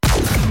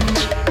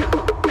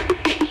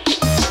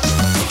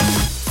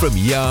From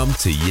Yarm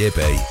to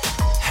Yibby,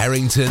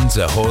 Harrington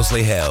to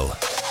Horsley Hill,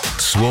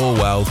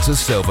 Swalwell to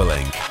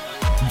Silverlink.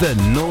 The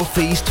North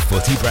East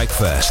Footy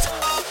Breakfast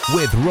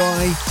with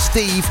Roy,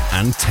 Steve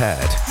and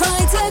Ted.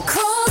 Right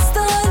across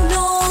the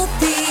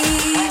North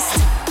East,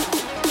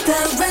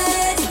 the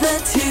Red,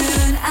 the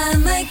Toon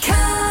and the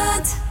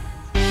Cat.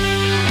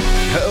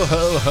 Ho,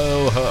 ho,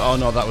 ho, ho. Oh,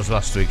 no, that was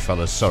last week,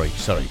 fellas. Sorry.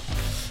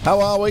 How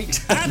are we?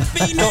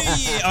 Happy New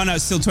Year! Oh, no,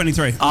 it's still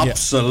 23.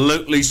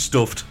 Absolutely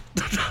stuffed.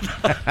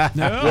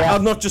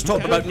 I'm not just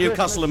talking about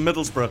Newcastle and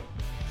Middlesbrough.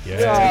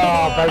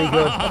 Oh, very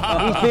good.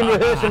 He's been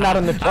rehearsing that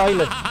on the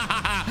toilet.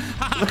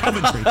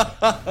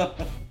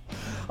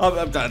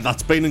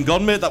 That's been and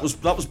gone, mate. That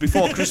was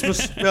before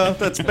Christmas. Yeah,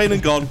 that's been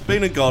and gone.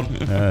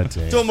 Oh,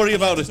 Don't worry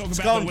about it. Talk It's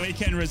about gone. the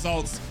weekend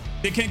results.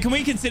 Can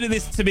we consider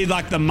this to be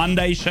like the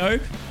Monday show,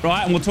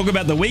 right? And we'll talk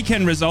about the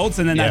weekend results,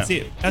 and then that's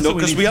it. That's No, what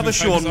because need we to have be a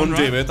show on focused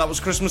Monday, right? mate. That was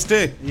Christmas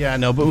Day. Yeah,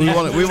 no, but we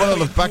want to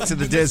look back to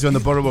the days when the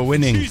Boro were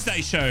winning.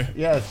 Tuesday show.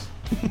 Yes.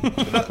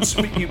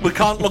 We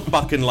can't look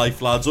back in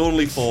life, lads.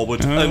 Only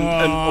forward and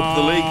up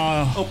the league.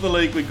 Up the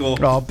league we go.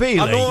 Oh,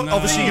 Beale. I know.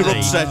 Obviously, you're Beale.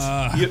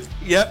 upset.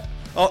 Yep.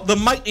 The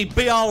mighty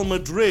Beale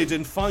Madrid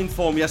in fine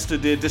form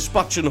yesterday,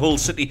 dispatching Hull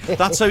City.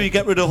 That's how you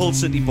get rid of Hull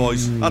City,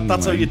 boys.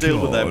 That's how you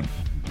deal with them.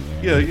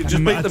 Yeah, you just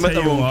beat them at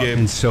their own game.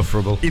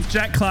 Insufferable. If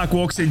Jack Clark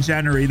walks in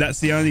January, that's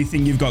the only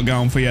thing you've got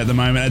going for you at the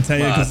moment. I tell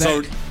you,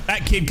 because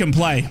that kid can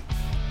play.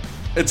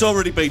 It's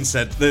already been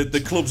said.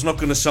 The club's not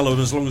going to sell him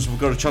as long as we've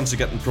got a chance of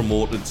getting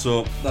promoted.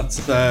 So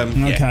that's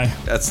okay.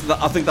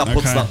 I think that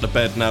puts that to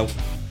bed now.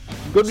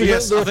 Good So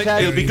yes, I think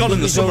he'll be gone in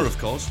the summer, result.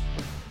 of course.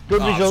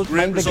 Good result. Great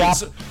Mind the gap.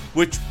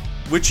 results.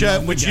 Which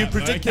you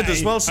predicted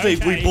as well,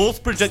 Steve. We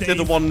both predicted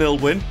a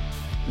 1-0 win.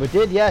 We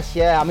did, yes,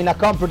 yeah. I mean, I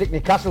can't predict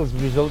Newcastle's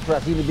results,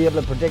 but I seem to be able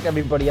to predict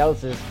everybody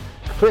else's.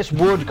 Chris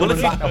Wood coming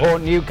back to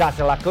haunt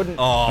Newcastle. I couldn't.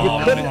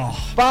 You couldn't.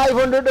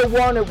 500 to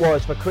 1 it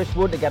was for Chris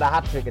Wood to get a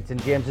hat trick at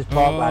St James's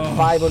Park, lad.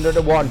 500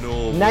 to 1.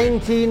 No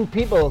 19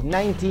 people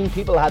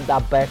had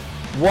that bet.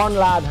 One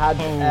lad had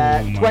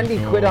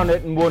 20 quid on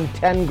it and won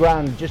 10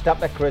 grand just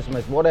after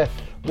Christmas. What a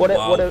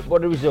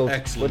result.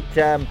 Excellent.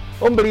 But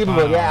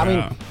unbelievable, yeah. I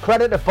mean,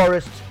 credit to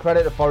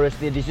Forest.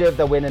 They deserve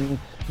the win, and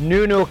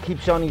Nuno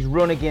keeps on his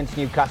run against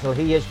Newcastle.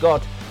 He's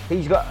got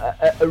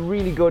a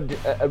really good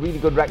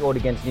record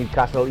against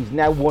Newcastle. He's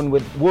now won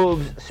with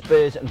Wolves,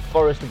 Spurs and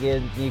Forest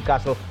against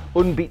Newcastle,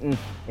 unbeaten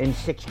in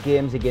 6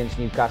 games against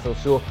Newcastle.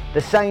 So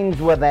the signs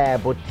were there,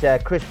 but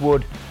Chris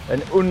Wood,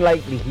 an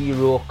unlikely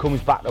hero,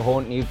 comes back to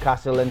haunt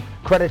Newcastle, and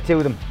credit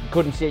to them.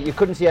 You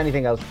couldn't see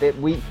anything else.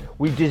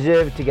 We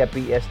deserved to get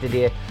beat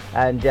yesterday,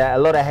 and a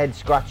lot of head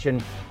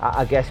scratching,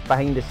 I guess,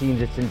 behind the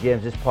scenes at St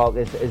James's Park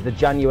as the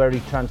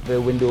January transfer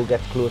window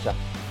gets closer.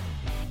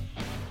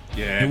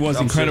 Yeah, It was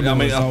incredible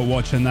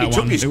watching that one. He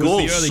took his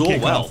goals so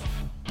well.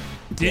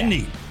 Didn't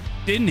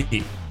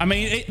he? I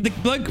mean, the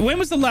bloke. When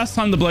was the last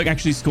time the bloke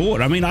actually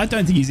scored? I mean, I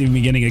don't think he's even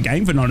been getting a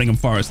game for Nottingham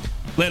Forest,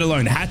 let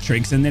alone hat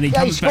tricks. And then he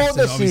comes back scored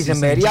to this season,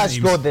 mate. He has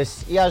James.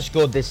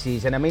 scored this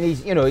season. I mean,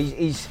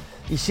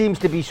 he seems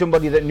to be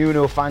somebody that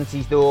Nuno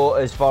fancies, though,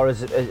 as far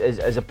as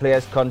a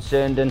player's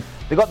concerned. And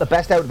they got the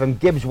best out of him.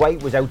 Gibbs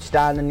White was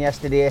outstanding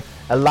yesterday.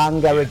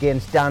 Alanga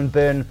against Dan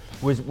Burn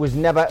was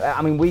never.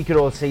 I mean, we could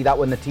all see that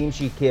when the team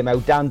sheet came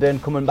out. Dan Burn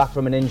coming back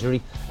from an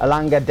injury.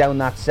 Alanga down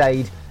that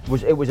side.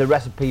 It was a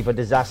recipe for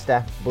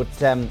disaster, but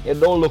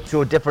it all looked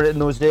so different in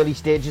those early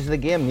stages of the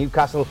game.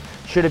 Newcastle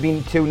should have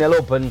been 2-0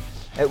 up, and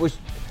it was.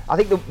 I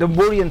think the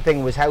worrying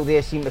thing was how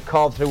they seemed to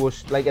carve through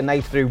us like a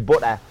knife through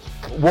butter.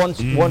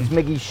 Once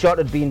Miggy's shot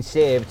had been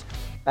saved,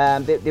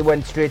 they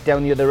went straight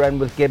down the other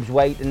end with Gibbs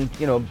White and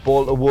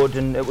ball to Wood,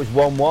 and it was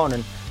 1-1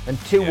 and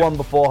 2-1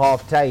 before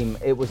half time.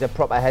 It was a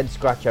proper head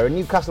scratcher, and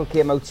Newcastle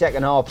came out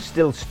second half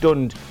still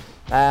stunned.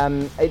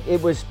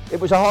 It was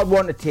a hard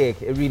one to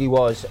take. It really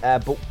was.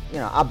 But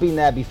I've been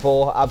there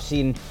before. I've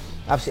seen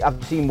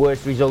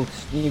worse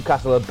results.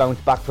 Newcastle have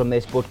bounced back from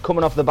this, but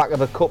coming off the back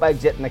of a cup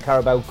exit in the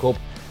Carabao Cup,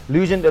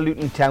 losing to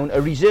Luton Town,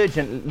 a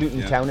resurgent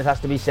Luton Town, it has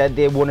to be said.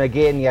 They won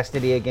again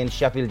yesterday against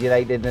Sheffield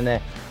United in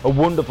a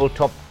wonderful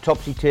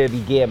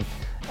topsy-turvy game.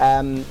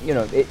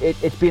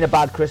 It's been a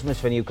bad Christmas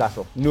for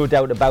Newcastle, no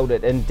doubt about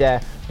it. And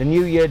the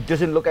new year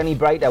doesn't look any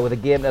brighter with a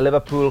game to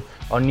Liverpool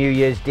on New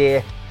Year's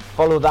Day.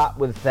 Follow that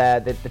with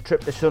the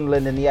trip to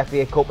Sunderland in the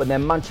FA Cup, and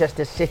then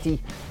Manchester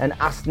City and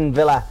Aston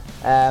Villa.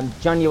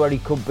 January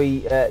could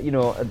be,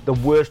 the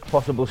worst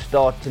possible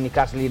start to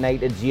Newcastle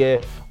United's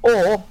year,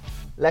 or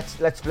let's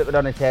flip it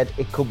on its head.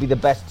 It could be the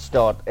best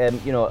start. A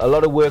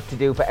lot of work to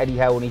do for Eddie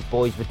Howe and his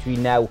boys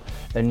between now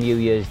and New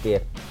Year's Day.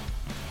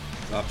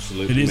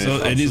 Absolutely,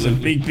 it is a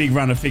big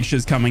run of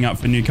fixtures coming up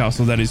for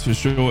Newcastle. That is for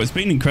sure. It's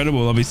been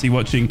incredible, obviously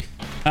watching.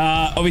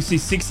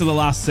 6 of the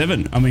last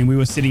 7. I mean, we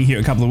were sitting here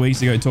a couple of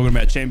weeks ago talking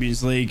about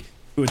Champions League.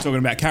 We were talking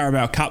about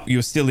Carabao Cup. You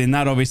were still in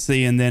that,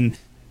 obviously, and then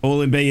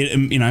albeit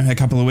a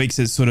couple of weeks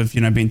has sort of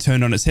been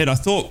turned on its head. I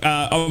thought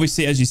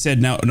obviously, as you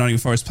said, now Nottingham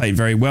Forest played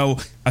very well.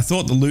 I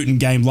thought the Luton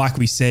game, like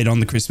we said on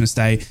the Christmas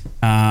Day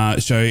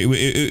show,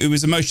 it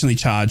was emotionally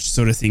charged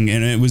sort of thing,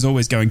 and it was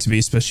always going to be,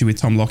 especially with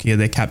Tom Lockyer,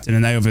 their captain,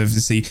 and they were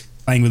obviously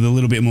playing with a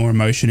little bit more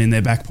emotion in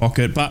their back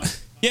pocket.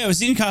 But yeah, it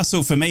was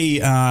Newcastle for me.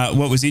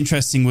 What was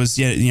interesting was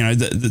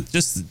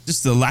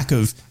just the lack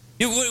of.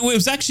 It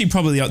was actually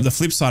probably the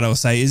flip side, I'll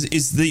say,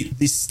 is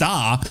the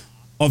star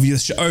of your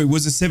show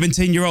was a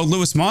 17-year-old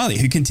Lewis Miley,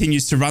 who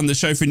continues to run the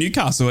show for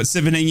Newcastle at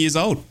 17 years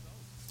old.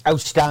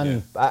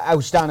 Outstanding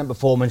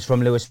performance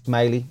from Lewis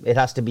Miley, it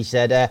has to be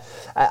said.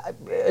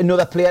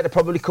 Another player to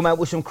probably come out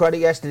with some credit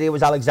yesterday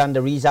was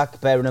Alexander Isak,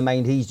 bearing in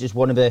mind he's just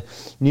one of the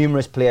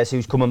numerous players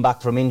who's coming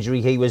back from injury.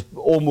 He was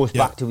almost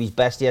back to his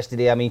best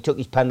yesterday. I mean, he took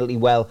his penalty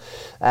well.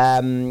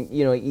 His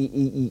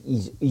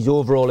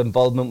overall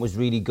involvement was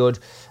really good.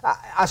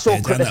 I saw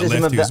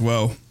criticism of that as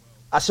well.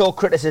 I saw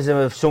criticism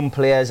of some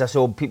players. I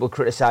saw people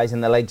criticising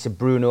the likes of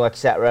Bruno,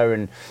 etc.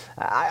 And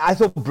I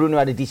thought Bruno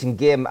had a decent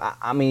game.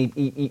 I mean,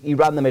 he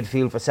ran the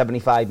midfield for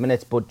 75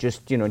 minutes, but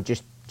just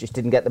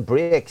didn't get the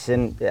breaks.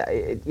 And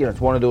it's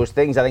one of those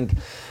things. I think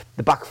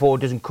the back four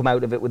doesn't come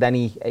out of it with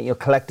any,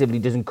 collectively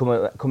doesn't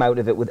come out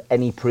of it with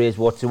any praise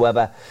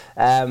whatsoever.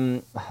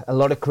 A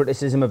lot of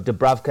criticism of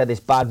Dubravka. This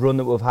bad run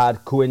that we've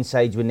had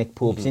coincides with Nick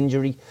Pope's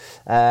injury,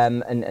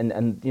 and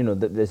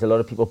there's a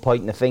lot of people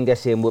pointing the finger,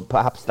 saying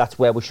perhaps that's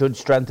where we should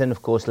strengthen.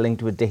 Of course,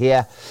 linked with De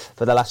Gea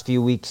for the last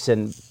few weeks,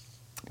 and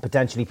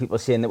potentially people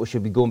saying that we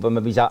should be going for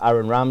maybe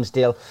Aaron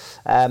Ramsdale.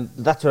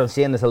 That's what I'm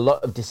saying. There's a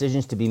lot of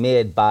decisions to be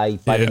made by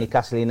the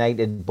Newcastle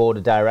United board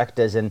of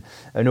directors and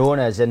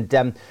owners. And,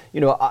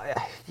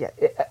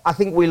 I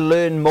think we'll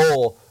learn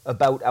more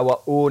about our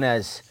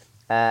owners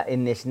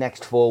in this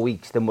next 4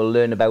 weeks than we'll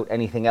learn about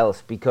anything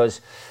else.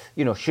 Because,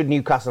 should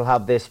Newcastle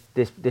have this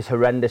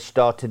horrendous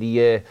start to the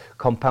year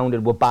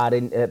compounded with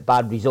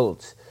bad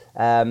results,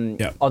 are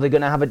they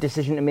going to have a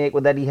decision to make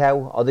with Eddie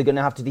Howe? Are they going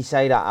to have to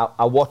decide?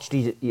 I watched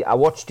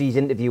his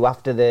interview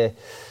after the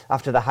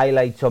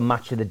highlights on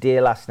Match of the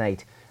Day last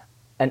night,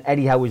 and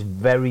Eddie Howe was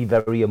very,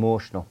 very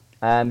emotional.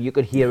 You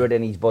could hear it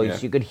in his voice.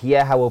 Yeah. You could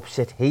hear how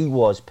upset he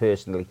was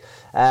personally.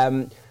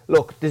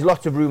 Look, there's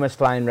lots of rumours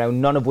flying around,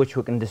 none of which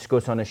we can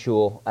discuss on a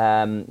show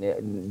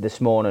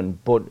this morning.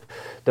 But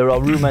there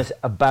are rumours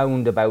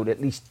abound about at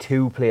least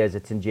two players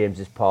at St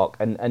James's Park,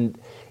 and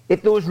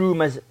if those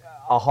rumours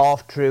are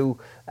half true,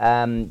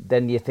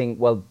 then you think,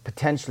 well,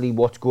 potentially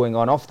what's going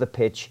on off the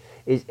pitch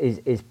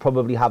is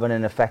probably having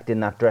an effect in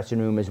that dressing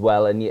room as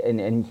well,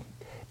 and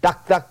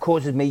that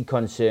causes me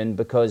concern,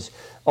 because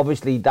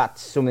obviously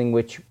that's something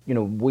which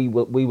we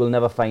will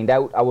never find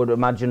out, I would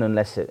imagine,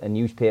 unless a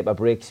newspaper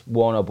breaks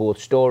one or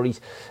both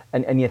stories,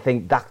 and you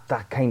think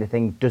that kind of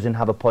thing doesn't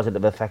have a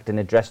positive effect in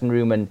the dressing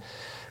room. And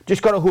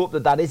just got to hope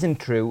that isn't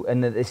true,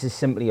 and that this is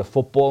simply a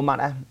football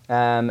matter,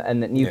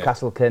 and that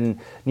Newcastle can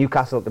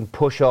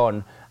push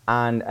on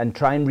and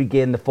try and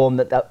regain the form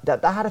that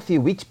they had a few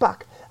weeks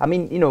back. I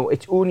mean,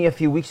 it's only a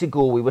few weeks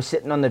ago we were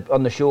sitting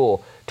on the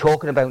show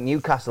talking about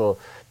Newcastle,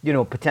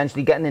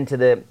 potentially getting into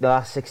the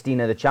last 16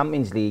 of the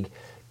Champions League,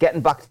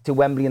 getting back to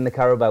Wembley in the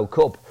Carabao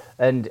Cup,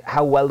 and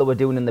how well they were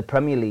doing in the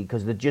Premier League,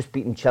 because they'd just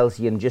beaten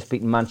Chelsea and just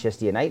beaten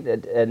Manchester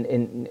United,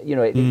 and you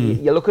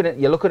look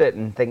at it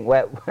and think,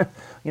 well,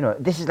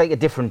 this is like a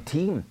different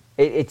team.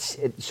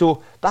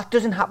 So that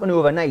doesn't happen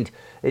overnight.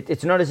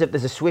 It's not as if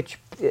there's a switch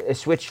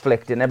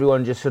flicked and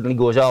everyone just suddenly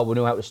goes, oh, we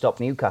know how to stop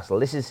Newcastle.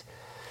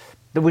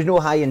 There was no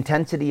high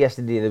intensity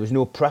yesterday. There was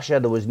no pressure.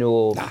 There was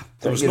no.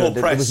 There was no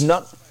press.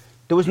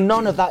 There was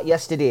none of that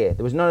yesterday.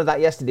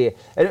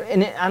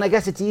 And I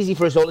guess it's easy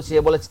for us all to say,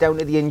 well, it's down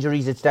to the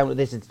injuries, it's down to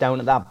this, it's down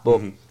to that.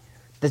 But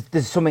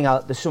there's something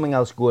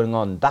else going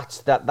on. That's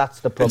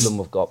the problem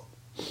we've got.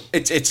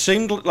 It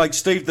seemed like,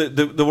 Steve, that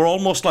they were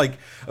almost like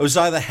it was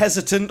either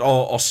hesitant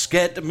or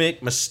scared to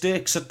make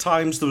mistakes at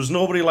times. There was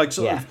nobody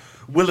sort of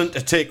willing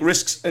to take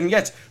risks, and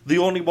yet the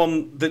only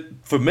one that,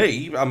 for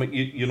me, I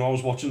mean, I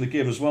was watching the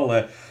game as well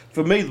there.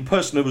 For me, the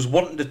person who was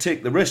wanting to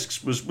take the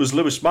risks was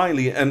Lewis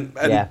Miley, and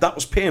that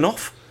was paying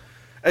off.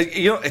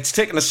 It's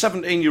taken a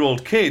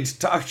 17-year-old kid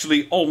to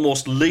actually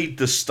almost lead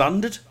the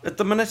standard at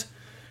the minute.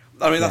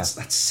 I mean,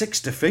 that's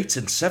 6 defeats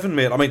in 7,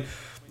 mate. I mean,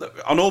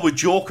 I know we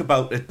joke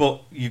about it,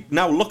 but you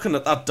now looking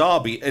at that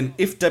derby, and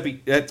if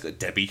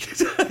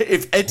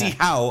if Eddie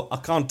Howe, I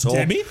can't talk.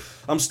 Debbie?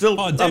 I'm still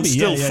full.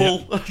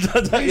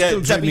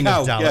 Debbie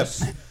Howe.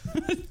 Yes.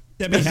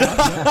 Debbie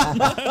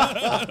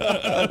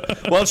Howe.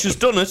 Well, she's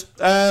done it.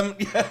 I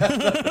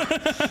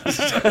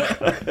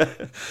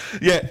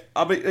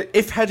mean,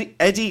 if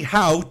Eddie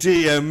Howe,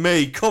 dear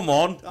me, come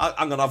on.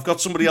 Hang on, I've got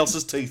somebody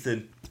else's teeth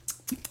in.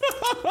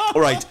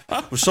 All right,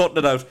 we're sorting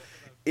it out.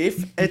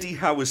 If Eddie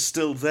Howe is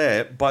still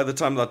there by the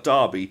time of that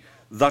derby,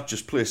 that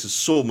just places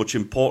so much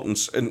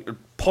importance, and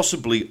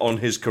possibly on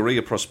his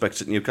career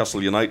prospects at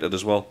Newcastle United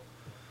as well.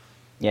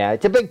 Yeah,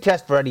 it's a big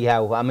test for Eddie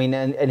Howe. I mean,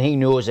 and he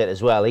knows it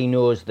as well. He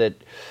knows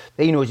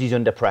he's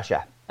under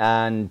pressure.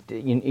 and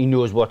he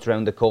knows what's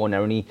around the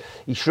corner, and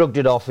he shrugged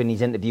it off in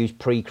his interviews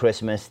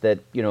pre-Christmas that,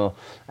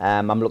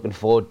 I'm looking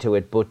forward to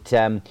it. But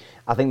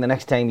I think the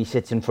next time he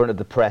sits in front of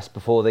the press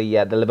before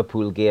the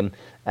Liverpool game,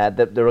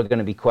 that there are going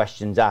to be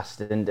questions asked,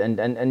 and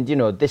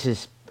this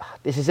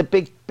is a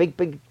big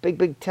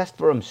test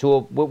for him.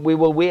 So we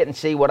will wait and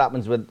see what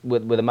happens with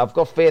him. I've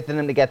got faith in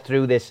him to get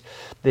through this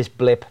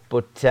blip,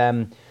 but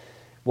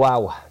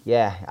wow,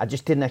 yeah, I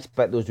just didn't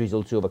expect those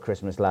results over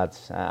Christmas,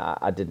 lads.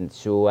 I didn't.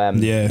 So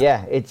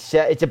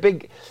it's a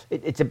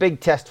big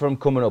test for him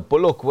coming up.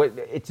 But look,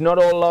 it's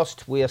not all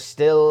lost. We are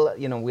still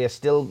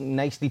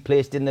nicely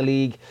placed in the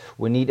league.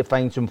 We need to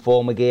find some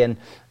form again,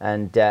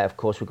 and of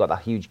course we've got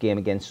that huge game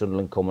against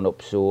Sunderland coming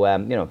up. So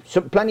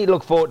plenty to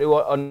look forward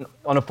to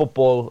on a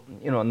football,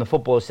 on the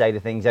football side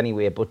of things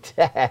anyway. But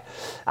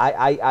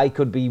I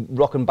could be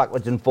rocking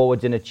backwards and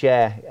forwards in a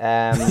chair,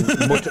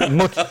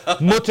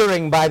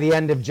 muttering by the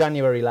end of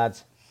January,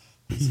 lads.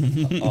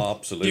 Oh,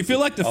 absolutely. Do you feel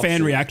like the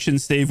fan reaction,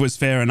 Steve, was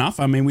fair enough?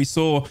 I mean, we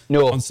saw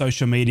on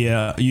social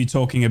media you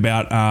talking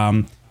about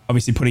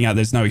obviously putting out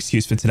there's no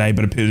excuse for today,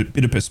 but a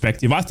bit of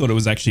perspective. I thought it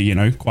was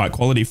actually, quite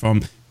quality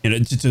from,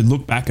 to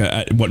look back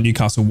at what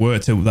Newcastle were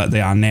to what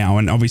they are now.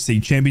 And obviously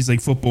Champions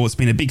League football, it's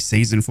been a big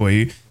season for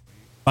you.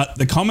 But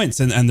the comments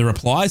and the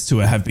replies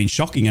to it have been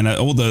shocking. And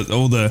all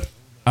the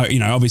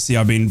obviously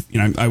I've been,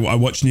 I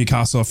watch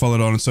Newcastle, I follow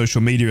it on social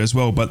media as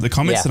well, but the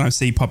comments that I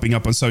see popping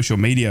up on social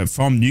media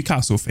from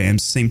Newcastle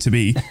fans seem to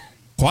be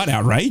quite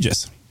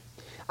outrageous.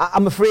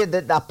 I'm afraid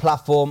that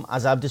platform,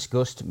 as I've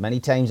discussed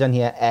many times on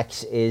here,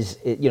 X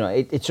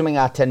it's something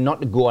I tend not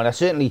to go on. I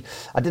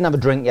didn't have a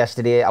drink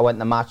yesterday. I went to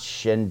the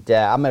match and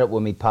I met up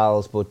with my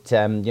pals, but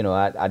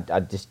I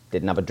just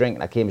didn't have a drink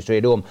and I came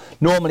straight home.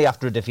 Normally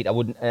after a defeat, I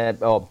wouldn't,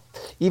 or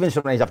even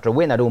sometimes after a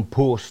win, I don't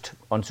post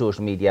on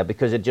social media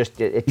because it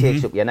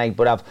takes up your night.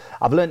 But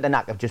I've learned the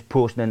knack of just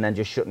posting and then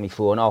just shutting my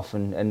phone off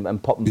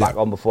and popping back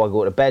on before I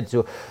go to bed.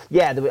 So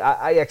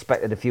I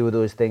expected a few of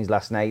those things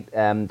last night.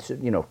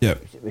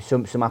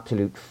 Some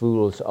absolute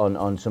fools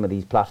on some of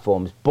these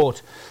platforms,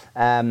 but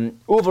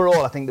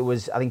overall I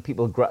think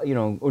people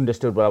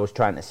understood what I was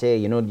trying to say.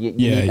 You need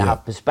to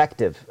have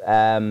perspective.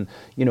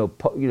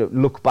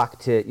 Look back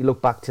to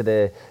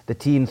the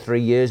team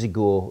 3 years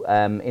ago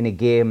in a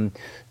game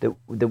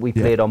that we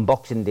played on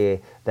Boxing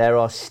Day. There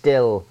are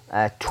still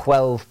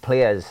 12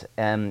 players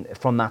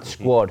from that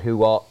squad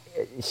who are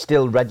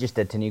still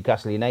registered to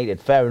Newcastle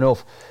United. Fair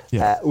enough.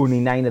 Only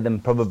 9 of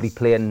them probably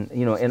playing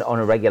on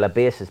a regular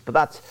basis, but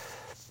that's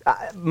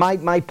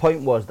my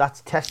point was that's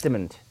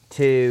testament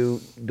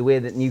to the way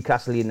that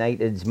Newcastle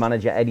United's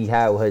manager Eddie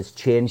Howe has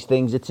changed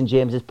things at St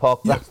James's Park.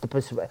 That's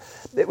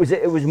it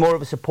was more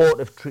of a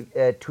supportive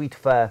tweet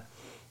for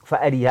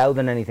Eddie Howe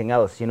than anything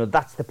else.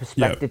 That's the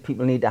perspective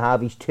people need to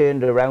have. He's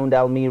turned around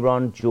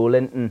Almiron, Joe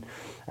Linton,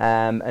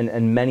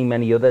 and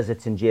many others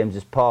at St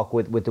James's Park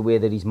with the way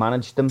that he's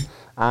managed them,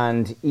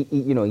 and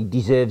he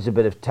deserves a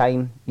bit of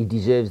time. He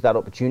deserves that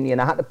opportunity, and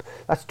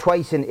that's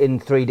twice in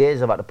 3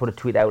 days I've had to put a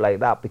tweet out like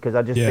that because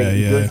I just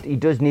think he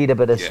does need a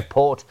bit of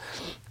support,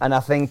 and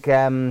I think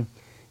there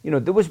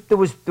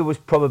was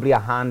probably a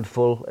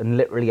handful, and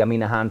literally I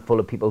mean a handful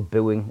of people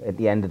booing at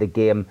the end of the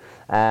game.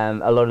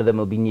 A lot of them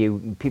will be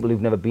new people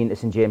who've never been to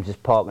St James's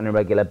Park on a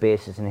regular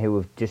basis and who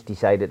have just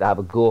decided to have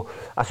a go.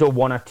 I saw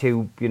one or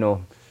two,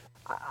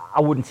 I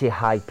wouldn't say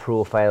high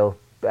profile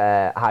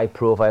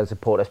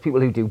supporters,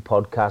 people who do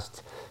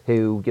podcasts,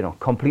 who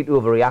complete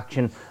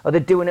overreaction. Are they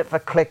doing it for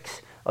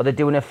clicks? Are they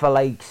doing it for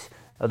likes?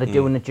 Are they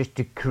doing it just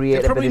to create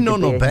a bit of debate? They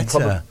probably know no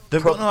better.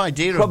 They've got no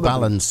idea of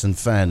balance and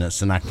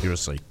fairness and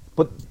accuracy.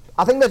 But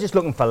I think they're just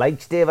looking for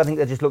likes, Dave. I think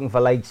they're just looking for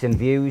likes and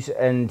views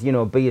and,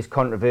 be as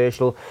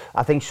controversial.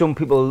 I think some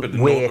people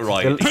wait.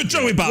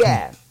 Joey Barton.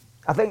 Yeah.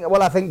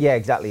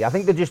 Exactly. I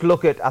think they just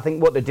look at,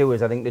 what they do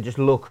is they just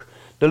look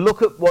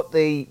at what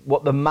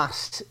the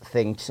mass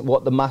thinks,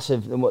 what the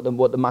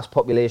mass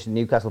population of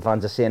Newcastle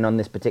fans are saying on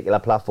this particular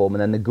platform,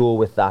 and then they go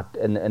with that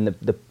and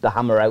the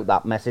hammer out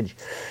that message,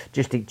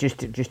 just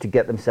to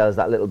get themselves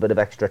that little bit of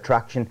extra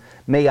traction.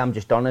 Me, I'm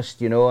just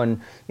honest,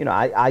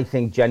 I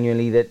think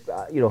genuinely that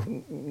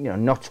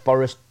Notts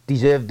Forest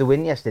deserved the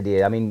win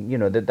yesterday. I mean,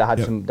 they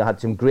had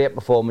some great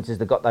performances.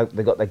 They got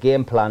their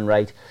game plan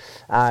right,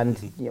 and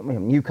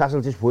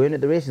Newcastle just weren't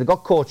at the races. They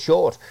got caught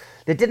short.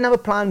 They didn't have a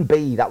plan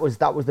B. That was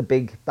the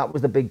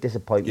big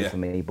disappointment for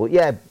me. But you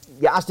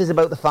asked us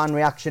about the fan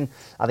reaction.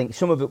 I think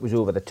some of it was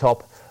over the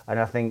top, and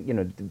I think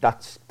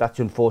that's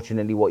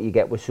unfortunately what you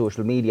get with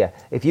social media.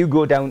 If you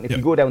go down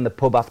the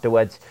pub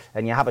afterwards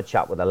and you have a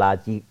chat with the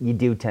lads, you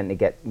do tend to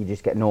get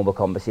normal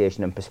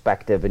conversation and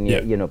perspective, and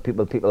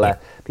people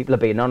are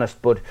being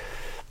honest. But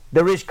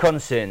there is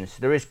concerns.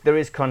 There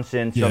is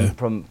concerns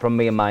from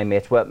me and my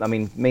mates. Well, I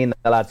mean, me and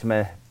the lads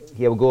from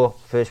here we go.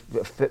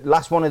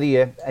 Last one of the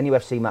year.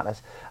 NUFC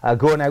matters.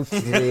 Going out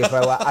today for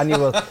our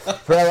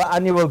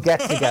annual get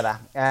together.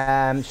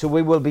 So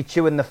we will be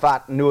chewing the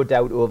fat, no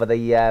doubt, over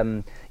the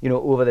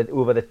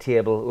over the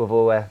table,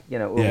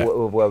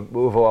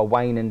 over our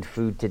wine and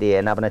food today,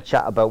 and having a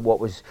chat about what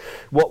was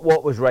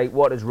right,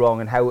 what is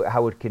wrong, and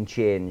how it can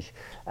change.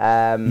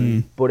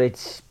 But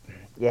it's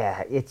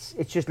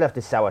just left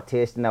a sour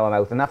taste in our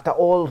mouth. And after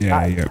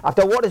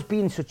what has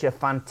been such a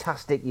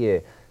fantastic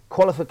year,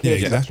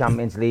 qualification for the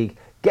Champions League,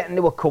 getting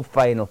to a cup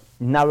final,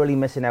 narrowly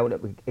missing out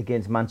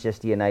against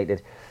Manchester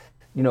United,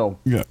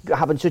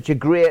 having such a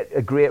great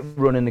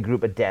run in the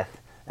group of death,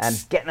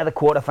 and getting to the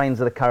quarterfinals of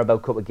the Carabao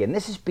Cup again.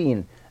 This has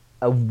been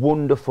a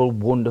wonderful,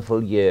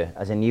 wonderful year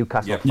as a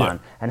Newcastle fan,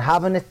 and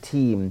having a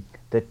team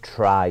that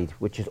tried,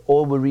 which is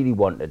all we really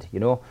wanted.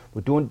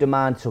 We don't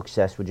demand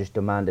success, we just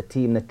demand a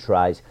team that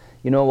tries.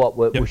 You know what?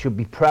 We should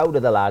be proud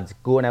of the lads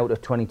going out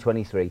of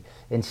 2023.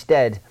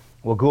 Instead,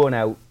 we're going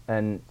out,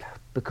 and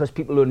because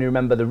people only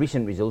remember the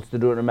recent results, they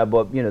don't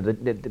remember,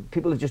 the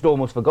people have just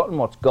almost forgotten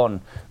what's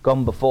gone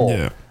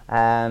before.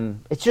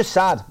 It's just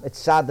sad. It's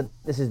sad that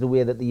this is the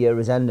way that the year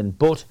is ending.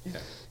 But,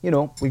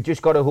 we've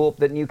just got to hope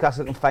that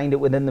Newcastle can find it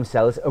within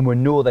themselves, and we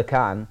know they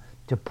can,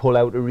 to pull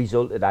out a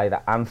result at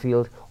either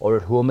Anfield or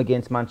at home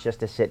against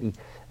Manchester City,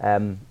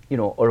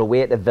 or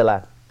away to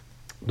Villa.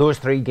 Those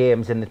 3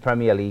 games in the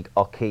Premier League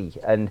are key.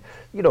 And,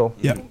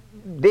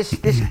 this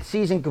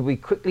season could be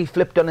quickly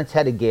flipped on its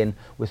head again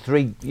with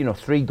 3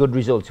 good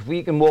results. If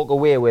we can walk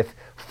away with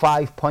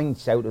 5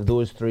 points out of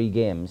those 3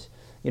 games,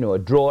 a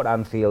draw at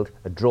Anfield,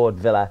 a draw at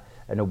Villa,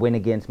 and a win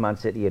against Man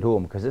City at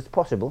home, because it's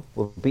possible.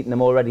 We've beaten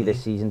them already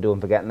this season, don't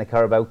forget, in the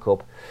Carabao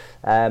Cup.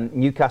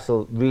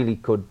 Newcastle really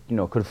could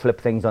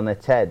flip things on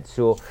its head.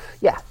 So,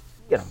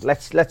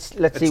 let's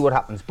see what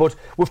happens. But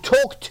we've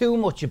talked too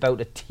much about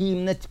a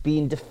team that's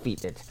been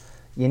defeated.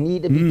 You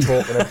need to be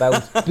talking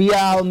about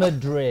Real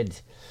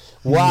Madrid.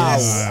 Wow,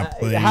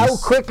 how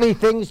quickly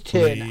things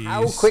turn.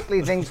 How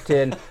quickly things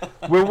turn.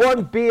 We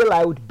want Beale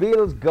out.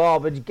 Beale's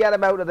garbage. Get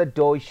him out of the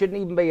door. He shouldn't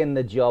even be in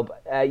the job.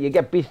 You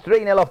get beat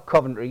 3-0 off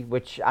Coventry,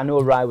 which I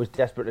know Rye was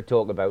desperate to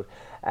talk about.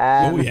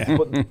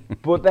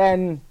 But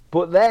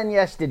then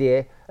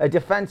yesterday, a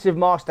defensive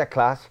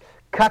masterclass,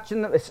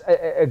 catching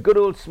a good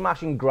old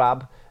smash and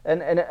grab,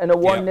 and a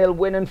 1-0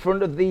 win in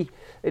front of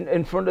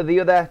the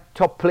other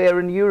top player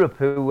in Europe,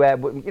 who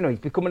he's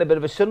becoming a bit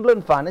of a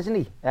Sunderland fan, isn't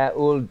he?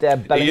 Old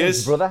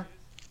Bellingham's brother.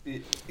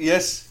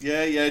 Yes,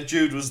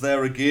 Jude was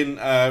there again.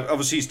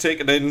 Obviously, he's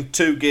taken in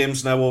 2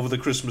 games now over the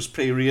Christmas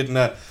period, and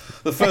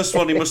the first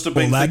one he must have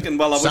been thinking,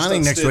 well, I was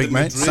signing next week,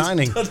 mate.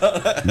 Signing.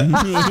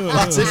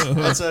 That's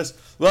it.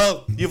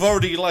 Well, you've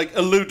already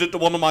alluded to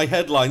one of my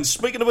headlines.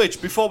 Speaking of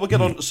which, before we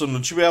get on to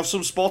Sunderland, should we have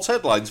some sports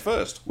headlines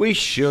first? We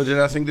should,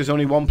 and I think there's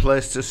only one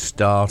place to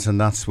start,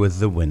 and that's with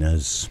the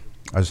winners.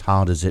 As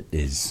hard as it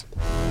is.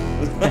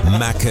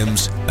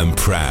 Mackham's and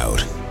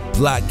Proud.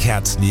 Black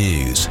Cats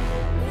News.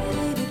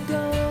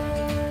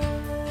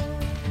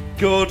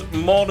 Good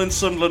morning,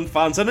 Sunderland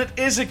fans, and it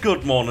is a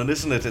good morning,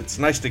 isn't it? It's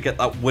nice to get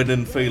that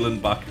winning feeling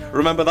back.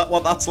 Remember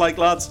what that's like,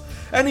 lads?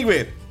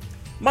 Anyway,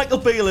 Michael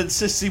Beale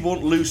insists he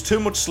won't lose too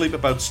much sleep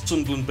about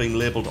Sunderland being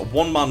labelled a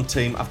one-man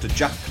team after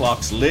Jack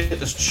Clarke's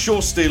latest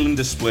show-stealing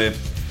display.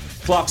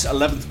 Clarke's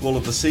 11th goal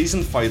of the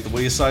season fired the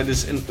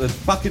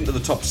Waysiders back into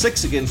the top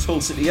 6 against Hull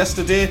City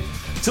yesterday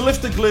to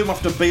lift the gloom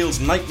after Beale's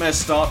nightmare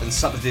start in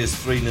Saturday's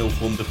 3-0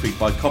 home defeat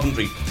by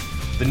Coventry.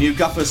 The new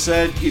gaffer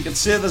said, "You could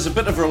say there's a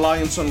bit of a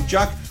reliance on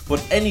Jack,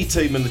 but any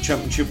team in the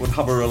Championship would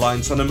have a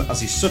reliance on him as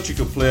he's such a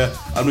good player,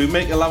 and we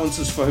make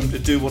allowances for him to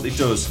do what he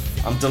does.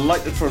 I'm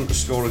delighted for him to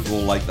score a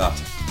goal like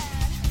that."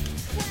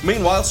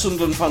 Meanwhile,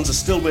 Sunderland fans are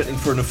still waiting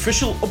for an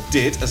official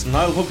update as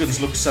Niall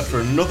Huggins looks set for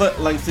another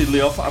lengthy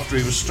layoff after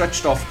he was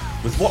stretched off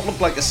with what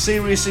looked like a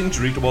serious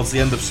injury towards the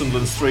end of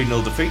Sunderland's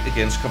 3-0 defeat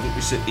against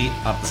Coventry City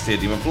at the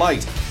Stadium of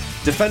Light.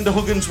 Defender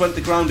Huggins went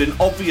to ground in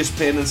obvious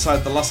pain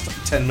inside the last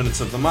 10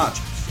 minutes of the match.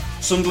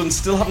 Sunderland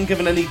still haven't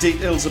given any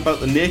details about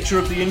the nature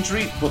of the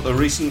injury, but the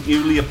recent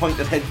newly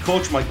appointed head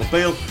coach Michael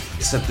Beale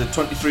said the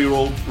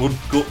 23-year-old would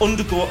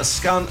undergo a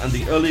scan, and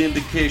the early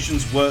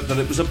indications were that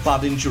it was a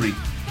bad injury.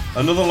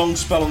 Another long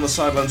spell on the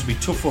sidelines will be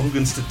tough for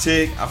Huggins to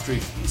take after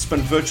he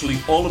spent virtually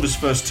all of his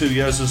first 2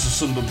 years as a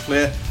Sunderland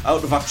player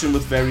out of action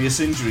with various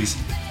injuries.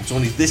 It's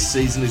only this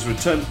season he's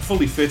returned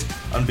fully fit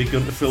and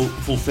begun to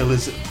fulfil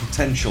his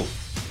potential.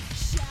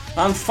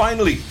 And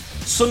finally,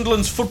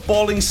 Sunderland's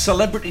footballing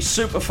celebrity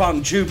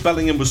superfan Jude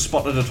Bellingham was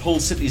spotted at Hull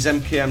City's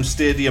MKM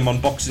Stadium on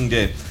Boxing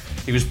Day.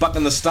 He was back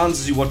in the stands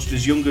as he watched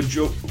his younger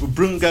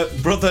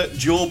brother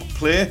Job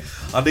play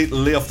and eat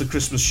lay off the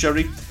Christmas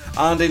sherry,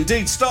 and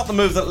indeed start the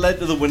move that led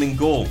to the winning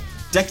goal.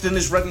 Decked in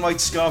his red and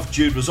white scarf,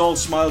 Jude was all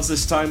smiles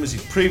this time as he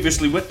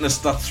previously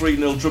witnessed that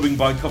 3-0 drubbing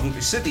by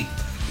Coventry City.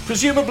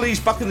 Presumably he's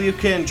back in the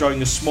UK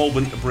enjoying a small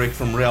winter break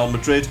from Real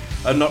Madrid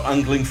and not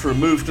angling for a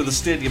move to the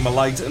Stadium of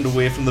Light and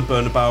away from the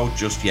Bernabeu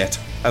just yet.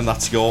 And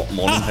that's your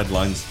morning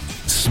headlines.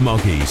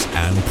 Smoggies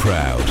and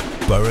Proud.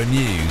 Boro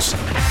News.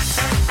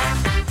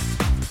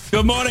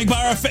 Good morning,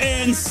 Boro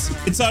fans.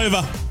 It's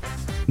over.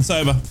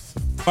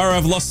 Boro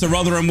have lost to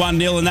Rotherham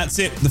 1-0 and that's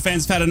it. The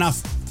fans have had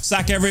enough.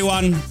 Sack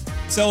everyone,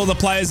 sell all the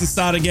players and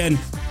start again.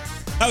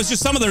 That was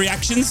just some of the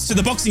reactions to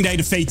the Boxing Day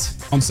defeat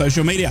on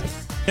social media.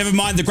 Never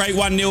mind the great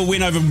 1-0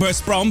 win over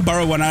West Brom,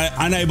 Boro were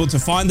unable to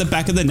find the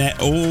back of the net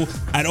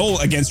at all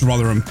against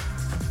Rotherham.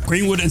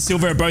 Greenwood and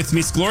Silva both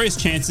missed glorious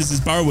chances as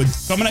Boro would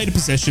dominate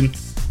possession,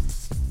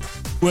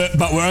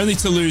 but were only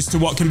to lose to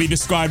what can be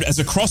described as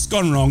a cross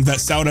gone wrong that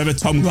sailed over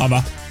Tom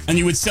Glover, and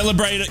you would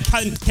celebrate it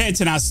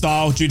Cantona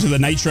style due to the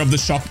nature of the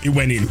shock it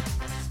went in.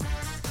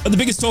 But the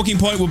biggest talking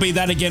point will be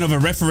that again of a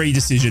referee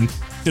decision,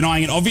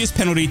 denying an obvious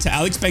penalty to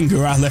Alex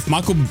Bangura left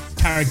Michael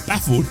Carrick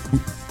baffled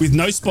with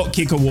no spot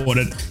kick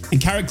awarded,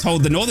 and Carrick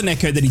told the Northern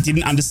Echo that he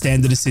didn't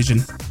understand the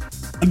decision.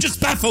 "I'm just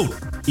baffled,"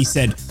 he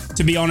said.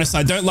 "To be honest,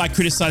 I don't like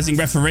criticising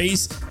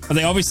referees, but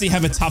they obviously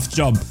have a tough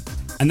job.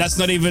 And that's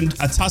not even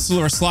a tussle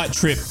or a slight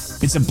trip.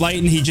 It's a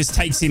blatant he just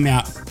takes him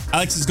out.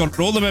 Alex has got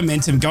all the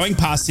momentum going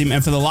past him,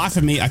 and for the life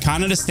of me, I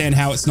can't understand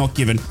how it's not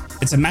given.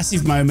 It's a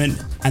massive moment,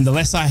 and the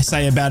less I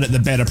say about it, the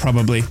better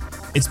probably.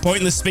 It's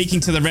pointless speaking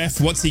to the ref.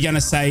 What's he going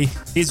to say?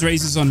 His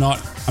reasons or not,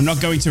 I'm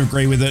not going to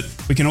agree with it.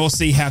 We can all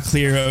see how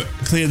clear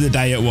the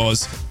day it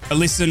was. But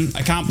listen,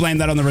 I can't blame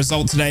that on the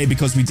result today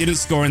because we didn't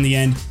score in the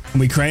end and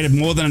we created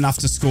more than enough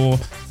to score.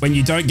 When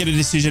you don't get a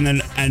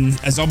decision and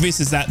as obvious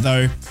as that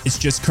though, it's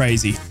just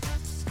crazy.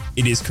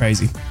 It is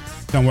crazy.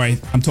 Don't worry,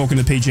 I'm talking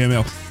to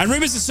PGML. And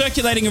rumours are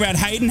circulating around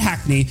Hayden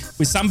Hackney,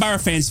 with some Boro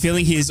fans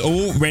feeling he is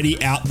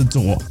already out the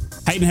door.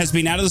 Hayden has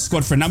been out of the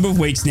squad for a number of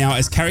weeks now,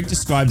 as Carrick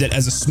described it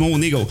as a small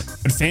niggle,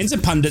 but fans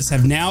and pundits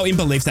have now in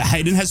belief that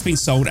Hayden has been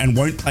sold and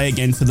won't play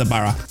again for the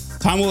Boro.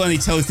 Time will only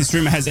tell if this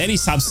rumour has any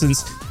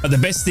substance, but the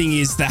best thing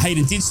is that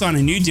Hayden did sign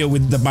a new deal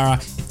with the Boro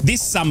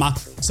this summer,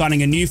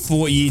 signing a new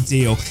 4-year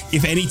deal.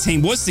 If any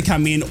team was to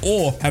come in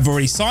or have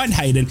already signed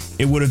Hayden,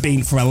 it would have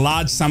been for a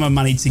large sum of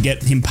money to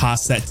get him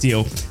past that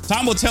deal.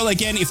 Time will tell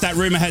again if that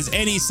rumour has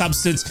any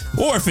substance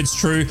or if it's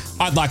true.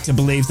 I'd like to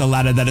believe the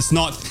latter, that it's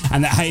not,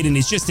 and that Hayden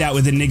is just out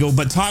with a niggle,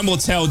 but time will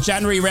tell.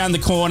 January round the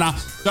corner.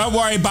 Don't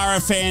worry, Boro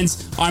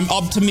fans. I'm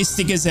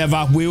optimistic as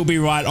ever. We'll be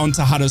right on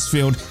to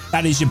Huddersfield.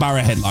 That is your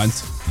Boro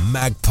headlines.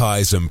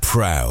 Magpies and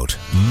proud.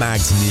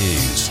 Mags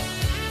News.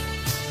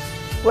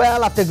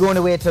 Well, after going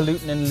away to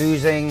Luton and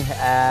losing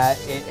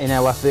in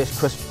our first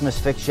Christmas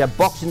fixture,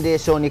 Boxing Day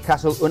saw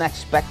Newcastle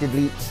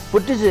unexpectedly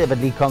but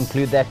deservedly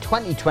conclude their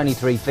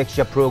 2023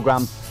 fixture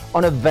programme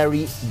on a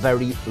very,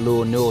 very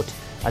low note,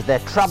 as their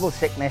travel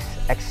sickness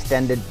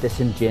extended to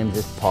St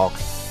James's Park.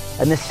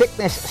 And the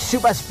sickness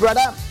super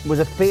spreader was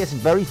a face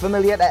very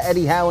familiar to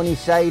Eddie Howe and his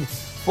side,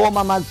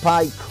 former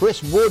Magpie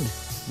Chris Wood,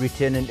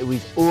 returning to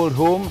his old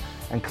home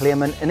and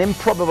claiming an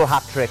improbable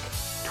hat-trick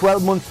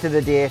 12 months to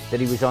the day that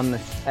he was on the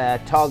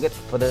target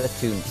for the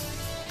Toon.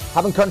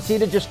 Having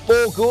conceded just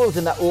 4 goals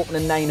in their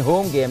opening 9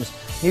 home games,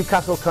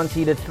 Newcastle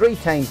conceded 3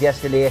 times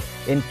yesterday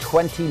in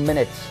 20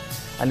 minutes,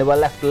 and they were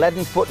left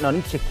leaden-footed on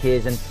each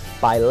occasion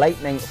by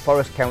lightning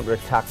Forest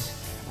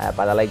counter-attacks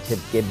by the likes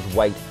of Gibbs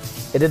White.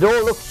 It had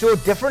all looked so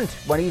different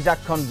when Isaac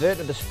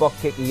converted the spot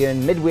kick he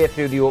earned midway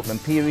through the opening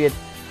period,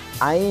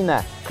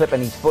 Aina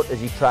clipping his foot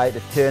as he tried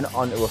to turn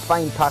onto a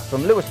fine pass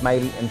from Lewis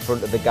Miley in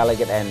front of the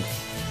Gallagher end.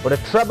 But a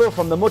treble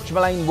from the much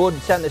maligned Wood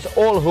sent us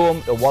all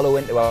home to wallow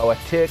into our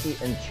turkey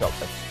and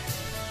chocolates.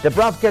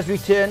 Dubravka's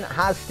return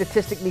has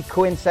statistically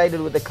coincided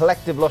with the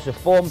collective loss of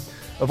form.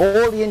 Of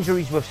all the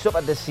injuries we've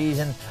suffered this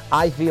season,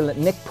 I feel that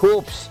Nick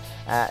Pope's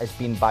has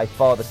been by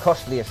far the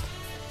costliest.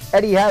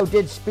 Eddie Howe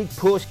did speak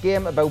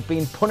post-game about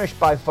being punished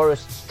by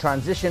Forest's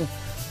transition,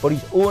 but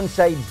his own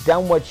side's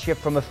downward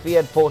shift from a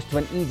feared force to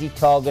an easy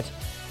target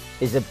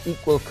is of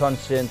equal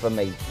concern for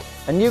me.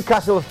 And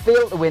Newcastle have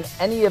failed to win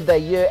any of their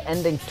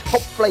year-ending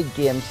top-flight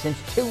games since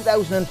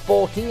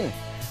 2014,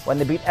 when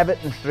they beat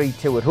Everton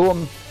 3-2 at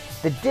home.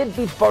 They did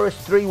beat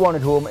Forest 3-1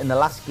 at home in the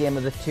last game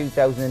of the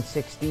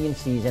 2016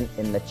 season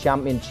in the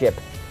Championship.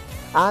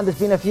 And there's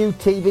been a few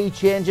TV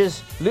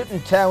changes.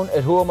 Luton Town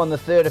at home on the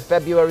 3rd of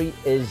February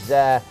is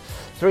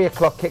 3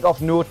 o'clock kick-off,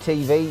 no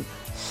TV.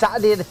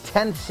 Saturday the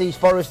 10th sees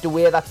Forest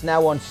away, that's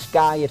now on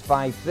Sky at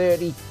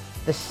 5:30.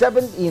 The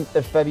 17th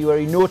of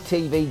February, no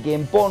TV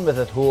game, Bournemouth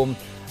at home,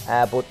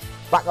 but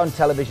back on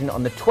television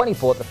on the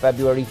 24th of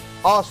February,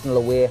 Arsenal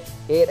away,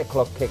 8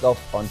 o'clock kick-off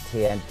on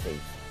TNT.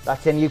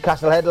 That's in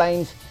Newcastle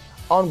headlines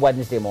on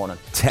Wednesday morning.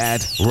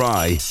 Ted,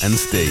 Rye and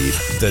Steve,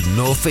 the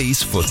North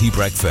East Footy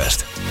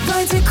Breakfast.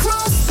 Right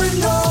across the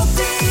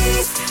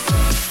northeast,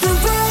 the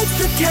red,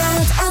 the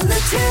cat and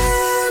the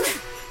tin.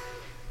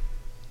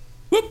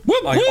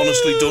 I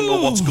honestly don't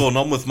know what's going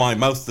on with my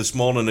mouth this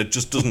morning. It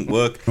just doesn't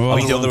work. I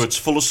don't know whether it's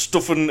full of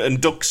stuffing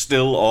and duck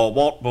still or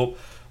what, but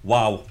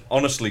wow,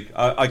 honestly,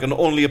 I can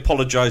only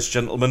apologise,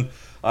 gentlemen.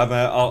 I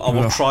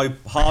will try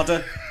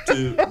harder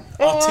to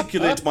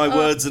articulate my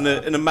words in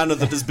a manner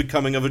that is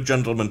becoming of a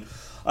gentleman.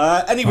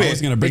 Anyway,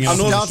 I'm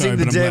starting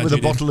the day with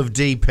a bottle of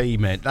DP,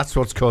 mate. That's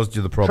what's caused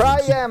you the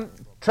problem.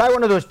 Try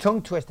one of those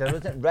tongue twisters.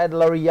 Was it red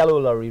lorry, yellow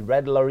lorry,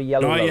 red lorry,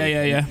 yellow lorry?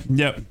 Yeah.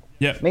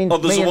 Yep. Me and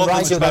there's one Ryan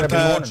that's do that about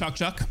every morning.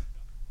 Chuck.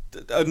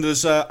 And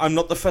there's I'm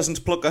not the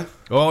pheasant plucker.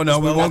 Oh no,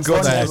 we won't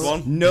go there.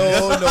 One.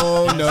 No.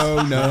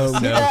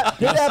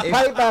 Peter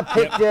Piper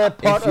picked a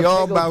pot If of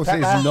your pickled mouth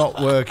pepper. is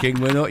not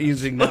working, we're not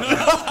using that.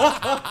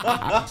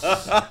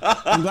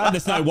 I'm glad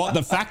to know what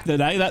the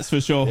factor, eh? That's for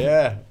sure.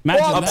 Yeah.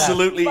 Imagine that.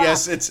 Absolutely,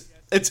 yes.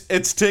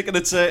 It's taken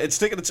its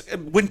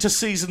winter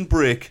season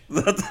break.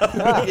 You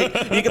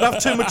can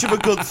have too much of a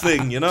good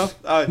thing, you know.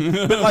 A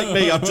bit like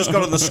me, I've just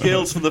got on the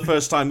scales for the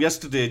first time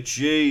yesterday.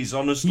 Jeez,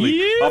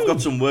 honestly, I've got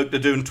some work to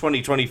do in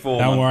 2024.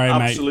 Don't worry,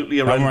 mate. Absolutely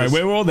Don't horrendous.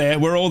 worry. We're all there.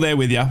 We're all there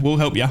with you. We'll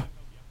help you.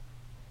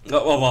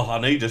 Oh, well,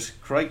 I need it.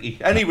 Crikey.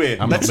 Anyway,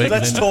 I'm not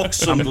let's making talk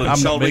Sunderland, I'm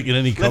shall not we? making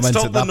any Let's comments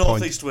talk at the that point.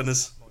 North East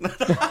winners. Well,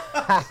 we're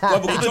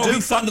going to Talking do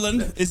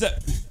Sunderland. Is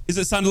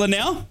it Sunderland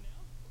now?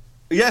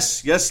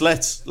 Yes,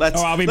 let's. Oh,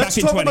 I'll be let's back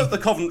in talk 20. about the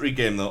Coventry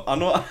game, though. I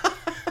know.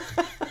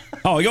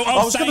 Oh, you're.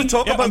 I was going to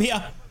talk about. I'm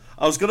here.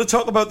 I was going to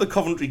talk about the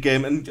Coventry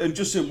game and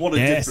just say what a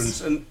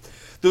difference. And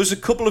there was a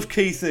couple of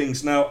key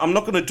things. Now, I'm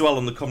not going to dwell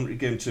on the Coventry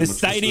game too much. The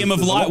stadium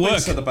there's of a light lot being work.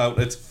 said about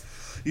it.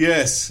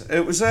 Yes,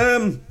 it was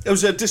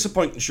a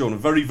disappointing showing, a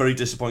very, very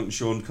disappointing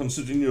showing,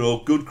 considering,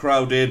 good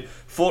crowd in,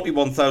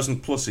 41,000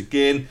 plus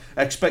again,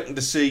 expecting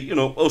to see,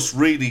 us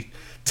really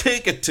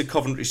take it to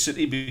Coventry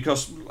City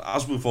because,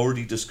 as we've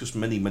already discussed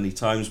many, many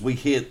times, we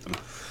hate them.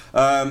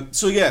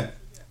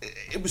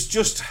 It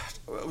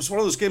was one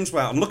of those games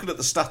where I'm looking at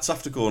the stats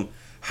after going,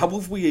 how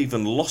have we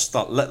even lost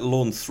that, let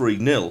alone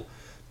 3-0?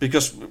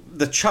 Because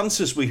the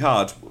chances we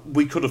had,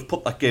 we could have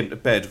put that game to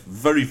bed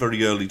very,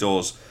 very early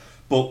doors.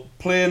 But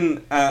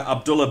playing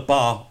Abdullah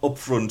Bar up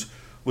front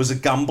was a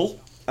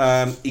gamble.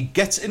 He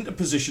gets into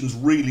positions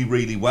really,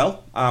 really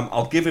well.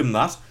 I'll give him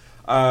that.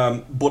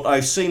 But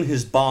I've seen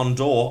his barn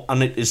door,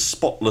 and it is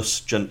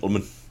spotless,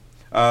 gentlemen.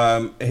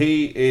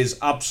 He is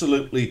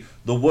absolutely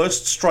the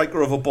worst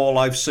striker of a ball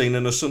I've seen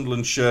in a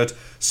Sunderland shirt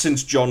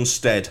since John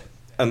Stead.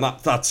 And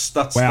that's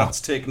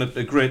taken it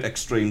to great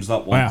extremes,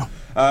 that one. Wow.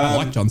 I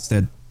like John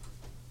Stead.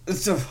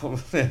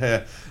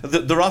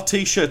 There are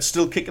T-shirts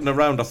still kicking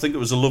around. I think it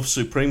was a Love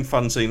Supreme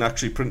fanzine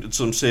actually printed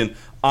some saying,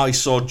 "I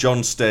saw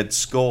John Stead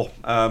score."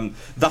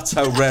 That's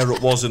how rare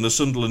it was in a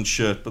Sunderland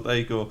shirt. But there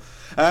you go.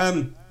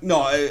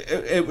 No,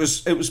 it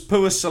was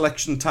poor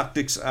selection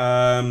tactics,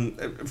 and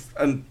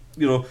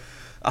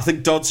I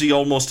think Dodsey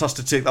almost has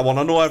to take that one.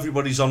 I know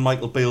everybody's on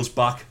Michael Beale's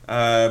back,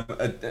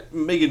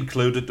 me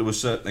included to a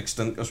certain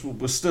extent, because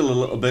we're still a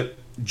little bit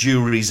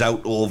jury's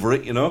out over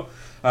it,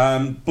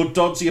 But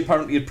Dodsey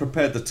apparently had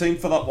prepared the team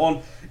for that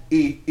one.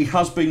 He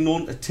has been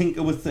known to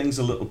tinker with things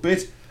a little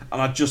bit,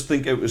 and I just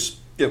think it was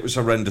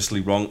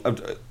horrendously wrong.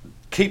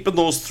 Keeping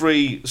those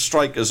three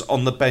strikers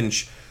on the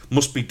bench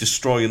must be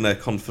destroying their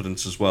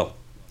confidence as well.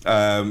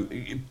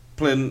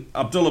 Playing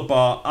Abdullah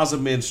Bar as a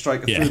main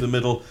striker through the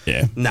middle,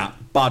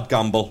 bad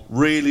gamble.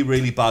 Really,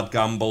 really bad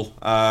gamble.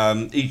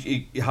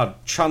 He had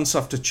chance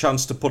after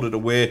chance to put it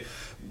away.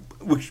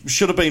 We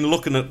should have been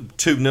looking at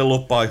 2-0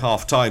 up by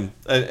half time.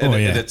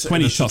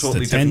 20 shots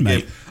to 10,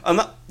 mate. And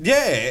that,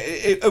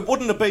 it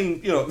wouldn't have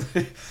been,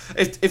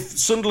 if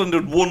Sunderland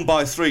had won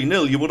by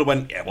 3-0, you would have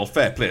went, yeah, well,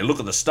 fair play. Look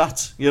at the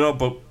stats,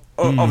 but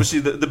obviously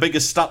the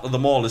biggest stat of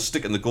them all is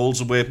sticking the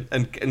goals away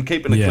and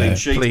keeping a clean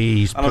sheet.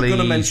 Please, and I'm going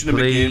to mention him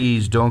again.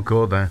 Please don't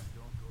go there.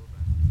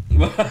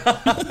 The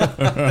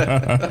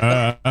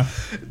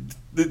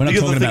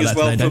other thing as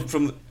well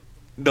from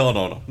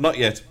No, not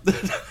yet.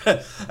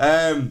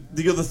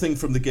 The other thing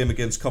from the game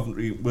against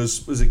Coventry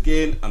was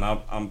again,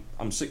 and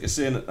I'm sick of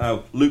saying it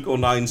now, Luke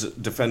O'Nine's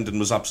defending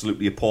was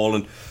absolutely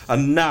appalling,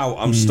 and now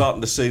I'm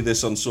starting to see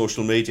this on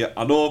social media.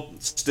 I know,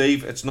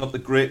 Steve, it's not the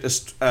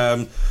greatest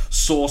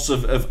source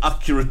of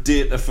accurate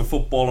data for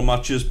footballer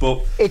matches,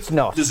 but it's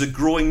not. There's a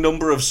growing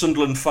number of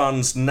Sunderland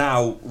fans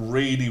now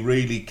really,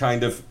 really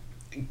kind of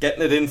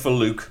getting it in for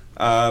Luke,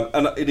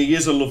 and he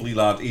is a lovely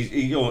lad.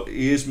 He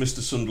is Mr.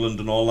 Sunderland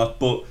and all that,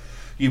 but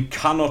you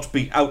cannot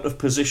be out of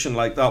position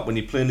like that when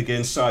you're playing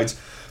against sides.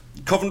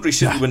 Coventry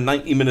City were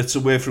 90 minutes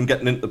away from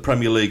getting into the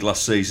Premier League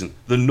last season.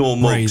 They're no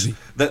mugs.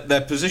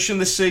 Their position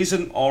this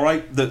season, all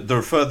right,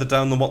 they're further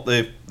down than what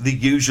they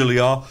usually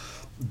are.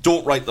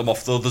 Don't write them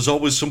off, though. There's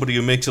always somebody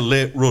who makes a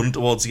late run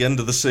towards the end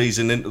of the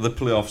season into the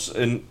playoffs,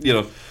 and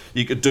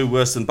you could do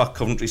worse than back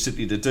Coventry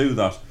City to do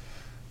that.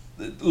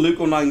 Luke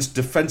O'Nine's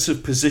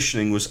defensive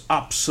positioning was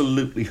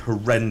absolutely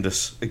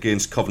horrendous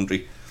against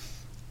Coventry.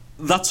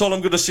 That's all I'm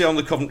going to say on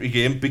the Coventry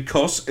game,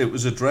 because it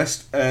was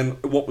addressed in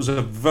what was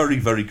a very,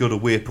 very good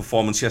away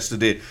performance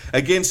yesterday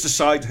against a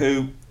side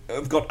who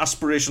have got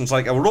aspirations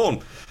like our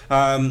own.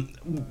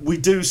 We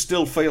do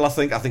still feel, I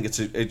think it's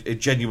a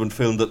genuine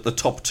feeling that the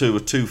top two are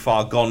too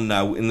far gone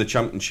now in the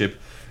Championship,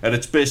 and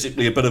it's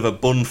basically a bit of a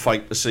bun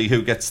fight to see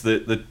who gets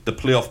the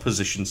playoff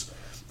positions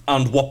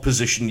and what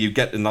position you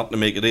get in that to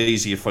make it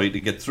easier for you to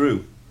get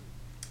through.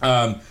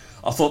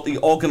 I thought the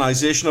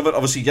organisation of it,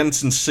 obviously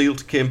Jensen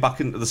Seelt came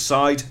back into the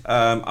side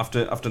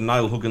after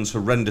Niall Huggins'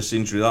 horrendous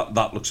injury.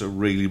 That looks a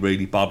really,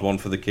 really bad one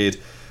for the kid.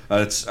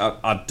 I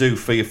do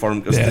fear for him,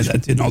 because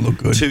that did not look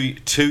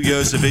good. 2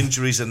 years of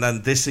injuries and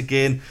then this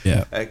again.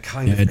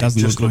 It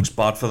just looks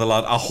bad for the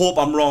lad. I hope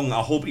I'm wrong.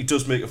 I hope he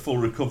does make a full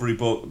recovery,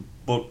 but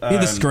But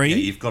the scream?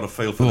 you've got to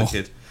feel for the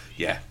kid.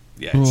 Yeah,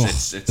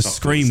 it's the not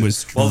scream good.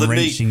 was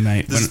drenching,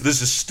 mate.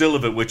 There's a still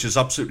of it which is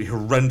absolutely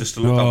horrendous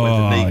to look at when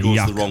the knee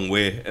goes the wrong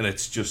way, and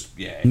it's just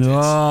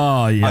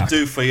I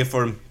do fear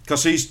for him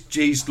because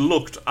he's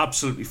looked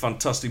absolutely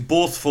fantastic.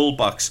 Both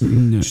fullbacks,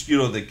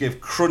 just, they give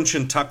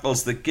crunching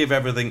tackles, they give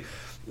everything.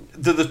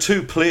 They're the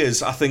two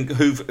players I think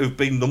who've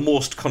been the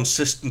most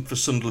consistent for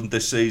Sunderland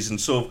this season.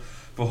 So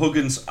for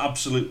Huggins,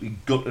 absolutely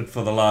gutted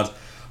for the lad.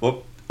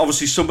 But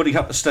obviously somebody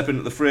had to step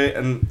into the fray,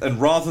 and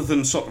rather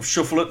than sort of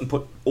shuffle it and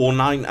put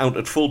 09 out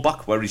at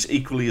full-back, where he's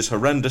equally as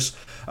horrendous,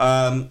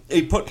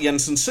 he put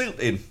Jensen Seelt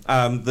in,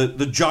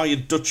 the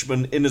giant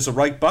Dutchman, in as a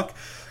right-back.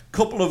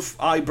 Couple of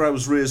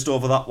eyebrows raised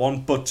over that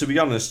one, but to be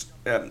honest,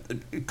 a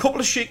couple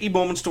of shaky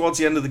moments towards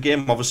the end of the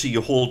game. Obviously,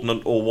 you're holding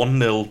on to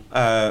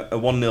a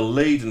 1-0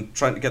 lead and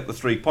trying to get the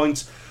 3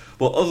 points.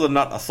 But other than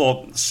that, I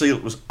thought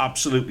Seelt was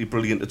absolutely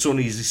brilliant. It's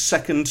only his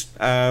second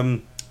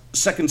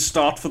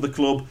start for the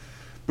club.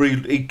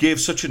 He gave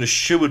such an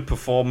assured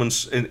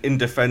performance in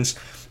defence.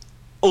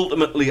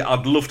 Ultimately,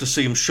 I'd love to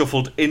see him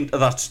shuffled into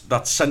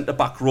that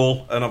centre-back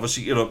role. And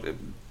obviously,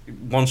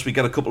 once we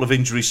get a couple of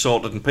injuries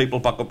sorted and people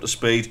back up to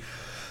speed,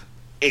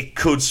 it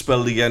could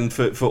spell the end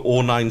for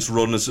 09's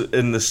run as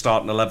in the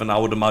starting 11, I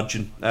would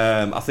imagine.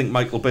 I think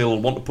Michael Beale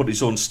will want to put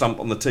his own stamp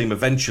on the team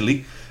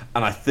eventually,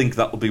 and I think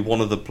that will be one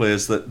of the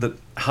players that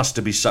has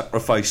to be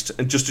sacrificed,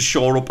 and just to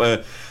shore up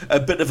a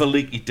bit of a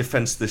leaky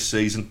defence this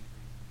season.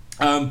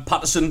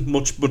 Patterson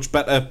much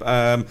better.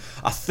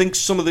 I think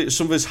some of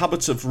his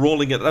habits of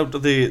rolling it out to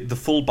the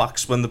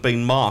fullbacks when they're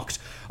being marked.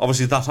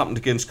 Obviously, that happened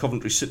against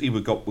Coventry City. We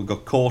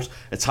got caught.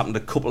 It's happened a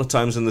couple of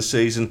times in the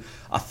season.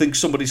 I think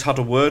somebody's had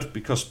a word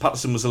because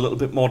Patterson was a little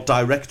bit more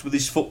direct with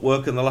his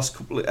footwork in the last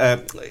couple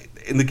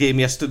in the game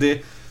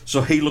yesterday.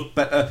 So he looked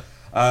better.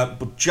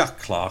 But Jack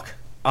Clarke,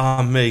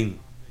 I mean,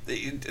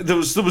 there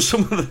was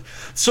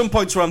some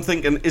points where I'm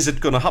thinking, is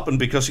it going to happen?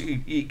 Because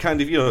he kind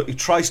of he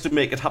tries to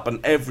make it happen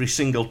every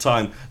single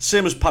time.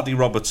 Same as Paddy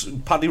Roberts.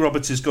 Paddy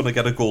Roberts is going to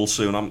get a goal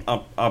soon.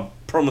 I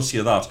promise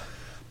you that.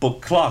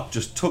 But Clarke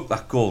just took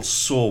that goal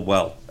so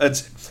well.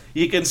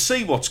 You can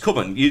see what's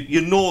coming.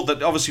 You know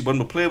that obviously when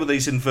we play with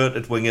these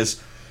inverted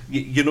wingers,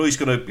 you know he's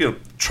going to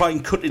try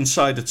and cut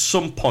inside at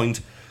some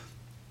point.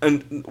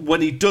 And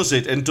when he does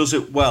it and does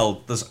it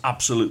well, there's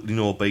absolutely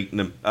no beating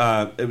him.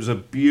 It was a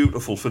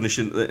beautiful finish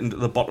into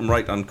the bottom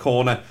right-hand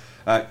corner.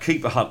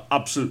 Keeper had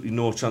absolutely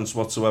no chance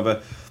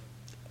whatsoever.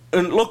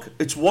 And look,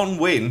 it's one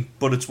win,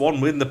 but it's one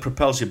win that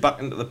propels you back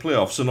into the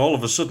playoffs, and all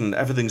of a sudden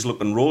everything's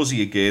looking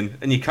rosy again,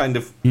 and you kind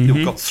of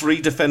you've got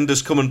 3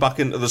 defenders coming back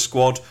into the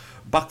squad,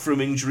 back from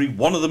injury.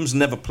 One of them's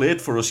never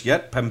played for us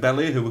yet,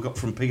 Pembele, who we got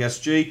from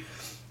PSG.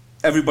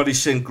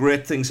 Everybody's saying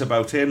great things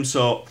about him,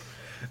 so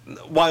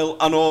while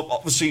I know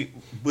obviously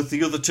with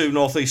the other 2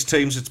 North East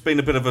teams it's been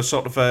a bit of a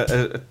sort of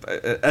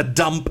a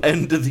damp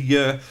end of the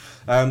year,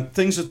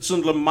 things at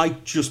Sunderland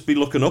might just be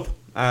looking up.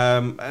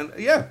 And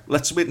yeah,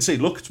 let's wait and see.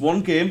 Look, it's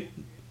one game.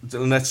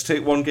 Let's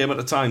take one game at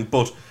a time.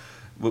 But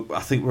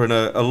I think we're in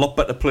a lot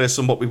better place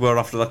than what we were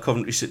after that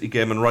Coventry City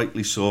game, and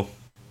rightly so.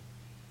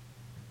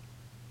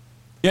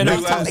 Yeah,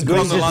 no,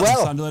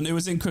 Sunderland. It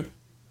was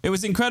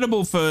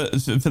incredible for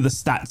the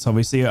stats,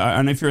 obviously.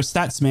 And if you're a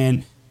stats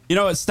man,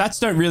 stats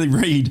don't really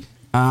read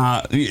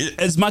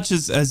as much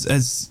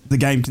as the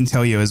game can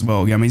tell you as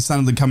well. I mean,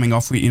 Sunderland coming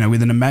off with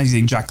an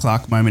amazing Jack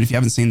Clarke moment. If you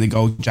haven't seen the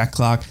goal, Jack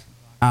Clarke.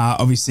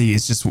 Obviously,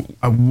 it's just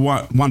a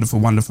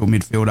wonderful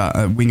midfielder,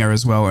 a winger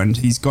as well, and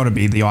he's got to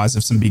be the eyes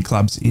of some big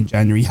clubs in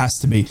January. He has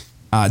to be.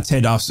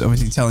 Ted Duff's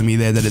obviously telling me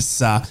there that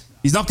it's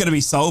he's not going to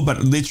be sold, but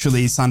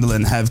literally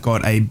Sunderland have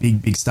got a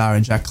big star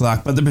in Jack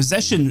Clarke. But the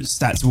possession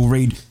stats will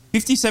read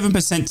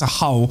 57% to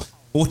Hull,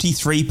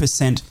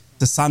 43%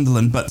 to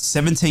Sunderland, but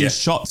 17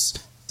 shots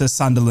to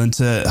Sunderland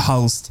to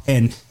Hull's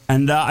 10.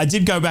 And I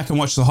did go back and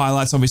watch the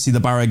highlights. Obviously, the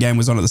Boro game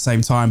was on at the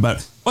same time,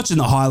 but watching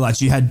the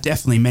highlights, you had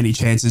definitely many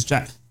chances.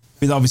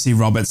 With obviously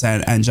Roberts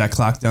and Jack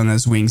Clarke down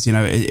those wings,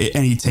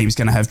 any team's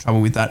going to have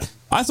trouble with that.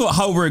 I thought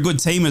Hull were a good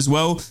team as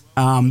well,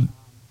 and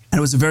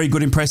it was a very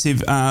good,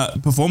 impressive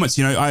performance.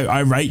 I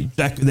rate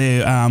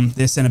their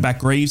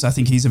centre-back Reeves. I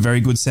think he's a very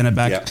good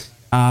centre-back.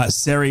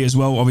 Seri as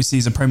well, obviously,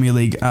 is a Premier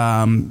League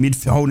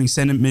holding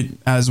centre mid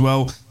as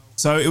well.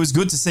 So it was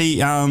good to see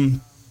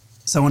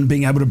someone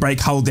being able to break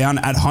Hull down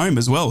at home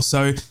as well.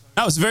 So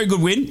that was a very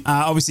good win.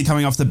 Obviously,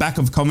 coming off the back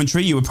of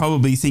Coventry, you were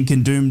probably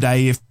thinking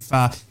doomsday if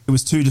it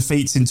was 2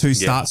 defeats in 2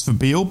 starts for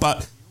Beale,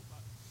 but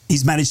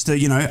he's managed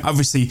to,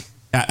 obviously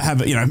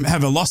have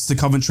a loss to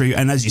Coventry.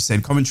 And as you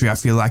said, Coventry, I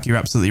feel like you're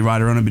absolutely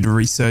right, are on a bit of a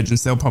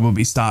resurgence. They'll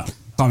probably start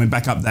climbing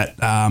back up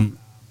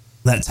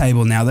that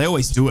table now. They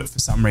always do it for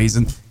some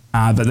reason,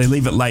 but they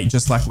leave it late,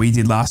 just like we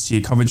did last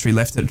year. Coventry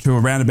left it to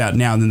around about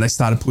now, and then they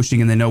started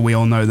pushing, and then we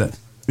all know that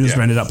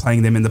Middlesbrough ended up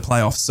playing them in the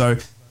playoffs. So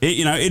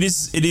it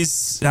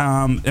is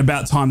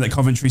about time that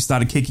Coventry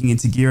started kicking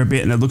into gear a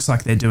bit, and it looks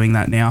like they're doing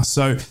that now.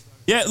 So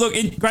yeah, look,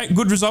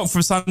 good result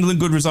for Sunderland,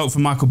 good result for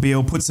Michael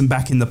Beale, puts them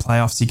back in the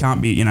playoffs. You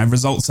can't be,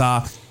 results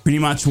are pretty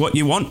much what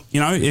you want.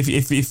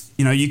 If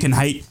you can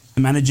hate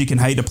the manager can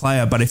hate a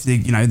player, but if they're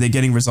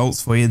getting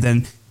results for you,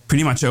 then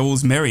pretty much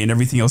all's merry and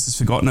everything else is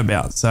forgotten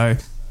about. So,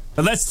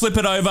 but let's flip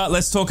it over.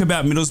 Let's talk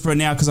about Middlesbrough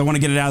now because I want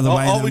to get it out of the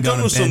way. Are we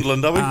done with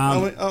Sunderland?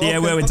 Yeah,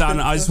 we're done.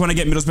 I just want to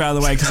get Middlesbrough out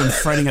of the way because I'm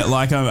fretting it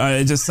like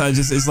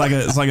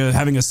it's like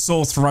having a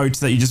sore throat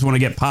that you just want to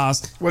get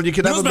past. Well, you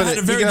could have a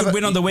good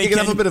win on the weekend. You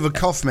can have a bit of a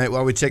cough, mate,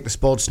 while we take the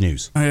sports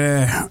news.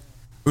 Yeah.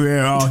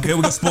 Yeah, okay,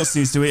 we've got sports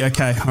news to eat.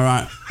 Okay, all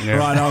right. Yeah.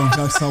 Right, I'll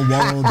go so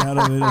worried about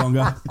it a bit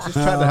longer. Just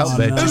trying to help,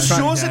 mate. Who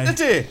shows it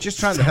today? Just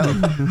trying to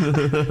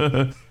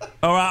help.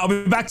 All right, I'll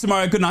be back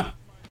tomorrow. Good night.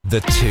 The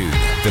Tune,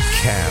 the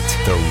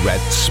Cat, the Red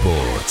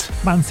Sport.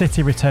 Man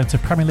City returned to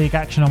Premier League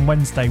action on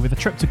Wednesday with a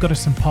trip to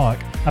Goodison Park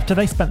after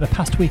they spent the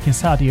past week in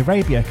Saudi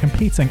Arabia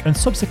competing and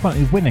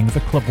subsequently winning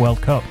the Club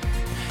World Cup.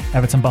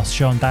 Everton boss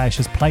Sean Dyche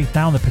has played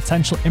down the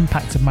potential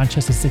impact of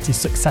Manchester City's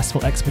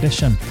successful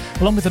expedition,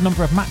 along with a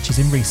number of matches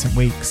in recent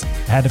weeks.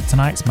 Ahead of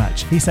tonight's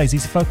match, he says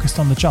he's focused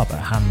on the job at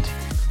hand.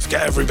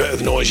 Forget every bit of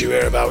the noise you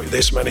hear about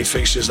this many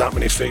fixtures, that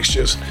many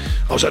fixtures.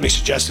 I was only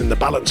suggesting the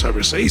balance over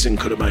a season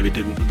could have maybe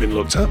been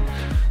looked at.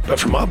 But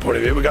from my point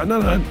of view, we go,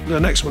 no, the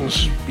next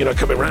one's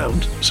coming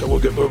round, so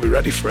we'll be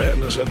ready for it.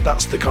 And I said,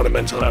 that's the kind of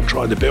mentality I'm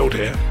trying to build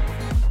here.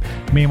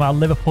 Meanwhile,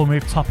 Liverpool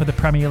moved top of the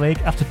Premier League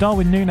after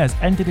Darwin Núñez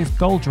ended his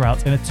goal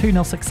drought in a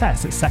 2-0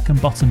 success at second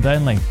bottom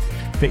Burnley.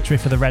 Victory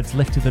for the Reds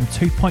lifted them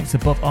 2 points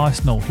above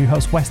Arsenal, who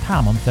host West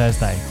Ham on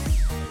Thursday.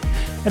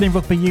 And in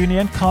Rugby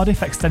Union,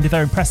 Cardiff extended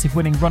their impressive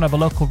winning run over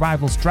local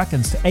rivals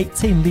Dragons to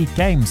 18 league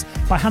games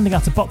by handing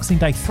out a Boxing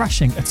Day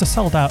thrashing at a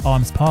sold-out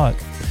Arms Park.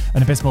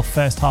 An abysmal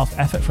first-half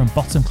effort from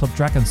bottom club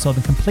Dragons saw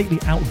them completely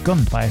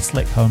outgunned by a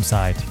slick home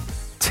side.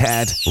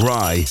 Ted,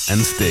 Rye and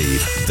Steve,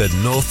 the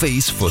North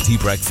East Footy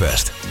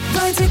Breakfast.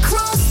 Right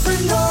across the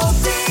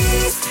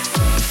northeast,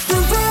 the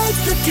Red,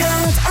 the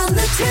Cat and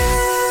the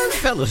Tune.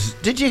 Fellas,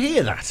 did you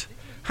hear that?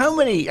 How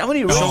many Sean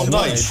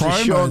Dyche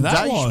Dyche. Sean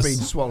that Dyche was.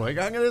 been swallowing?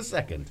 Hang on a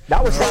second.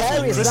 That was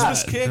hilarious,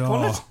 Christmas that. cake,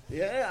 wasn't it?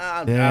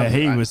 Yeah,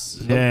 he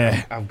was.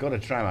 Yeah, I've got to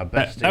try my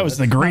best. that was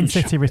the Man Grinch.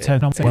 City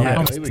returned on Here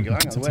we go.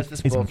 Hang on. Where's the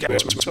sports?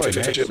 Sorry,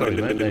 mate. Sorry,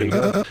 mate. There you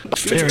go.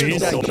 There he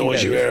is. The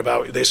noise you hear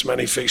about this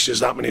many fixtures,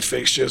 that many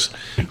fixtures.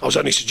 I was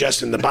only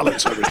suggesting the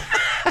balance over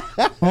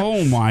it.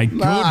 Oh my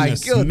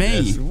goodness,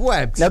 me!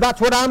 Webbed. Now that's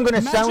what I'm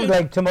going to sound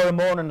like tomorrow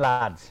morning,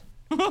 lads.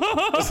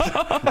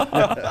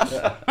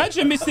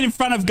 Imagine missing in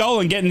front of goal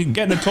and getting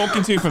a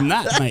talking to from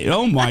that, mate.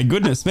 Oh my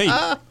goodness me!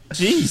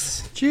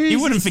 Jeez,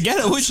 you wouldn't forget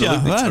it, would you?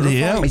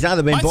 Bloody hell. He's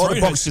either been My bought a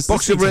throat hurts just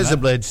box of listening to razor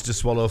that. blades to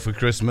swallow for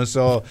Christmas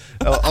or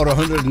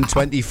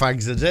 120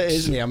 fags a day,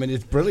 isn't he? I mean,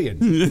 it's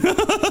brilliant.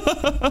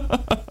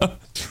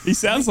 He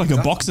sounds like a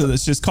boxer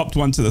that's just copped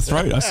one to the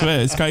throat. I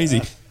swear, it's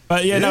crazy.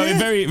 But yeah, no,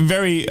 very,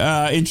 very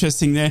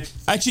interesting there.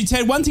 Actually,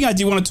 Ted, one thing I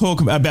do want to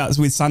talk about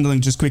with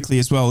Sunderland just quickly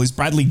as well is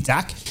Bradley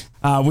Dack.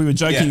 We were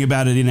joking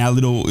about it in our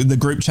the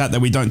group chat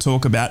that we don't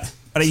talk about,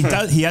 but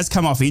he has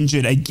come off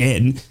injured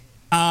again.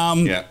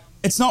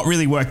 It's not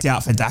really worked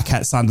out for Dack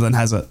at Sunderland,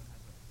 has it?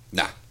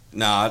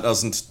 Nah, it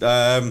doesn't.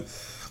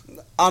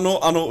 I know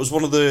it was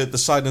one of the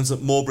signings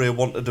that Mowbray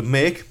wanted to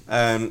make.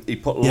 He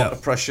put a lot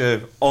of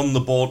pressure on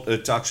the board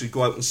to actually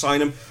go out and sign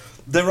him.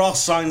 There are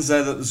signs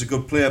there that there's a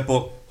good player,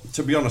 but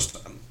to be honest,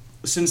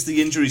 since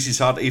the injuries he's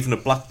had, even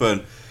at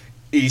Blackburn,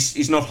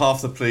 he's not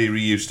half the player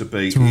he used to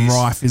be. It's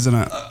rife, isn't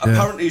it?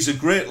 Apparently, he's a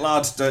great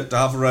lad to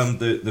have around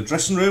the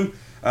dressing room.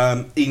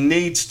 He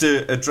needs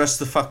to address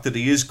the fact that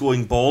he is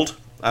going bald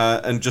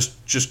and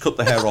just cut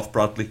the hair off,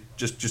 Bradley.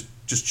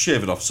 Just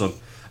shave it off, son.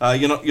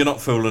 You're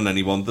not fooling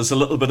anyone. There's a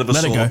little bit of a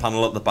solar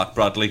panel at the back,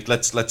 Bradley.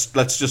 Let's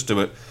just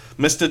do it.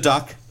 Mr.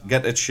 Dack,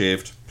 get it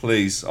shaved,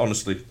 please,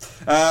 honestly.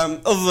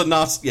 Other than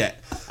that, yeah.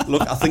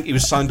 Look, I think he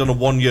was signed on a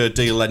 1-year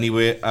deal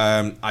anyway.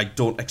 I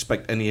don't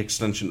expect any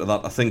extension to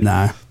that. I think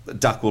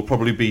Dack will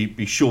probably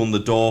be shown the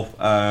door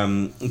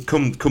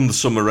come the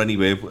summer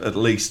anyway, at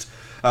least.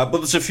 But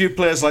there's a few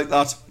players like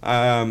that.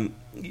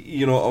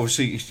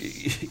 Obviously,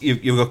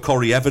 you've got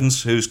Corey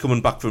Evans, who's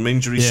coming back from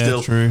injury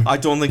still. True. I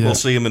don't think we'll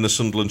see him in a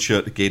Sunderland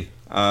shirt again.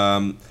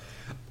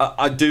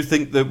 I do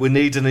think that we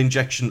need an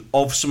injection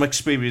of some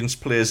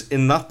experienced players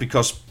in that,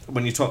 because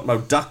when you talk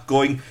about Dack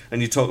going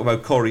and you talk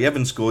about Corey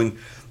Evans going,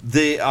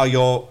 they are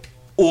your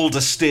older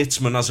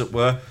statesmen, as it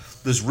were.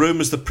 There's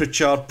rumours that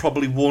Pritchard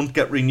probably won't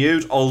get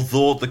renewed,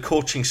 although the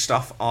coaching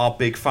staff are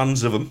big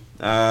fans of him.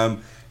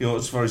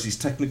 As far as his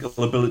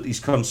technical ability is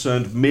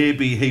concerned,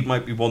 maybe he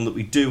might be one that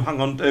we do hang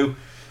on to.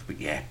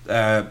 But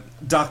yeah,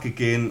 Dack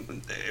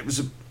again, it was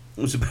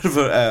a bit of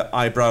an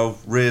eyebrow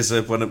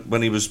raiser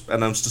when he was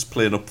announced as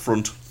playing up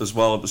front as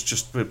well. It was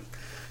just a bit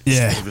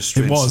of a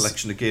strange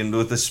selection again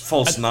with this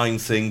false 9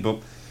 thing. But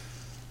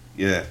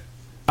yeah,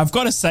 I've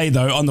got to say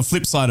though, on the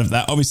flip side of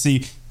that,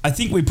 obviously, I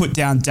think we put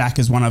down Dack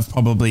as one of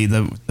probably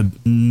the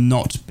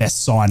not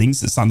best signings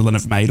that Sunderland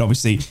have made.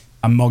 Obviously,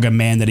 Mogger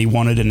man that he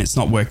wanted, and it's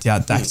not worked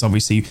out. Dak's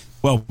obviously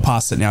well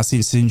past it now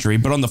since injury.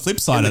 But on the flip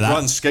side of that, in the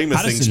grand scheme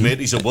of things, mate,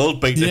 he's a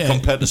world beater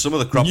compared to some of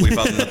the crap we've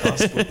had in the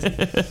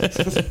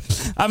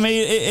past. I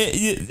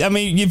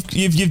mean,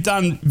 you've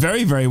done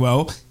very, very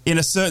well in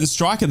a certain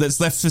striker that's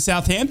left for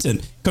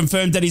Southampton.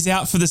 Confirmed that he's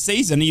out for the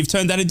season, and you've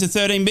turned that into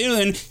 13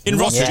 million in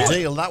Ross Stewart. What a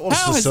deal that was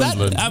How for has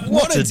Sunderland.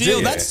 What a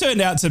deal that's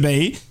turned out to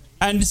be.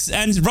 And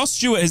Ross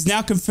Stewart is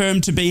now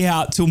confirmed to be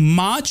out till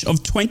March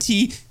of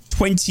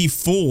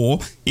 2024,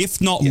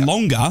 if not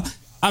longer.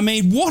 I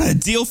mean, what a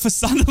deal for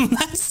Sunderland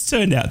that's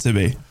turned out to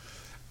be.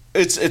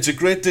 It's a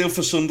great deal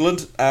for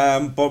Sunderland,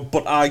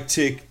 but I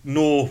take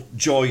no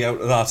joy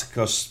out of that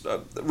because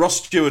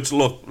Ross Stewart,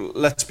 look,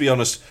 let's be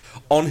honest,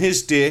 on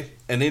his day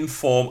and in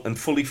form and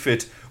fully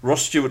fit,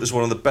 Ross Stewart is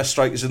one of the best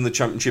strikers in the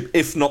Championship,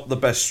 if not the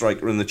best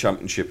striker in the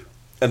Championship.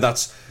 And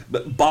that's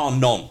bar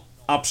none.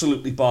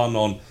 Absolutely bar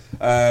none.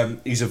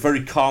 He's a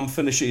very calm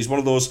finisher. He's one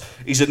of those.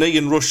 He's an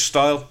Ian Rush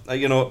style.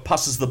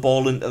 Passes the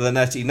ball into the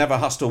net. He never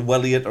has to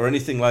welly it or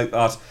anything like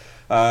that.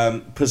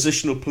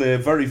 Positional play,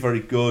 very, very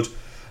good.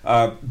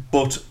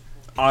 But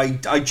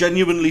I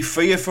genuinely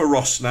fear for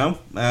Ross now.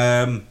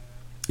 I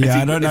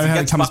don't know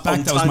how he comes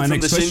back. That was my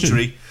next question.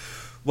 Injury,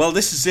 well,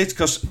 this is it.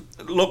 Because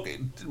look,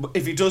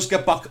 if he does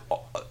get back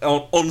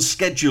on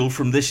schedule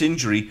from this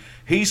injury,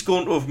 he's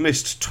going to have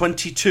missed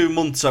 22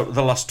 months out of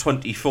the last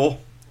 24.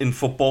 In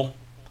football,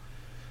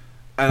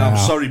 and I'm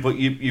sorry, but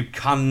you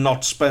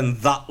cannot spend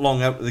that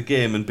long out of the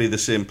game and be the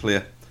same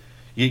player.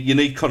 You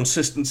need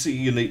consistency.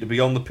 You need to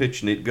be on the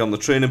pitch. You need to be on the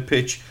training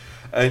pitch.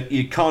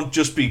 You can't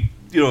just be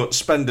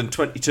spending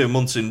 22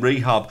 months in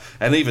rehab,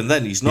 and even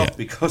then he's not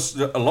because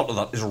a lot of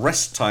that is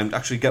rest time to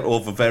actually get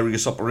over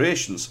various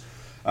operations.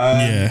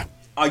 I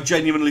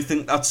genuinely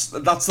think that's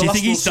the last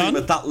we'll see him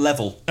at that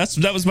level.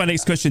 That was my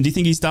next question. Do you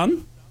think he's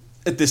done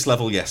at this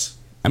level? Yes.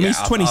 I mean, he's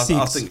 26.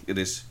 I think it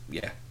is.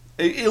 Yeah.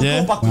 He'll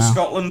go back to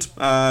Scotland,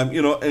 and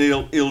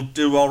he'll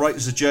do all right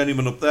as a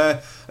journeyman up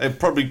there.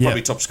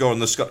 Probably top scorer in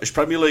the Scottish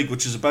Premier League,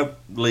 which is about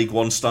League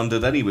One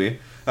standard anyway.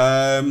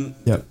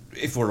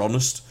 If we're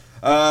honest.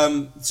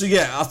 I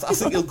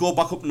think he'll go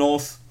back up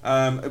north.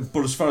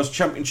 But as far as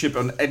Championship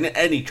and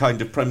any kind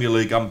of Premier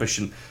League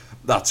ambition,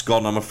 that's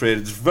gone. I'm afraid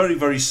it's very,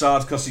 very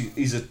sad because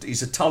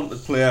he's a talented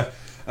player.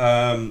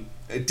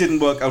 It didn't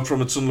work out for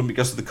him at Sunderland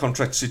because of the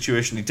contract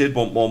situation. He did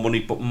want more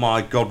money, but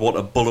my God, what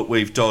a bullet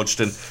we've dodged.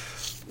 And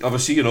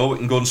obviously, we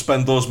can go and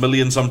spend those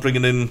millions on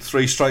bringing in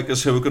 3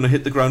 strikers who are going to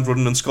hit the ground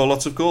running and score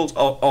lots of goals.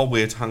 Oh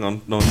wait, hang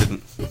on. No, I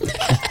didn't.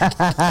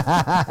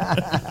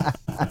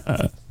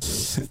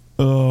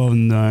 Oh,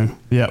 no.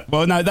 Yeah.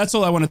 Well, no, that's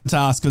all I wanted to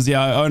ask because,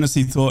 I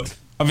honestly thought...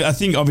 I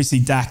think, obviously,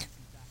 Dak...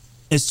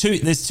 There's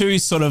two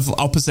sort of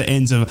opposite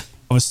ends of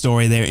a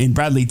story there. In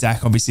Bradley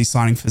Dack, obviously,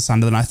 signing for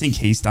Sunderland, I think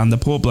he's done. The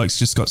poor bloke's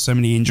just got so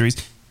many injuries.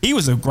 He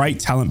was a great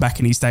talent back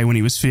in his day when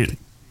he was fit.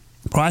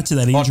 Prior to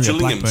that injury at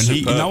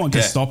Blackburn, no one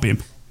could stop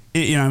him.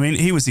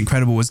 He was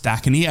incredible as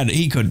Dak, and he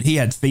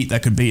had feet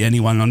that could beat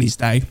anyone on his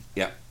day.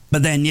 Yeah.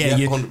 But then,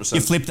 you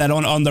flip that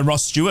on the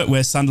Ross Stewart,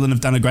 where Sunderland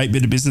have done a great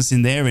bit of business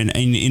in there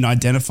in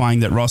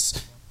identifying that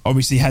Ross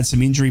obviously had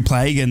some injury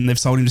plague, and they've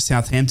sold him to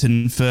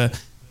Southampton for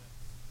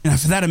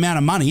that amount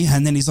of money,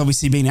 and then he's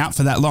obviously been out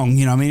for that long.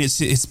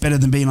 It's better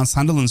than being on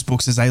Sunderland's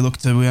books as they look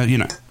to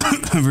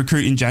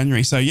recruit in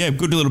January. So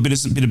good little bit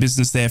of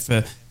business there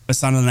for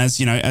Sunderland as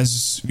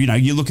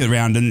you look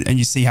around and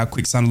you see how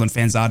quick Sunderland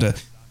fans are to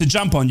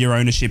jump on your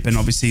ownership and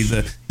obviously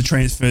the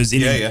transfers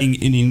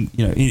in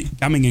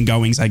coming and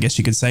goings, I guess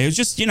you could say. It was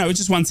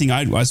just one thing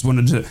I just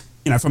wanted to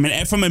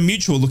from a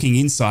mutual looking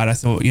inside, I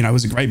thought it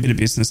was a great bit of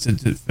business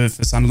for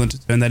Sunderland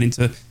to turn that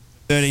into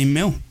 13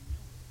 mil.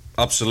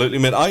 Absolutely,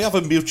 mate. I have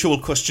a mutual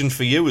question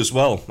for you as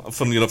well.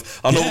 Funnily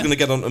enough, I know we're going to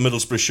get on to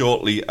Middlesbrough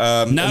shortly.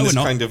 This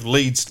kind of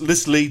leads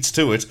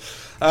to it.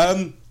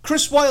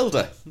 Chris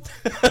Wilder,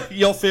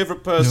 your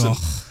favourite person,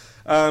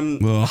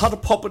 had a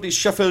pop at his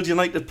Sheffield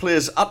United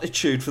player's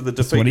attitude for the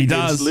defeat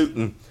against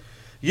Luton.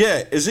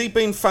 Yeah, has he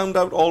been found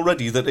out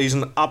already that he's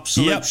an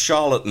absolute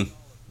charlatan?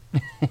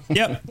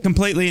 Yep,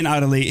 completely and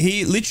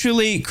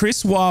utterly.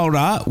 Chris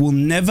Wilder will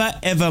never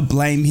ever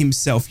blame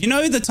himself.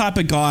 The type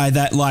of guy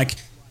that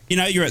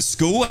you're at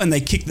school and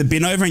they kick the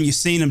bin over and you've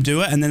seen him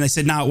do it and then they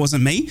said, no, it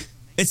wasn't me.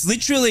 That's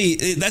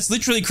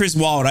literally Chris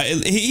Wilder.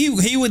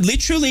 He would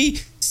literally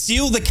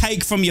steal the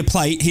cake from your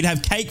plate. He'd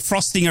have cake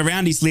frosting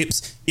around his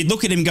lips. You'd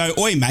look at him and go,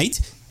 oi,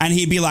 mate. And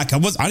he'd be like, I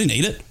didn't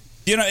eat it.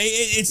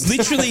 It's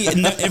literally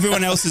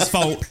everyone else's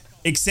fault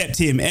except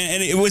him.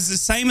 And it was the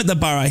same at the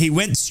Boro. He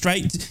went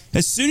straight...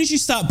 As soon as you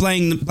start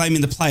blaming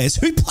the players,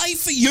 who play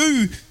for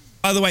you,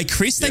 by the way,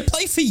 Chris, they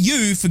play for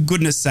you, for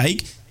goodness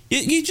sake.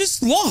 You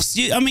just lost.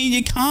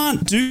 You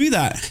can't do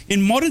that.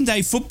 In modern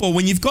day football,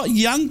 when you've got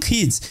young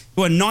kids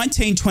who are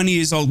 19, 20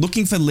 years old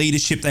looking for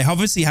leadership, they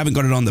obviously haven't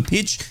got it on the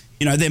pitch.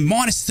 They're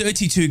minus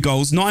 32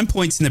 goals, 9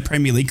 points in the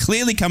Premier League,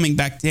 clearly coming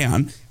back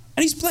down.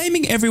 And he's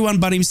blaming everyone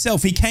but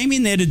himself. He came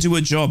in there to do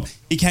a job.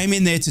 He came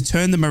in there to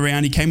turn them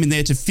around. He came in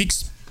there to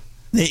fix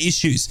their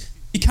issues.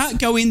 You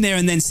can't go in there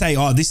and then say,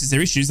 this is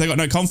their issues. They got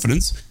no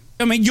confidence.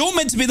 I mean, you're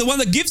meant to be the one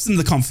that gives them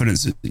the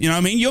confidence. You know what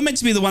I mean? You're meant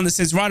to be the one that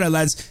says, righto,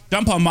 lads,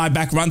 jump on my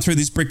back, run through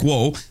this brick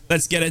wall,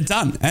 let's get it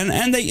done.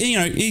 And they, you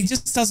know, he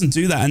just doesn't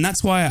do that. And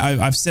that's why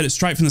I've said it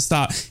straight from the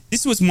start.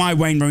 This was my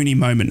Wayne Rooney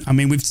moment. I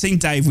mean, we've seen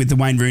Dave with the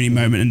Wayne Rooney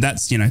moment, and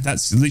that's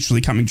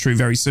literally coming true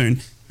very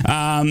soon.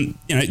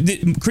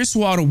 Chris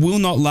Wilder will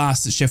not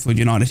last at Sheffield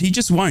United. He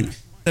just won't.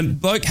 The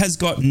bloke has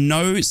got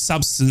no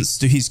substance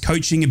to his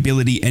coaching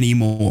ability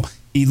anymore.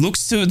 He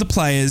looks to the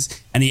players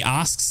and he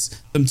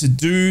asks them to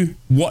do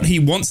what he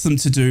wants them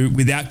to do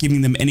without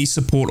giving them any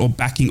support or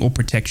backing or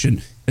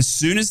protection. As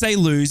soon as they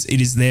lose, it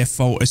is their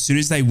fault. As soon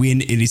as they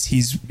win, it is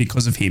his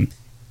because of him.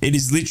 It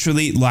is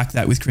literally like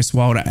that with Chris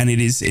Wilder, and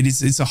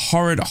it's a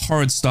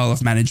horrid style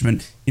of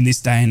management in this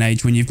day and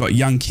age when you've got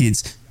young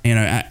kids, you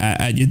know,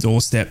 at your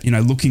doorstep, you know,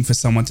 looking for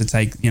someone to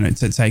take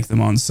them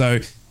on. So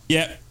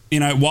yeah. You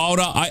know,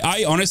 Wilder,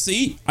 I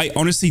honestly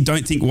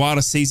don't think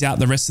Wilder sees out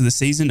the rest of the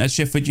season at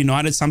Sheffield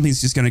United.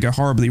 Something's just going to go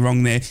horribly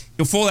wrong there.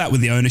 He'll fall out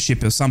with the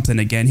ownership or something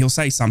again. He'll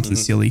say something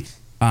silly,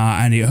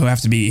 and he'll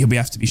have to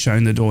be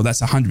shown the door.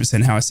 That's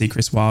 100% how I see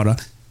Chris Wilder.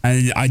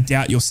 And I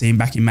doubt you'll see him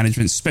back in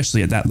management,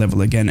 especially at that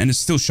level again. And it's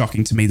still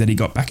shocking to me that he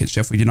got back at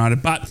Sheffield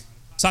United. But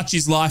such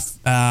is life,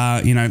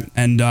 you know.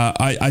 And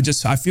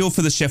I feel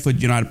for the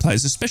Sheffield United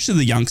players, especially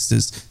the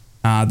youngsters.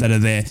 That are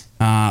there,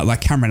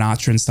 like Cameron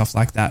Archer and stuff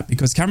like that.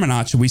 Because Cameron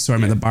Archer, we saw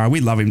him at the Borough. We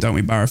love him, don't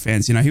we, Borough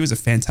fans? You know, he was a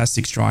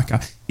fantastic striker.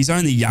 He's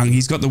only young.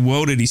 He's got the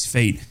world at his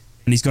feet,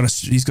 and he's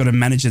got a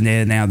manager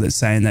there now that's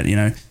saying that, you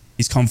know,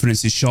 his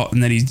confidence is shot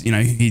and that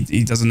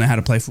he doesn't know how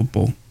to play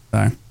football.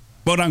 So,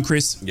 well done,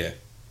 Chris. Yeah.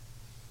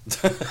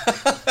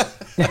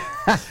 Yeah,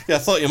 I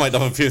thought you might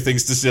have a few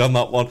things to say on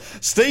that one.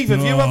 Steve,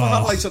 have you ever had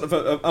like sort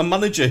of a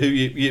manager who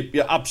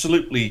you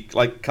absolutely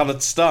like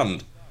cannot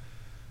stand?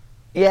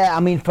 Yeah, I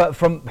mean,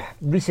 from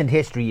recent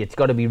history, it's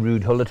got to be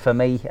Ruud Gullit for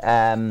me.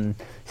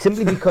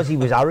 Simply because he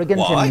was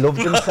arrogant and he loved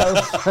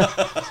himself.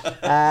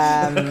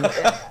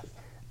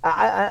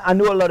 I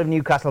know a lot of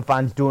Newcastle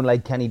fans don't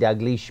like Kenny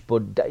Dalglish,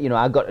 but you know,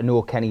 I got to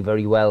know Kenny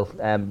very well.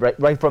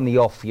 Right from the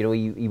off, you know,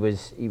 he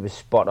was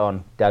spot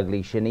on,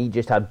 Dalglish, and he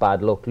just had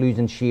bad luck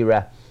losing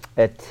Shearer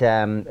at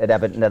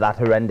Everton to that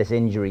horrendous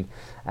injury,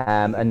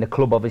 and the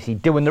club obviously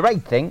doing the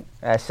right thing,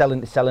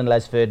 selling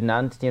Les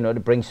Ferdinand, you know, to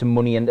bring some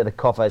money into the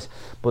coffers.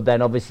 But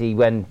then obviously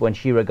when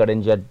Shearer got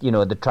injured, you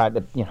know, they tried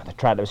to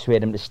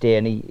persuade him to stay,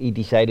 and he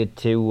decided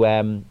you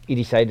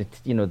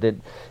know, that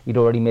he'd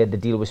already made the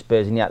deal with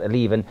Spurs and he had to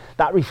leave, and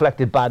that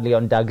reflected badly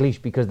on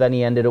Dalglish, because then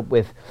he ended up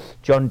with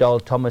John Dahl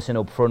Thomason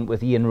up front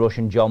with Ian Rush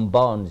and John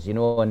Barnes, you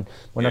know, and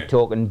we're not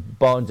talking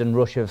Barnes and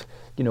Rush of,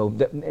 you know,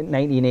 the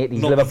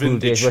 1980s not Liverpool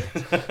days.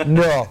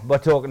 No, we're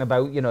talking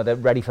about, you know, they're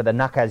ready for the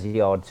knackers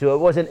yard. So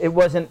it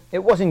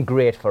wasn't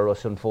great for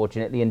us,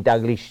 unfortunately, and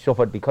Dalglish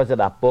suffered because of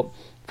that. But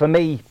for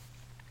me,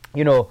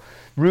 you know,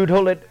 Ruud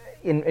Gullit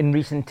in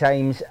recent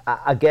times,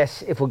 I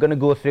guess if we're going to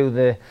go through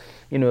the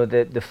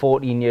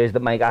 14 years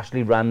that Mike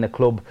Ashley ran the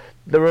club,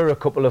 there are a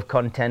couple of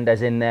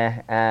contenders in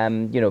there.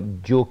 You know,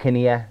 Joe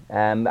Kinnear.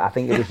 I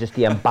think it was just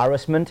the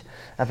embarrassment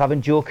of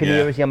having Joe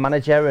Kinnear as your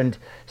manager and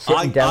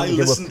sitting down. I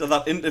listened to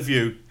that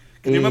interview.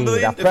 Can you remember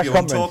the interview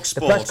on TalkSport?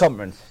 The press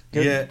conference.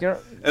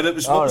 And it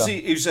was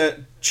it was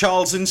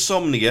Charles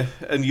Insomnia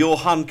and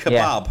Johan Kebab.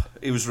 Yeah.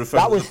 He was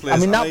referring to the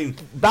players. I mean,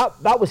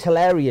 that was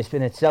hilarious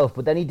in itself.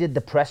 But then he did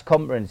the press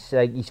conference,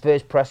 his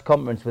first press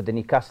conference with the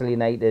Newcastle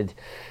United,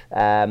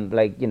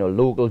 like, you know,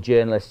 local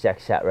journalists,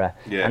 etc.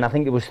 Yeah. And I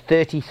think it was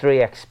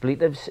 33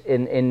 expletives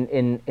in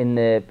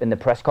the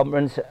press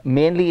conference,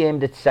 mainly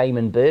aimed at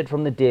Simon Bird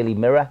from the Daily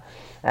Mirror,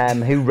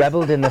 who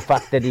revelled in the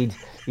fact that he'd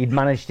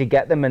managed to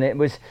get them, and it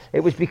was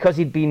because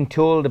he'd been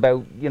told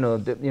about,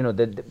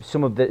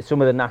 some of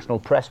the national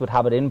press would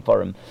have it in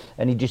for him,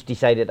 and he just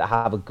decided to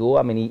have a go.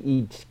 I mean,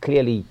 he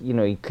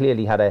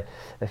clearly had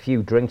a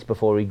few drinks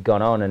before he'd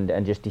gone on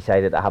and just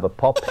decided to have a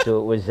pop.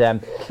 So it was,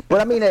 but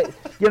I mean,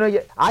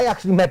 I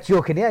actually met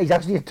Joe Kinnear. He's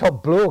actually a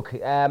top bloke.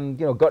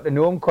 Got to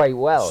know him quite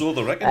well. So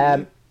the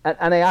reckon.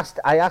 And I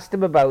asked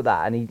him about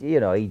that, and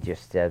he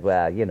just said,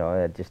 well,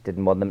 I just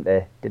didn't want them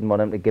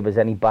to give us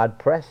any bad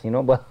press,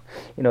 Well,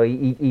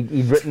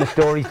 he'd written the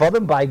story for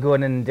them by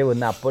going and doing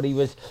that, but he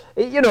was,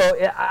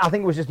 I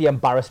think it was just the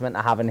embarrassment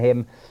of having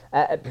him.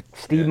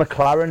 Steve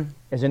McLaren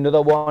is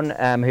another one,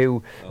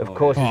 who, of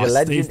course, is a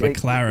legend. Steve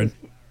McLaren.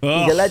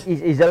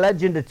 He's a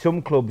legend at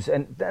some clubs,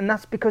 and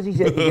that's because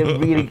he's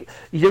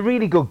a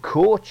really good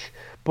coach,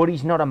 but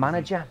he's not a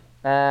manager.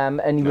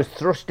 And he was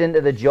thrust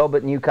into the job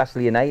at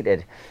Newcastle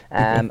United,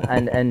 and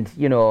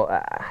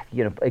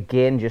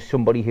again, just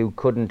somebody who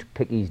couldn't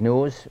pick his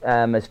nose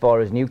as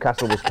far as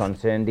Newcastle was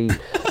concerned. He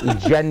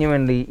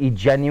genuinely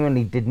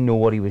didn't know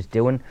what he was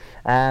doing.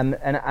 And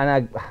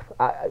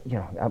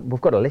we've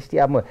got a list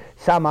here, haven't we?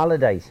 Sam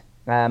Allardyce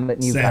at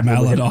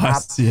Newcastle was an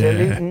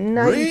absolute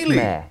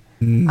nightmare.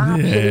 Really?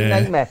 Absolute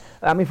nightmare.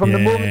 I mean, from the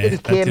moment that he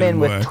came in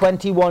with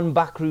 21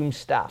 backroom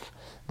staff,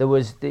 there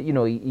was,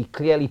 he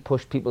clearly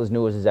pushed people's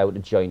noses out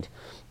of joint.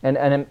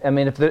 And I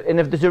mean, if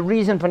there's a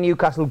reason for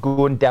Newcastle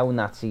going down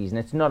that season,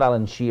 it's not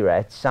Alan Shearer,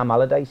 it's Sam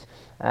Allardyce.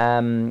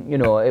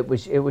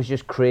 It was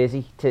just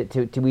crazy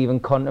to even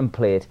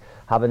contemplate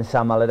having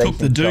Sam Allardyce Took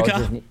the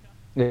Duca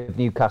with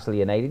Newcastle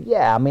United.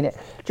 Yeah, I mean,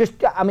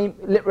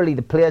 literally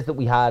the players that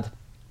we had,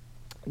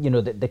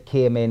 that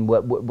came in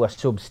were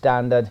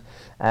substandard.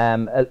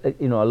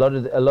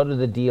 A lot of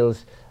the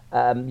deals.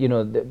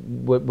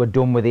 We're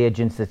done with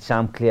agents that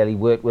Sam clearly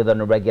worked with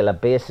on a regular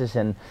basis,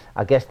 and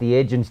I guess the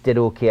agents did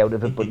okay out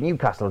of it, but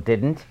Newcastle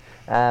didn't.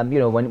 When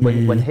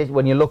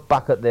you look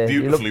back at the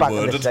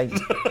site,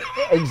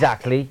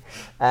 exactly.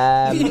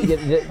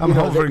 I'm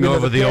hovering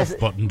over the off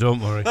button. Don't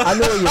worry. I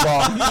know you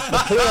are.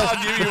 I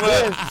knew you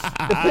were.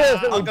 The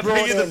players that I can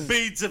feel the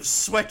beads of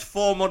sweat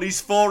form on his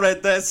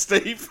forehead there,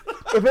 Steve.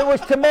 If it was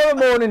tomorrow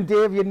morning,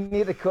 Dave, you'd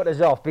need to cut us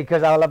off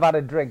because I'll have had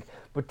a drink.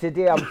 But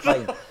today I'm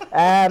fine.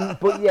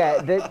 But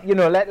yeah,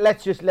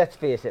 let's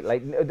face it.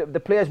 Like the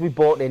players we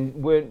bought in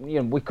weren't,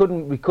 we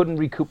couldn't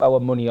recoup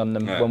our money on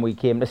them when we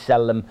came to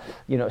sell them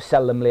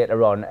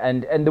later on,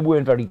 and they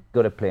weren't very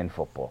good at playing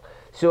football.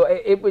 So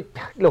it would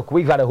look.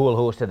 We've had a whole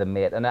host of them,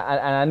 mate, and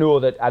I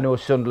know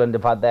Sunderland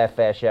have had their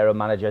fair share of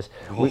managers.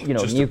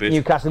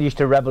 Newcastle used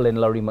to revel in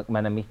Laurie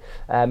McMenemy.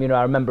 I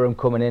remember him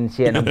coming in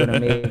saying, "I'm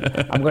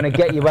going to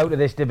get you out of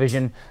this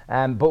division,"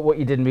 but what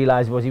you didn't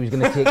realise was he was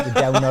going to take you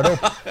down, not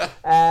up.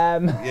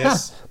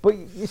 Yes, but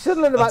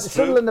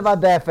Sunderland have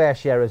had their fair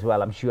share as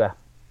well, I'm sure.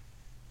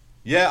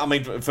 Yeah, I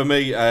mean, for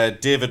me,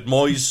 David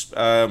Moyes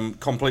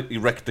completely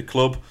wrecked the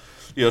club.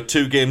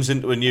 2 games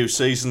into a new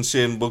season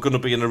saying we're going to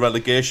be in a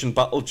relegation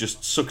battle,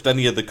 just sucked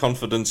any of the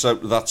confidence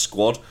out of that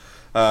squad.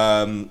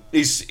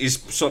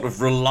 His sort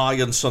of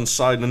reliance on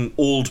signing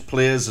old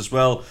players as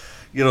well.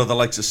 The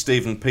likes of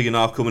Stephen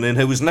Pienaar coming in,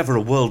 who was never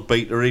a world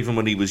beater even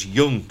when he was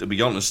young, to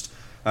be honest.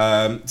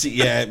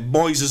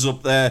 Moyes is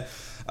up there.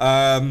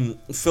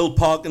 Phil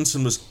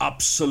Parkinson was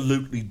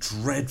absolutely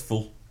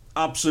dreadful.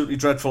 Absolutely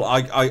dreadful.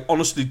 I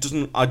honestly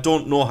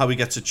don't know how he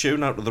gets a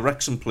tune out of the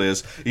Wrexham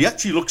players. He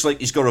actually looks like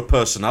he's got a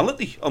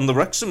personality on the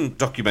Wrexham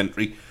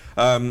documentary,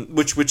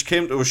 which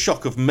came to a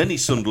shock of many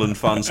Sunderland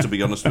fans, to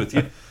be honest with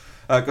you.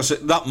 Because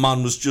that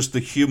man was just the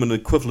human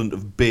equivalent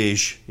of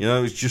beige. It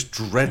was just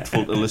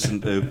dreadful to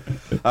listen to.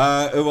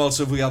 Who else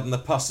have we had in the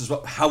past as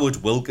well?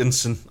 Howard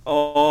Wilkinson.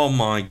 Oh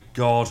my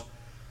God.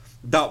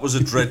 That was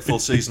a dreadful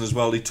season as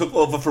well. He took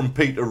over from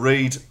Peter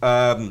Reid.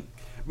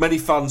 Many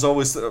fans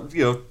always,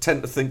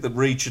 tend to think that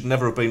Reid should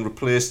never have been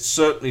replaced.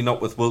 Certainly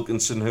not with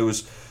Wilkinson, who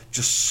was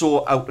just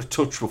so out of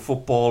touch with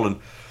football. And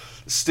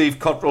Steve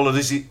Cottrell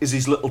is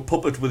his little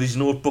puppet with his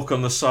notebook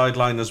on the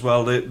sideline as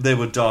well. They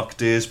were dark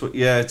days. But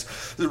yeah,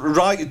 it's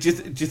right. Do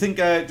you think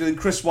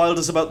Chris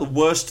Wilder's about the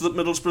worst that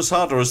Middlesbrough's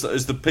had, or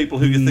is the people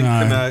who you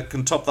think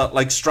can top that,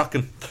 like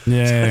Strachan?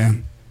 Yeah.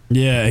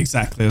 Yeah,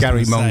 exactly.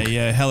 Gary Monk.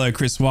 Hello,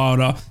 Chris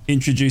Wilder.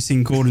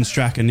 Introducing Gordon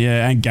Strachan,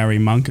 and Gary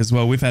Monk as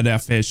well. We've had our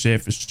fair share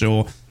for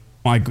sure.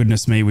 My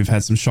goodness me, we've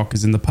had some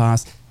shockers in the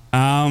past.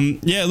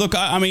 Look,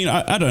 I mean,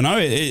 I don't know.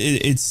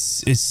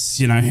 It's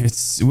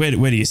where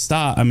do you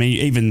start? I mean,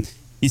 even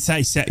you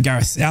say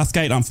Gareth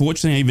Southgate,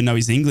 unfortunately, even though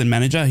he's the England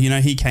manager,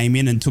 he came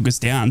in and took us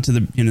down to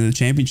the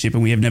championship,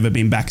 and we have never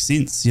been back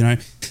since.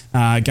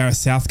 Gareth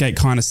Southgate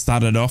kind of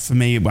started off for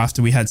me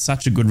after we had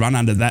such a good run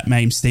under that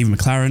name, Steve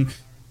McLaren.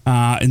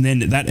 And then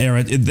that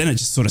era, it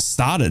just sort of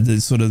started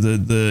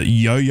the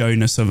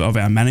yo-yo-ness of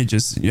our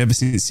managers. Ever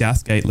since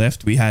Southgate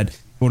left, we had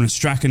Gordon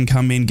Strachan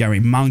come in, Gary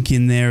Monk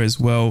in there as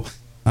well.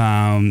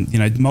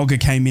 Mogga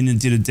came in and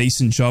did a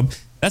decent job.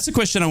 That's a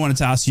question I wanted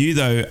to ask you,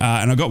 though,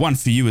 and I got one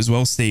for you as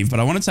well, Steve. But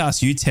I wanted to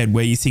ask you, Ted,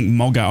 where you think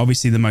Mogga,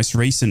 obviously the most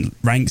recent,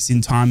 ranks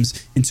in terms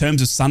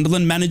of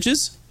Sunderland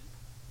managers.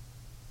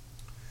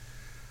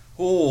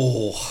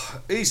 Oh,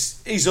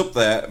 he's up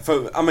there.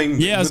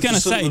 I was going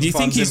to say, do you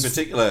think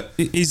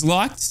he's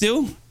liked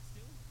still?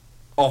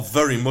 Oh,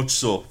 very much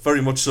so.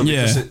 Very much so,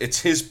 because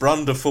it's his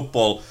brand of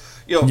football.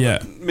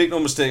 Make no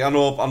mistake, I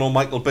know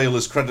Michael Beale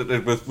is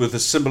credited with a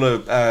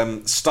similar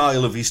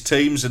style of his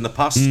teams in the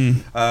past,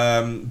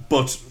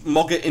 but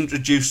Mogga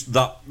introduced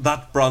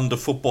that brand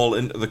of football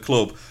into the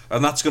club,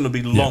 and that's going to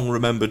be long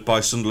remembered by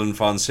Sunderland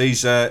fans.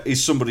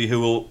 He's somebody who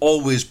will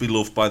always be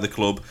loved by the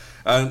club,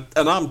 and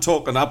I'm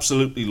talking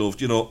absolutely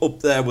loved, up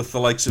there with the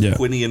likes of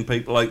Quinny and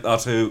people like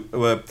that who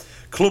are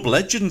club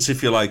legends,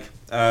 if you like.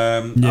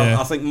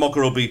 I think Mogga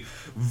will be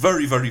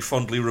very, very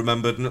fondly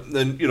remembered,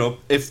 and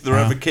if there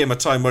ever came a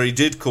time where he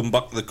did come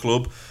back to the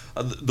club,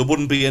 there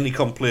wouldn't be any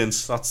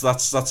complaints. That's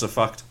a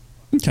fact.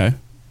 Okay.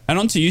 And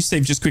on to you,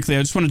 Steve, just quickly.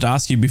 I just wanted to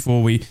ask you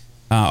before we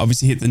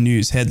obviously hit the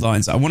news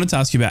headlines. I wanted to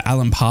ask you about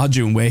Alan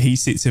Pardew and where he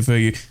sits for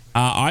you.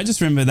 I just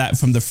remember that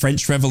from the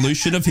French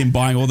Revolution of him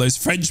buying all those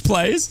French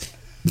players.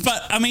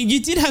 But I mean, you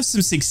did have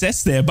some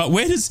success there. But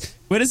where does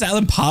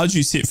Alan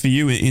Pardew sit for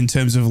you in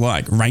terms of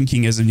like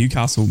ranking as a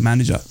Newcastle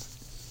manager?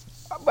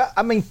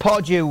 I mean,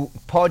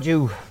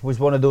 Pardew was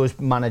one of those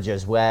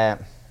managers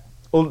where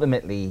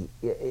ultimately,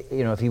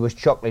 if he was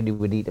chocolate, he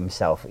would eat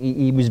himself.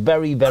 He was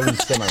very, very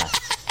similar.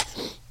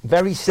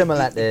 Very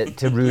similar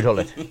to Ruud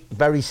Gullit.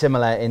 Very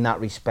similar in that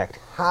respect.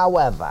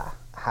 However,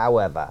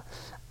 However,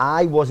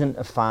 I wasn't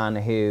a fan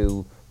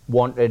who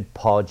wanted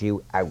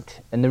Pardew out.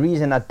 And the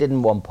reason I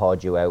didn't want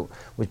Pardew out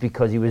was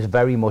because he was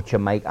very much a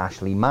Mike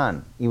Ashley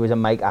man. He was a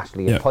Mike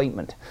Ashley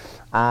appointment.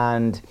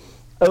 And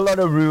a lot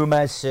of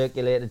rumours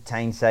circulated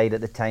Tyneside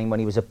at the time when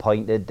he was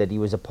appointed, that he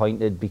was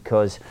appointed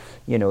because,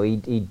 you know,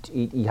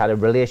 he had a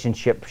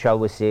relationship, shall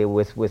we say,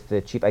 with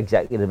the chief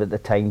executive at the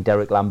time,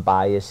 Derek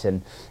Lambias,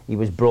 and he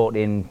was brought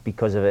in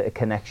because of a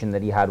connection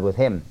that he had with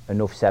him.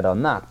 Enough said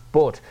on that.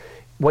 But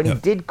when he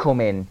did come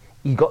in,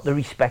 he got the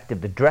respect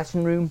of the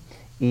dressing room.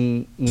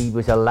 He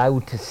was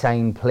allowed to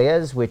sign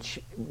players, which,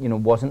 you know,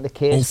 wasn't the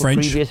case for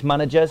previous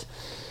managers.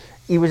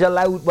 He was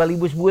allowed. Well, he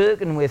was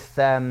working with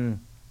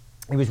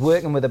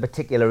a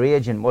particular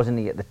agent, wasn't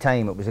he, at the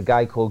time? It was a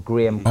guy called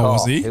Graham Carr,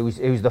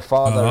 who's the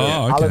father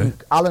of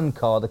Alan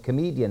Carr, the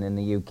comedian in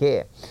the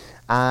UK,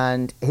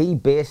 and he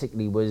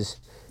basically was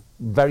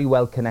very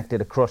well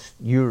connected across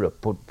Europe.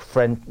 But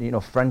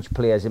French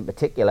players in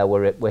particular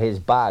were his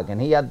bag,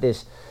 and he had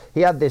this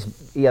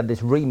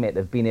remit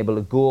of being able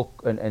to go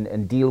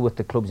and deal with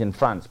the clubs in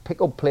France,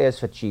 pick up players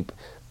for cheap,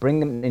 bring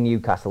them to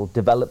Newcastle,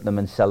 develop them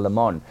and sell them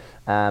on,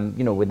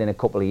 within a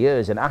couple of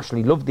years. And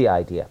Ashley loved the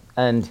idea,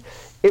 and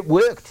it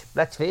worked.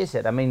 Let's face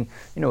it. I mean,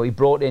 he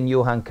brought in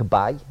Johan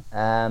Cabaye,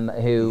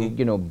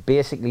 who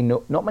basically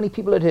not many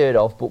people had heard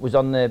of, but was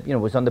on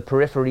the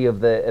periphery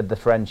of the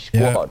French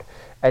squad. Yeah.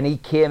 And he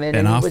came in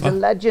and he was a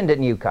legend at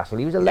Newcastle.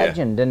 He was a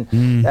legend,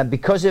 and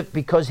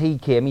because he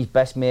came, his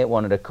best mate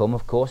wanted to come,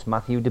 of course,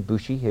 Matthew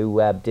Debussy, who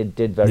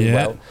did very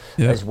well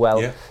as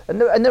well. Yeah.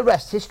 And the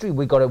rest history.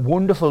 We got a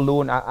wonderful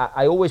loan.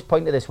 I always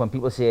point to this when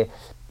people say,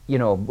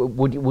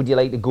 would you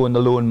like to go in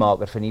the loan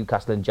market for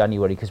Newcastle in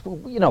January? Because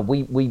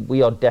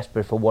we are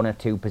desperate for one or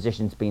two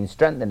positions being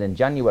strengthened in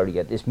January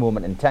at this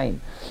moment in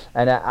time,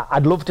 and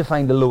I'd love to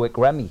find the Loic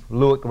Remy.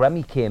 Loic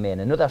Remy came in,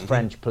 another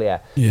French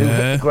player who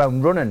hit the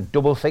ground running,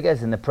 double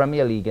figures in the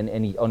Premier League on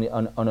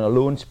a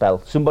loan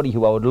spell. Somebody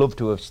who I would love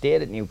to have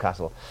stayed at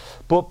Newcastle,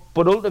 but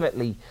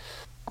ultimately,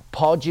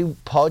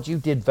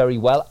 Pardew did very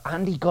well,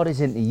 and he got us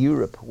into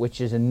Europe,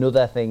 which is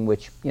another thing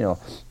which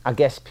I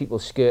guess people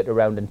skirt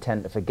around and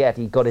tend to forget.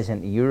 He got us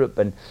into Europe,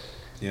 and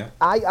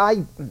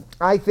I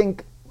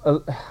think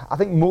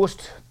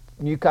most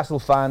Newcastle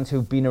fans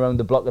who've been around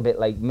the block a bit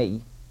like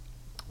me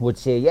would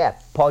say,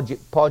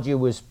 Pardew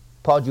was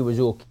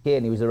okay,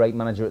 and he was the right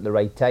manager at the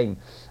right time.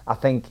 I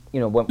think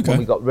when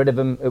we got rid of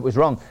him, it was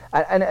wrong.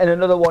 And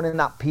another one in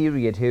that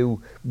period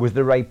who was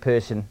the right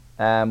person.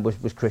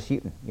 Was Chris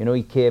Hughton.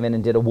 He came in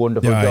and did a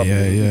wonderful job.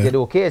 He did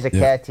okay as a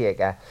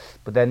caretaker,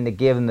 but then they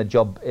gave him the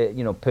job,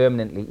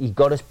 permanently. He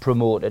got us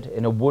promoted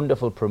in a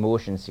wonderful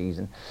promotion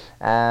season,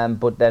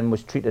 but then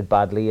was treated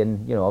badly,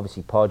 and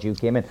obviously Pardew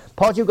came in.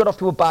 Pardew got off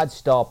to a bad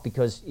start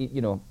because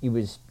he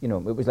was, it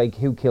was like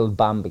who killed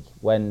Bambi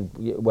when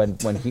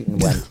Hughton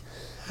went.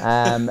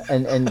 And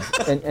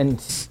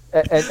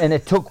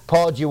it took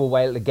Pardew a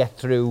while to get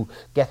through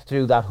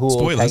that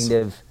whole kind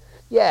of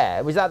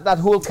it was that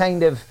whole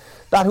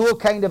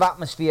kind of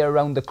atmosphere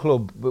around the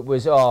club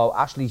was,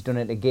 Ashley's done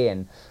it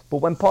again. But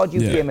when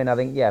Pardew came in, I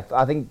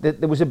think that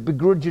there was a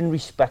begrudging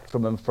respect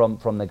from him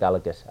from the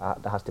Gallagher's.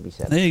 That has to be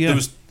said. There you go.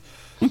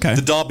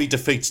 The Derby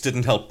defeats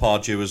didn't help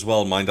Pardew as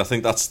well, mind. I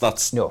think that's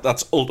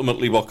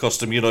ultimately what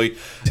cost him.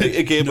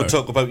 Again, we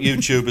talk about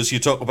YouTubers. You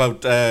talk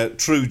about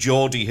True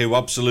Geordie, who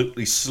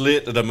absolutely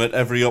slated him at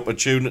every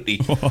opportunity.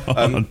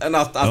 And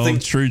I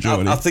think True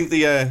Geordie. I think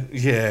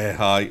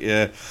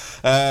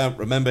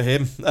remember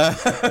him? He's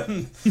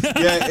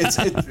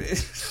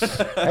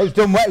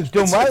done well. He's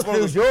done well,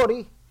 True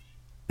Geordie.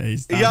 He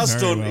has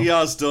done.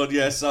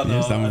 Yes, I know.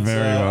 He's done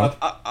very well.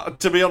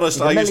 To be honest,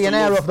 he's a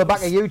millionaire off the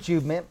back of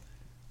YouTube, mate.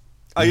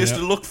 I used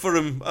to look for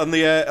him on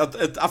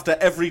after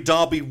every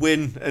Derby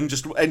win and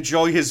just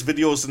enjoy his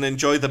videos and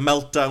enjoy the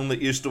meltdown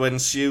that used to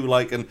ensue,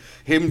 and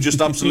him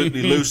just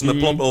absolutely losing the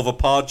plot over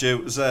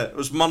Pardew. It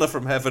was manna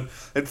from heaven.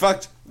 In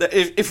fact,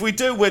 if we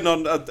do win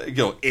on,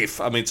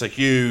 it's a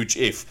huge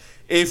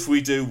if we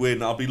do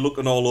win, I'll be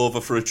looking all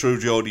over for a True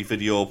Geordie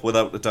video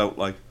without a doubt.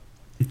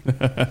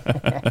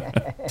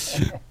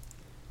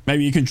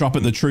 Maybe you can drop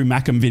it the True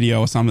Mackham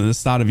video or something at the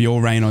start of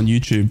your reign on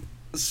YouTube.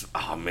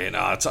 Oh man,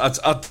 I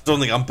don't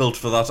think I'm built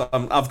for that.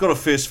 I've got a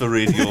face for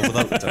radio,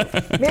 without a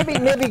doubt. Maybe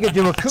you could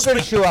do a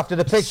cooking show after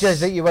the pictures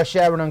that you were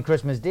sharing on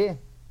Christmas Day.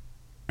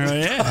 Oh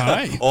yeah,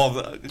 hi.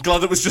 Oh,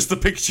 glad it was just the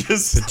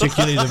pictures,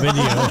 particularly the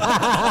video.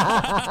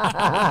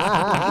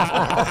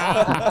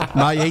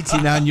 My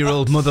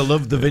 89-year-old mother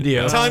loved the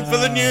video. Time for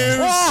the news.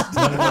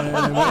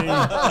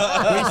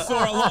 We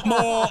saw a lot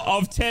more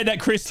of Ted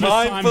at Christmas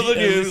time for the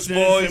news,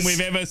 boys, than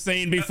we've ever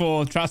seen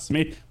before. Trust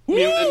me.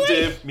 Mute him,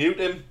 Dave. Mute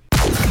him.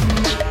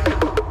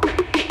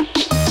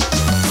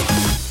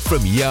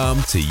 From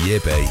Yarm to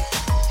Yibby,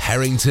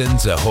 Harrington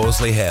to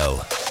Horsley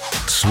Hill,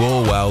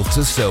 Swarwell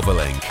to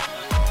Silverlink,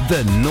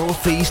 the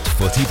North East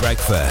Footy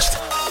Breakfast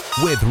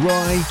with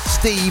Roy,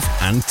 Steve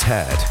and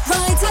Ted.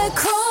 Right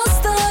across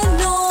the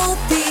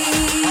North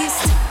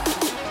East,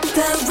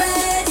 the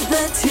Red,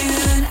 the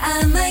Toon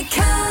and the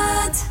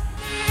Cat.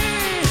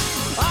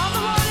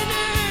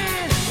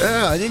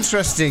 an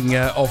interesting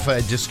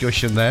off-air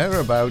discussion there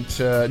about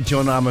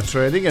John Armour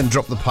trading and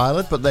Drop the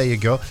Pilot, but there you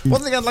go.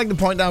 One thing I'd like to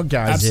point out,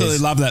 guys, Absolutely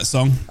love that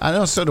song. I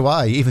know, so do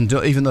I, even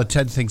though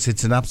Ted thinks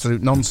it's an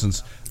absolute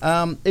nonsense.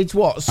 It's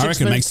what? I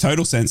reckon it makes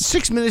total sense.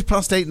 6 minutes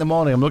past 8 in the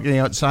morning, I'm looking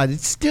outside.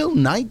 It's still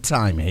night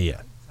time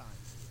here.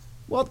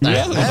 What the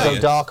hell? Still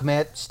dark,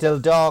 mate. Still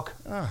dark.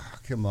 Oh,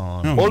 come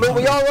on. Although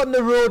we are on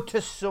the road to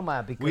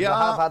summer because we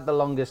have had the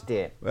longest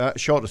day.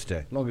 Shortest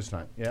day. Longest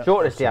night. Yeah.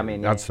 Shortest day, I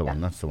mean. That's the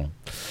one. That's the one.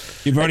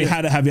 You've already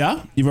had it, have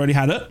you? You've already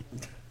had it?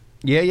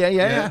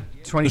 Yeah.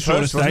 21st, the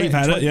shortest day you've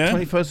had it, yeah?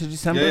 21st of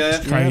December. Yeah.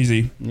 It's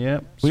crazy.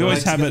 Yeah. We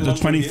always have it the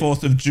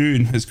 24th of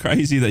June. It's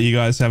crazy that you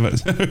guys have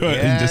it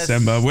in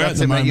December. We're at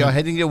the moment. You're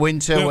heading to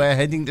winter, we're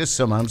heading to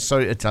summer. I'm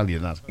sorry to tell you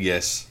that.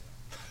 Yes.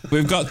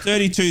 We've got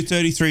 32,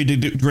 33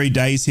 degree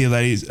days here,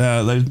 ladies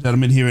and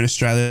gentlemen, here in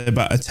Australia.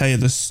 But I tell you,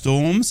 the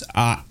storms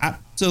are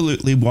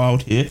absolutely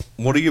wild here.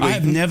 What are you eating? I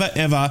have never,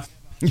 ever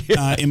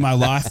in my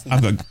life,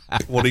 I've got...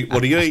 What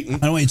are you eating? I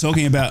don't know what you're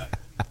talking about.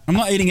 I'm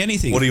not eating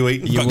anything. What are you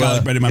eating? I've got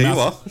garlic bread in my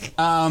mouth.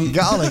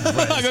 Garlic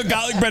bread. I got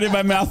garlic bread in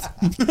my mouth.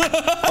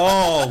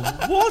 Oh,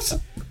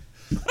 what?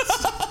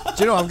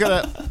 Do you know, I've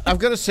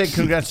got to say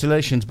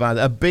congratulations,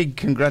 a big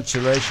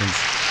congratulations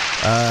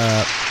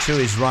to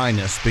His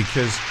Highness,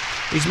 because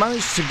he's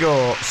managed to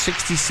go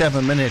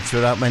 67 minutes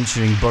without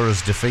mentioning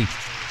Boro's defeat.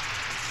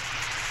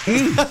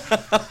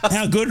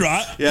 How good,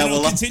 right? Yeah,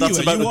 well, that's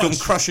about to come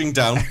crashing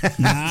down.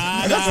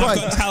 Nah, I've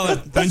got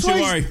talent. Don't you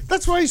worry.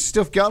 That's why he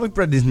stuffed garlic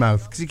bread in his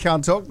mouth, because he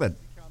can't talk then.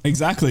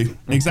 Exactly.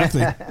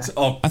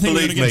 Oh, I think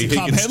we're going to believe me, get he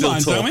club can still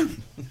headlines, talk. don't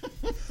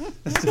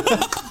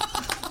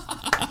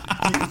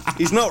we?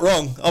 He's not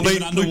wrong. I mean,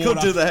 Even we could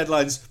underwater. do the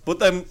headlines, but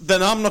then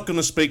I'm not going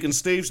to speak, and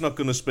Steve's not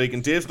going to speak,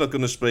 and Dave's not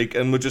going to speak,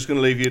 and we're just going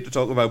to leave you to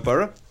talk about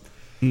Boro.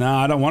 No,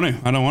 I don't want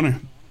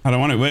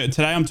to.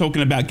 Today I'm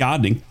talking about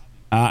gardening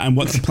and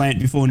what to plant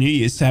before New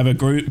Year's to have a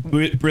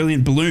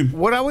brilliant bloom.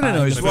 What I want to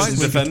know is why is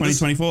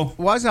 2024.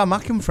 Why is our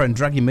Mackham friend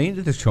dragging me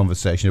into this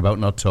conversation about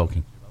not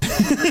talking?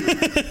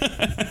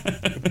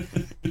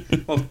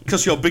 Well,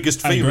 because your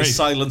biggest fear is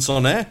silence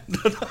on air.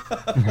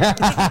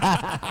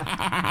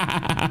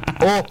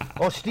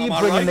 or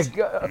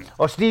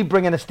Steve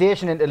bringing the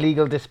station into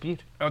legal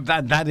dispute. Oh,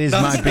 that is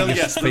my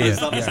biggest fear.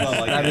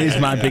 That is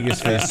my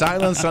biggest fear.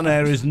 Silence on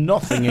air is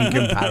nothing in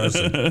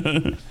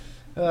comparison.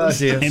 Oh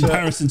dear. In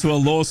comparison to a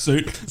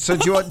lawsuit. So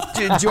do you want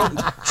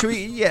should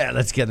we,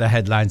 let's get the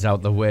headlines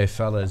out the way,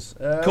 fellas.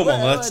 Come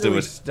on, let's do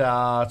it.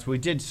 Start. We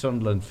did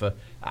Sunderland for...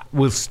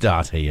 we'll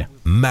start here.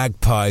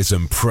 Magpies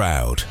and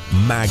Proud.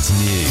 Mags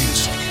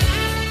News.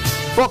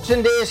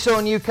 Boxing Day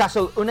saw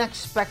Newcastle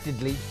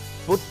unexpectedly,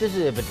 but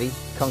deservedly,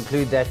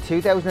 conclude their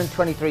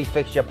 2023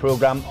 fixture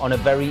programme on a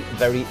very,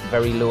 very,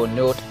 very low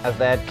note as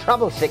their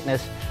travel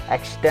sickness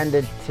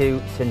extended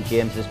to St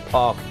James's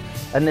Park.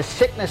 And the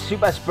sickness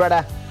super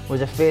spreader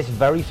was a face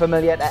very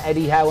familiar to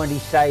Eddie Howe and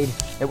his side.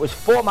 It was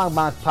former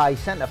Magpie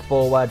centre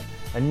forward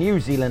and New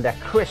Zealander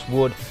Chris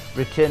Wood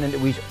returning to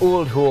his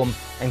old home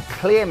and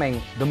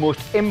claiming the most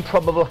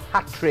improbable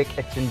hat-trick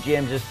at St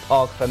James's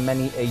Park for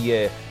many a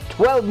year.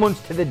 12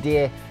 months to the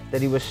day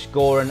that he was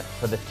scoring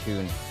for the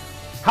Toon.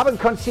 Having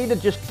conceded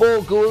just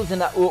 4 goals in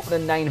their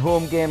opening 9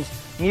 home games,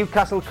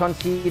 Newcastle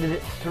conceded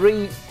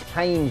 3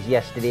 times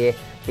yesterday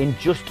in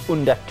just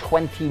under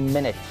 20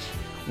 minutes.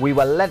 We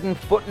were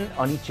leaden-footing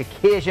on each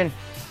occasion,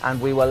 and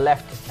we were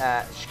left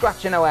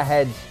scratching our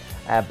heads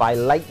by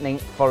lightning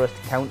Forest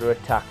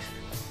counter-attacks.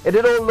 It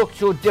had all looked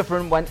so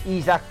different when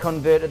Isak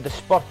converted the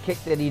spot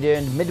kick that he'd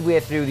earned midway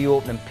through the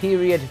opening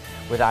period,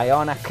 with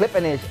Iona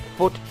clipping his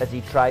foot as he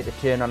tried to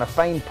turn on a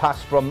fine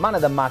pass from man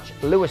of the match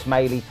Lewis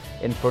Miley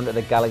in front of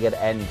the Gallagher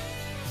end.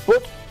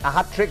 But a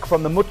hat-trick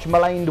from the much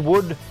maligned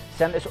Wood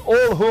sent us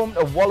all home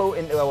to wallow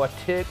into our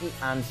turkey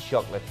and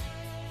chocolates.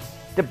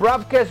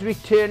 Dubravka's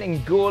return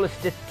in goal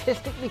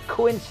statistically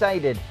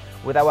coincided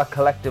with our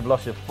collective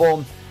loss of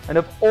form, and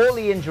of all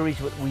the injuries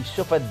that we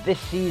suffered this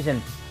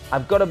season,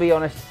 I've got to be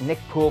honest, Nick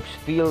Pope's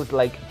feels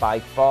like by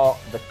far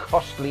the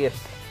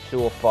costliest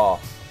so far.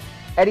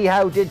 Eddie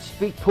Howe did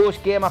speak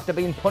post-game after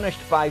being punished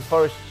by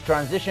Forest's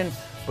transition,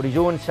 but his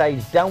own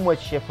side's downward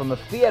shift from a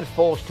feared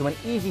force to an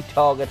easy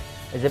target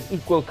is of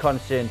equal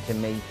concern to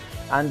me.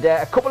 And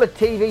a couple of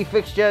TV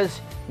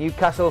fixtures.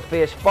 Newcastle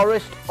face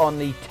Forest on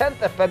the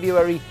 10th of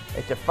February.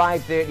 It's a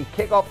 5:30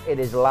 kick-off. It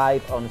is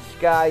live on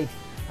Sky.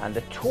 And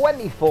the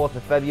 24th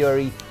of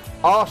February,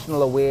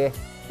 Arsenal away,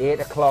 8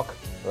 o'clock,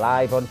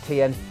 live on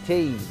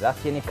TNT.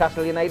 That's your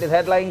Newcastle United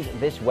headlines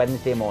this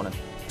Wednesday morning.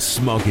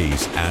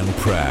 Smoggies and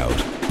Proud.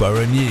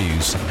 Boro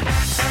News.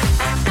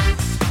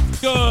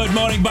 Good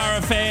morning,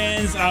 Boro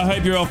fans. I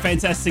hope you're all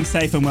fantastic,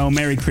 safe and well.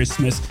 Merry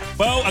Christmas.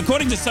 Well,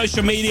 according to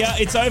social media,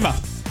 it's over.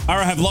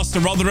 Boro have lost to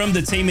Rotherham,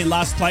 the team in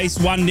last place,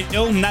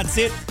 1-0, and that's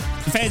it.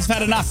 The fans have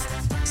had enough.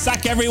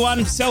 Sack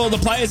everyone, sell all the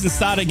players and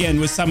start again,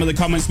 with some of the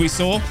comments we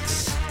saw.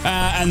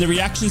 and the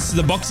reactions to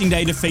the Boxing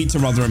Day defeat to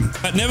Rotherham.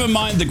 But never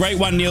mind the great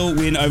 1-0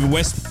 win over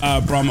West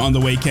Brom on the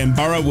weekend.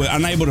 Boro were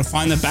unable to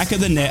find the back of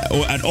the net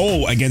at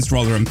all against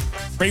Rotherham.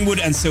 Greenwood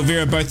and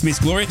Silvera both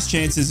missed glorious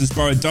chances as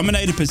Boro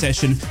dominated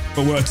possession,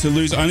 but were to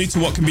lose only to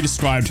what can be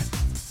described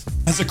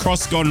as a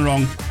cross gone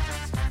wrong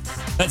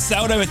that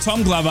sailed over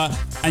Tom Glover,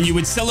 and you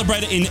would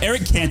celebrate it in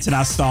Eric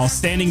Cantona style,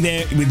 standing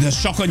there with a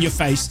shock on your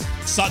face.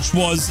 Such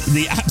was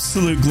the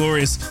absolute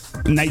glorious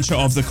nature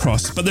of the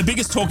cross. But the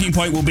biggest talking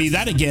point will be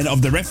that again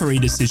of the referee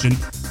decision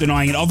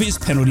denying an obvious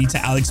penalty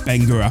to Alex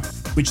Bangura,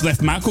 which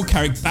left Michael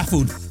Carrick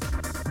baffled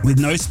with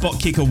no spot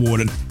kick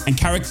awarded, and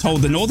Carrick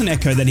told the Northern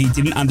Echo that he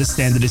didn't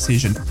understand the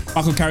decision.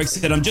 Michael Carrick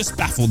said, "I'm just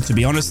baffled, to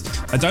be honest.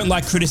 I don't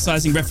like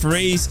criticising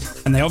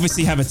referees, and they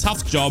obviously have a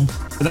tough job,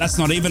 but that's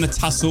not even a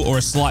tussle or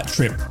a slight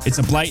trip. It's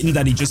a blatant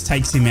that he just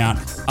takes him out.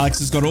 Alex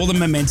has got all the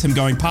momentum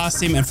going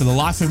past him, and for the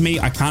life of me,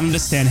 I can't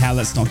understand how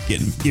that's not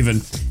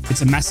given.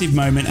 It's a massive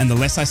moment, and the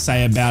less I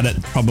say about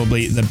it,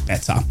 probably the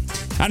better."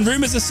 And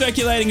rumours are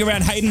circulating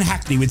around Hayden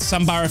Hackney, with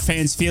some Borough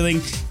fans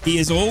feeling he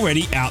is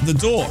already out the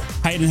door.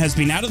 Hayden has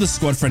been out of the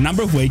squad for a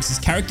number of weeks, as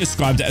Carrick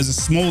described it as a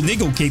small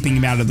niggle keeping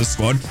him out of the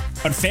squad,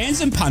 but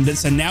fans and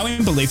pundits are now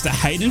in belief that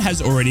Hayden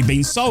has already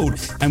been sold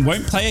and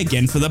won't play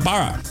again for the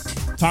Borough.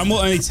 Time will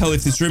only tell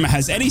if this rumour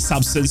has any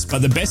substance,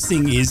 but the best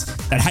thing is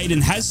that Hayden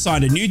has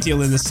signed a new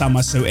deal in the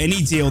summer, so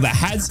any deal that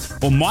has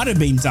or might have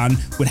been done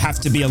would have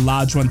to be a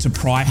large one to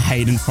pry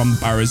Hayden from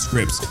Borough's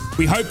grips.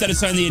 We hope that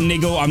it's only a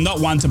niggle. I'm not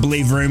one to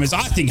believe rumours.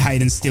 I think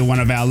Hayden's still one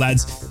of our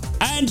lads.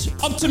 And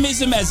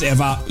optimism as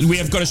ever. We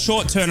have got a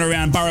short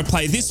turnaround. Borough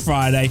play this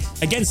Friday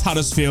against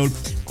Huddersfield.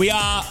 We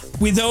are,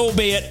 with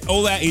albeit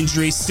all our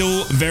injuries,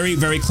 still very,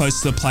 very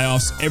close to the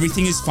playoffs.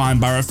 Everything is fine,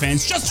 Borough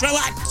fans. Just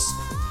relax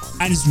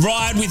and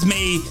ride with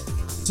me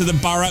to the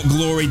Borough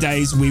glory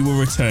days. We will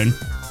return.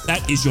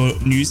 That is your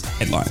news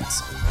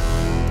headlines.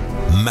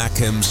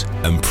 Mackems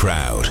and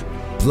Proud.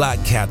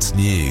 Black Cats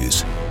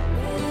News.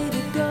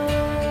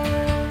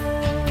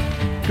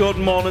 Good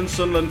morning,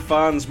 Sunderland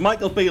fans.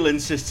 Michael Beale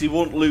insists he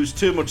won't lose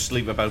too much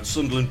sleep about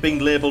Sunderland being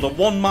labelled a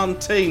one-man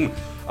team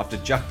after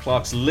Jack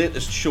Clarke's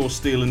latest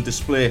show-stealing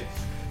display.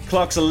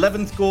 Clarke's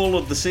 11th goal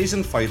of the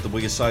season fired the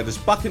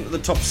Wearsiders back into the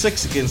top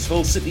 6 against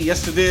Hull City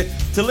yesterday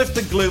to lift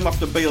the gloom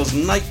after Beale's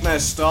nightmare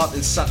start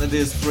in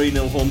Saturday's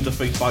 3-0 home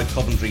defeat by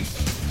Coventry.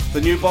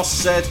 The new boss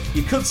said,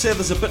 "You could say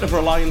there's a bit of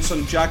reliance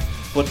on Jack,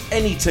 but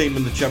any team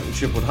in the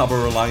Championship would have a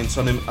reliance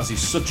on him as he's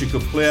such a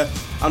good player,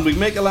 and we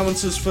make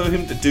allowances for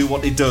him to do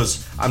what he does.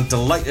 I'm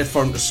delighted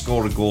for him to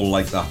score a goal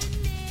like that."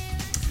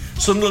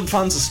 Sunderland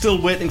fans are still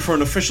waiting for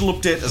an official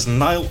update as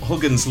Niall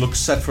Huggins looks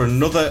set for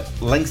another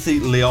lengthy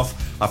layoff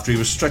after he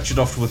was stretchered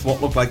off with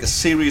what looked like a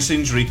serious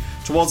injury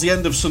towards the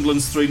end of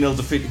Sunderland's 3-0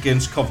 defeat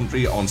against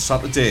Coventry on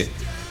Saturday.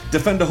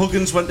 Defender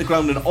Huggins went to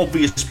ground in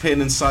obvious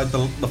pain inside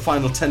the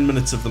final 10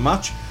 minutes of the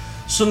match.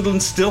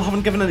 Sunderland still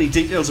haven't given any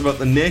details about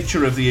the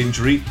nature of the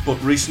injury,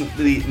 but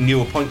recently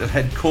new appointed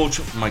head coach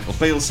Michael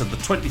Beale said the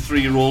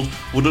 23-year-old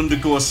would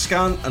undergo a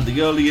scan, and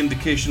the early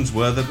indications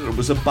were that it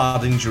was a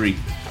bad injury.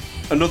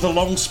 Another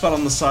long spell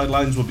on the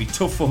sidelines will be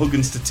tough for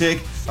Huggins to take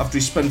after he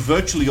spent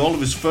virtually all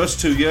of his first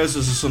 2 years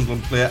as a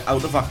Sunderland player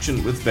out of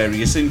action with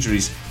various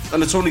injuries.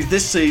 And it's only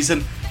this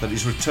season that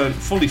he's returned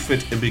fully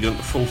fit and begun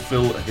to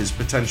fulfil his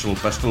potential.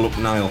 Best of luck,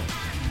 Niall.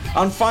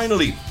 And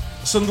finally,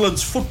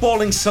 Sunderland's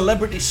footballing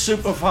celebrity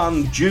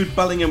superfan Jude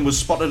Bellingham was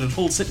spotted at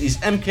Hull City's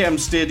MKM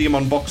Stadium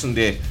on Boxing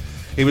Day.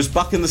 He was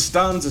back in the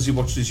stands as he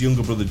watched his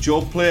younger brother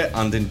Joe play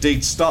and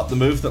indeed start the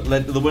move that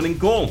led to the winning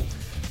goal.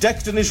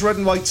 Decked in his red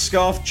and white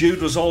scarf,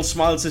 Jude was all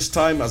smiles this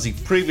time as he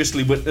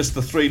previously witnessed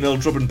the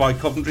 3-0 drubbing by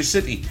Coventry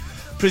City.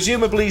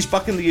 Presumably he's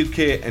back in the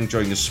UK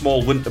enjoying a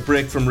small winter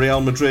break from Real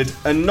Madrid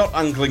and not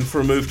angling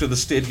for a move to the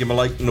Stadium of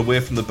Light and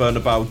away from the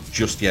Bernabeu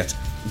just yet.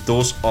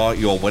 Those are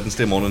your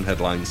Wednesday morning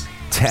headlines.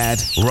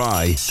 Ted,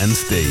 Rye and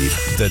Steve,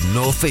 the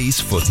North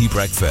East Footy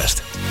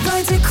Breakfast.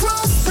 Right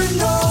across the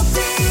North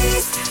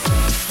East,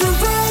 the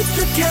Reds,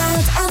 the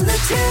Cats and the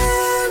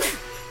Tune.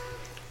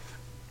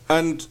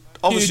 And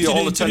obviously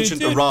all attention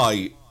to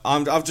Rye.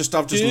 I've just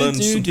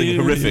learned something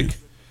horrific.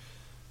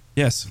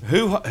 Yes.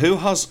 Who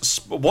has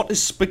what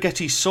is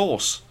spaghetti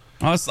sauce?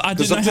 Because I've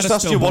just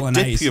asked you what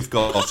dip you've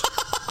got.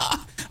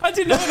 I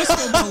didn't know how to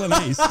spell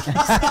bolognese.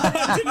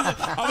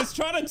 I was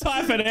trying to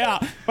type it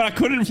out, but I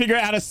couldn't figure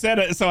out how to set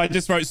it, so I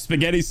just wrote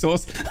spaghetti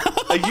sauce.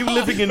 Are you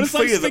living in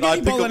fear that I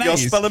pick up your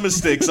spelling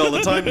mistakes all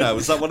the time now?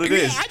 Is that what it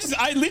is?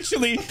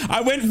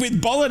 I went with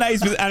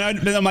bolognese,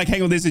 and I'm like,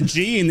 hang on, there's a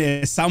G in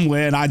there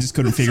somewhere, and I just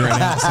couldn't figure it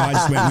out, so I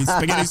just went with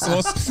spaghetti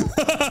sauce.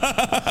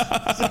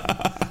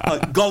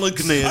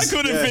 Golognese. I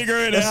couldn't figure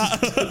it out.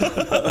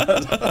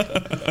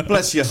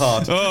 Bless your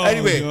heart. Oh,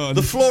 anyway, God.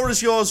 The floor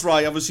is yours,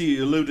 Rye. Obviously,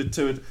 you alluded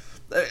to it.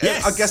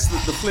 Yes. I guess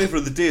the flavour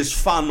of the day is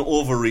fan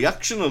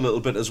overreaction a little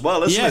bit as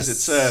well, isn't it? It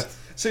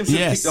seems to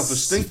have kicked off a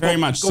stink. Very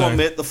much so. Go on,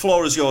 mate. The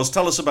floor is yours.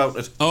 Tell us about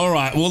it. All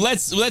right. Well,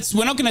 let's.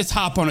 We're not going to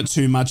harp on it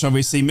too much.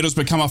 Obviously,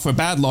 Middlesbrough come off a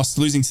bad loss,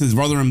 losing to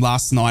Rotherham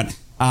last night.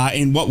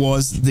 In what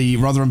was the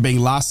Rotherham being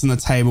last on the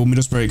table,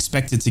 Middlesbrough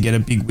expected to get a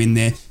big win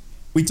there.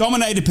 We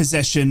dominated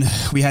possession.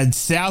 We had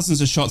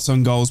thousands of shots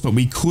on goals, but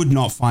we could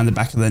not find the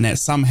back of the net.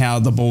 Somehow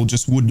the ball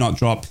just would not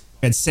drop.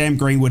 We had Sam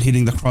Greenwood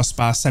hitting the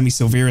crossbar, Sammy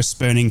Silvera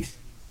spurning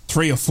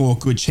 3 or 4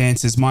 good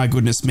chances. My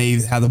goodness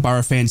me, how the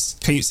Boro fans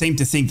seem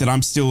to think that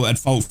I'm still at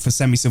fault for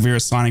Sammy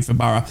Silvera signing for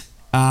Boro.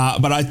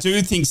 But I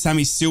do think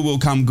Sammy still will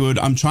come good.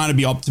 I'm trying to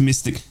be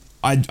optimistic.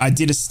 I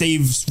did a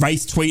Steve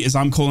Wraith tweet, as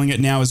I'm calling it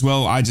now as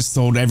well. I just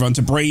told everyone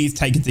to breathe,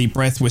 take a deep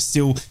breath. We're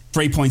still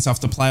 3 points off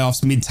the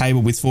playoffs,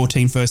 mid-table with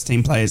 14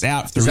 first-team players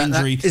out through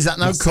injury. Is that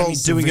now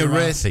called doing a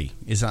Wraithy?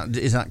 Is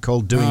that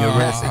called doing a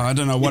Wraithy? I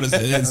don't know what it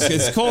is.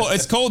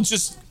 It's called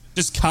just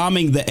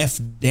calming the F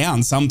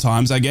down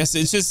sometimes, I guess.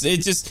 It's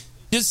just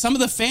some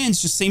of the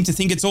fans just seem to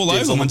think it's all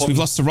over once we've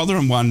lost to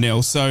Rotherham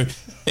 1-0. So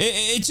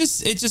it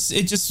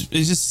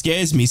just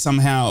scares me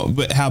somehow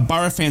how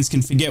Boro fans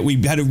can forget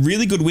we had a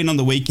really good win on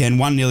the weekend,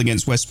 1-0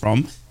 against West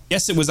Brom.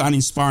 Yes, it was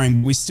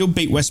uninspiring. We still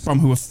beat West Brom,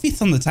 who were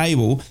 5th on the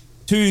table.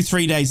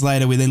 2-3 days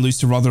later, we then lose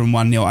to Rotherham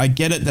 1-0. I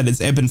get it that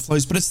it's ebb and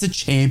flows, but it's the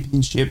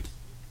championship.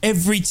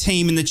 Every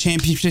team in the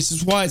championship, this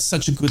is why it's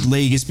such a good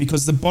league, is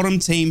because the bottom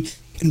team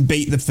can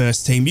beat the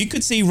first team. You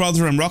could see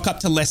Rotherham rock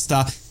up to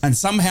Leicester and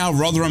somehow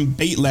Rotherham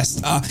beat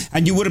Leicester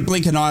and you wouldn't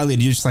blink an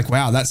eyelid. You're just like,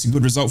 wow, that's a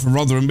good result for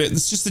Rotherham, but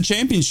it's just the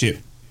championship.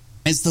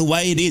 It's the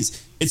way it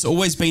is. It's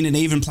always been an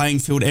even playing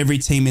field. Every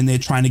team in there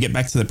trying to get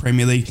back to the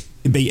Premier League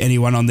and beat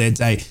anyone on their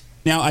day.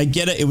 Now, I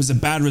get it. It was a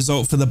bad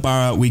result for the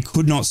Boro. We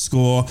could not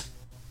score.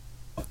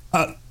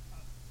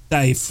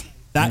 Dave,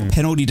 that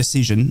penalty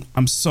decision,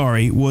 I'm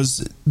sorry,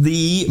 was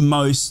the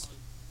most...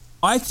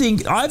 I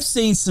think I've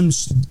seen some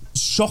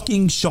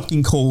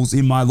shocking calls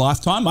in my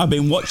lifetime. I've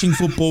been watching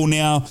football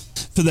now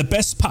for the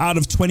best part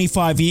of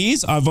 25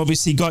 years. I've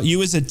obviously got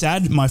you as a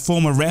dad, my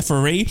former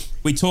referee.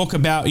 We talk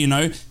about,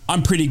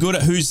 I'm pretty good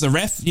at who's the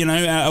ref,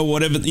 or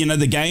whatever,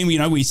 the game,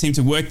 we seem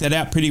to work that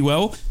out pretty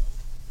well.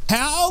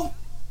 How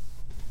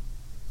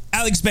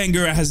Alex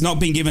Bangura has not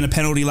been given a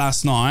penalty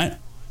last night,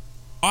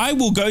 I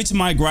will go to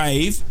my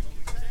grave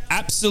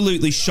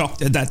absolutely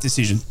shocked at that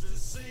decision.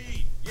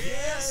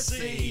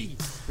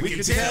 We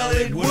could tell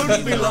it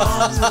wouldn't be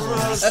long for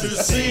us to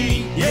see.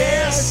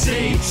 Yes,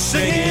 see,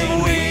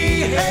 singing we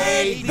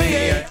hate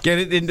the... Get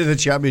it into the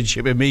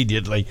championship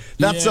immediately.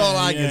 That's all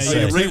I can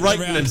say.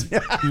 Rewriting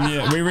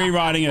it. We're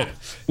rewriting it.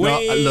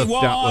 We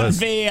want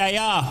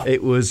VAR.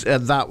 It was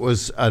that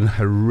was an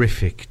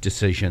horrific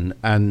decision,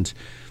 and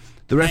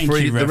the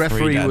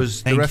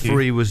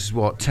referee was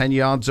what, 10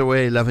 yards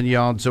away, 11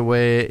 yards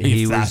away.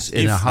 He was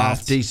in a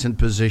half decent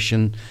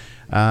position.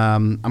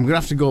 I'm going to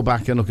have to go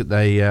back and look at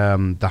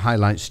the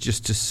highlights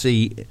just to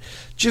see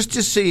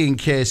in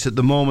case at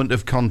the moment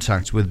of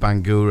contact with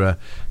Bangura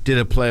did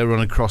a player run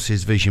across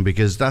his vision,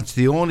 because that's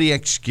the only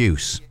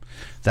excuse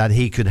that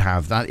he could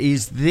have. That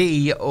is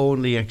the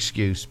only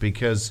excuse,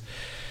 because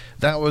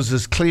that was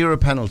as clear a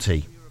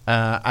penalty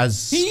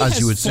as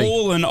you would see.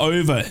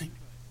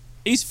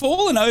 He's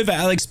fallen over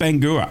Alex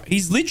Bangura.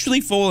 He's literally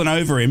fallen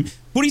over him,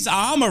 put his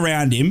arm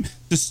around him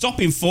to stop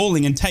him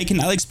falling and taken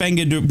Alex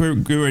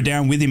Bangura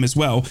down with him as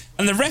well.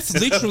 And the ref's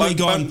literally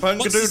gone,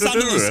 what's the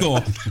Sunderland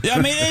score?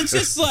 I mean, it's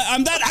just like,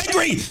 I'm that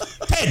angry.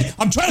 Ted,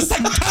 I'm trying to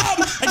stay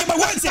calm and get my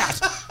words out.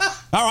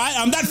 All right,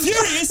 I'm that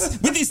furious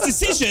with this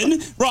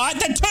decision, right,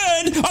 that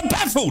turned, I'm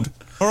baffled.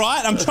 All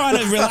right, I'm trying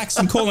to relax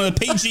and call it a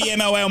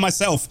PGMOL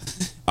myself.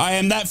 I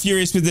am that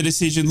furious with the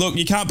decision. Look,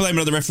 you can't blame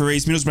it on the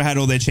referees. Middlesbrough had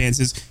all their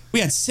chances. We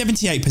had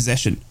 78%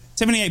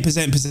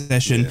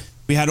 possession. Yeah.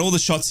 We had all the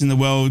shots in the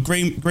world.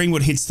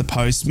 Greenwood hits the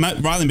post.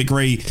 Riley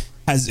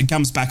McGree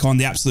comes back on,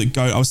 the absolute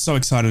GOAT. I was so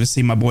excited to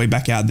see my boy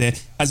back out there.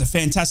 Has a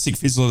fantastic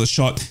fizzle of the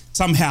shot.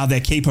 Somehow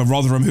their keeper,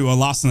 Rotherham, who are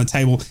last on the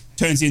table,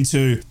 turns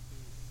into...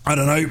 I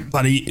don't know,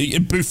 bloody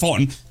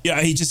Buffon. Yeah,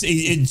 he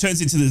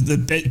turns into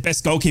the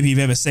best goalkeeper you've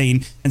ever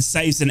seen and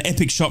saves an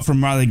epic shot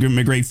from Riley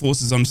McGree,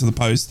 forces onto the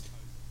post.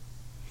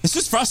 It's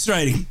just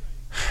frustrating.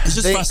 It's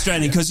just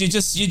frustrating because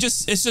it's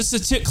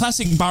just a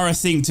classic Boro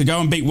thing to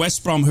go and beat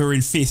West Brom, who are in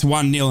 5th,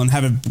 1-0, and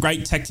have a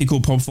great tactical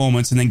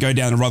performance, and then go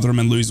down to Rotherham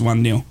and lose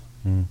 1-0.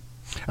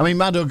 I mean,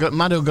 Maddo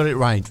got it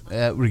right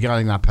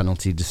regarding that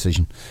penalty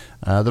decision.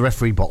 The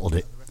referee bottled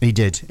it. He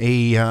did.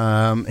 He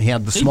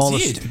had the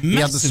smallest. He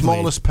had the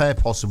smallest pair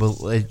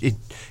possible.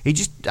 He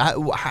just,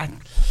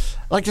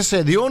 like I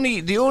say, the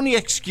only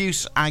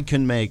excuse I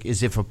can make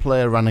is if a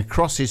player ran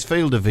across his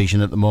field of vision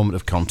at the moment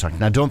of contact.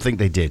 And I don't think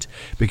they did,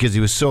 because he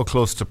was so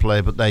close to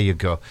play. But there you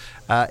go.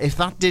 If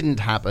that didn't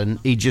happen,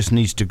 he just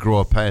needs to grow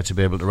a pair to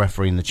be able to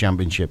referee in the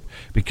championship,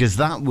 because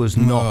that was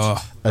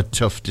not a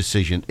tough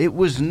decision. It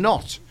was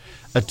not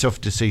a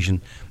tough decision.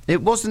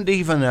 It wasn't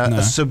even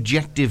a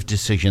subjective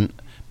decision,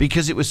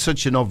 because it was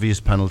such an obvious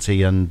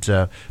penalty, and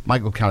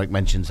Michael Carrick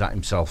mentions that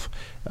himself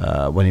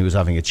when he was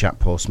having a chat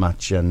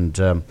post-match, and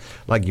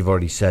like you've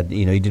already said,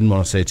 he didn't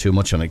want to say too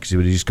much on it because he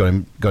would have just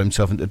got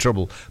himself into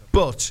trouble.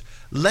 But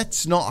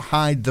let's not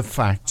hide the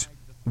fact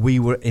we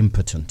were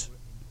impotent.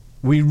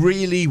 We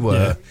really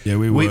were. Yeah,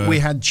 we were. We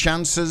had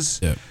chances.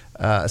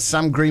 Yeah.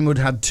 Sam Greenwood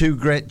had 2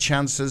 great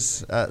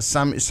chances.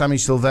 Sammy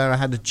Silvera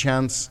had a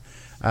chance.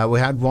 We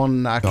had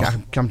one.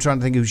 I'm trying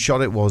to think whose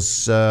shot it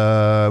was,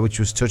 which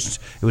was touched.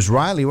 It was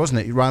Riley,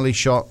 wasn't it? Riley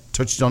shot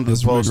touched onto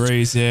the post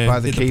by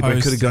the keeper.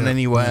 It could have gone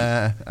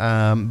anywhere,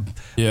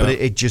 but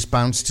it just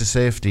bounced to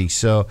safety.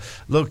 So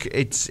look,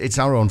 it's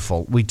our own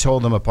fault. We tore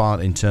them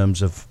apart in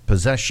terms of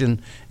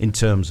possession, in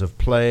terms of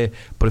play.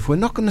 But if we're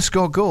not going to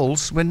score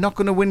goals, we're not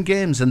going to win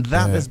games, and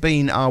that has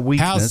been our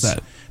weakness. How's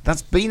that?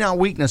 That's been our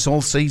weakness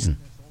all season.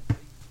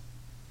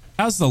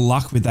 How's the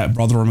luck with that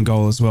Rotherham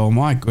goal as well?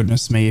 My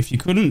goodness me! If you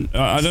couldn't,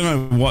 I don't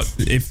know what.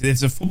 If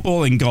there's a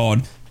footballing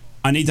god,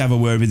 I need to have a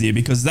word with you,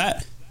 because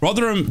that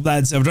Rotherham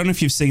lads. I don't know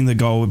if you've seen the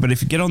goal, but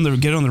if you get on the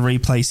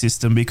replay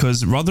system,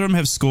 because Rotherham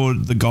have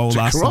scored the goal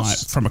last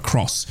night from a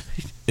cross.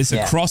 It's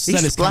a cross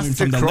that is coming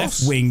from the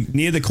left wing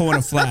near the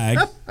corner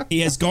flag.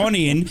 He has gone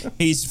in.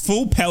 He's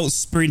full pelt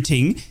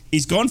sprinting.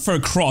 He's gone for a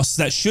cross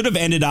that should have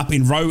ended up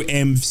in row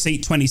M,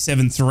 seat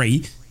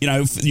 27-3. You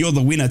know, you're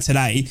the winner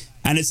today.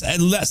 And it's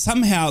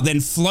somehow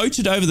then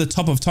floated over the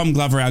top of Tom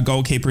Glover, our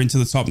goalkeeper, into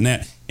the top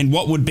net in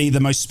what would be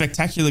the most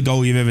spectacular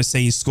goal you've ever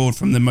seen scored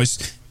from the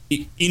most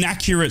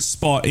inaccurate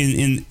spot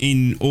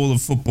in all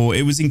of football.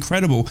 It was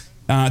incredible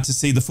to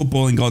see the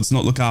footballing gods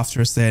not look after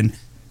us then.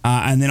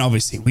 And then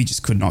obviously we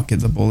just could not get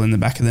the ball in the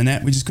back of the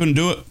net. We just couldn't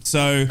do it. So,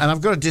 and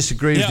I've got to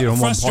disagree with you on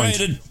one point.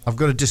 I've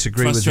got to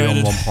disagree with you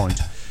on one point.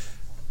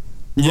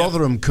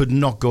 Rotherham could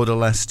not go to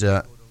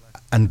Leicester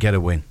and get a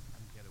win.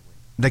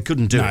 They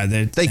couldn't do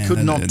it. They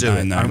could not do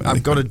it.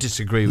 I've got to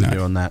disagree with you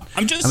on that.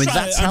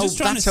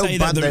 That's how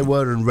bad they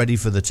were and ready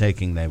for the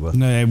taking they were.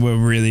 No, they were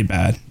really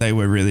bad.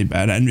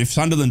 And if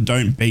Sunderland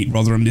don't beat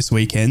Rotherham this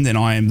weekend, then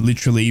I am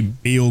literally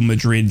Beale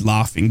Madrid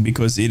laughing,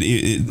 because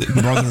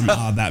Rotherham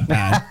are that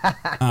bad.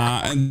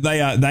 And they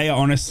are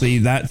honestly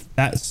that's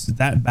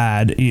that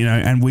bad, you know.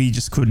 And we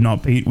just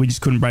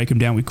couldn't break them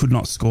down. We could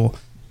not score.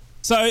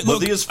 So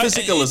look, they're as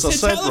physical as I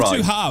said, right?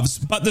 Two halves,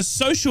 but the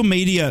social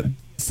media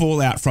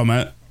fallout from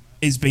it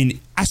has been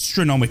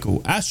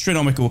astronomical.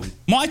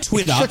 My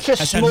Twitter it's such a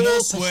has small had more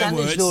swear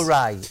percentage, words. though,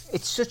 right?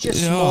 It's such a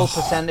small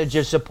percentage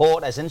of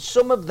supporters, and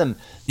some of them,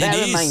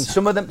 bear in mind,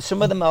 some of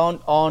them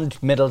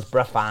aren't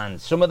Middlesbrough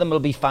fans. Some of them will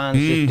be fans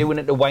just doing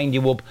it to wind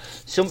you up.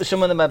 Some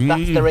of them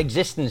that's their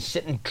existence,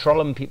 sitting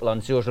trolling people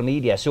on social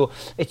media. So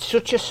it's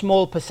such a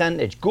small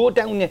percentage. Go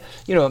down,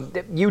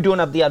 you don't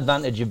have the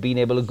advantage of being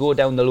able to go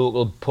down the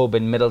local pub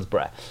in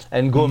Middlesbrough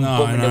and go and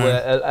bump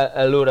into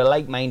a load of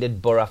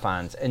like-minded Boro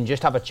fans and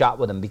just have a chat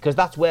with them, because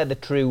that's where the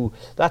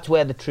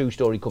true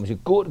story comes. You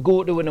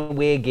go to an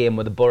away game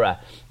with a Boro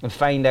and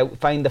find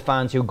the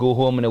fans who go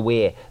home and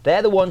away.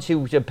 They're the ones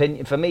whose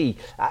opinion, for me,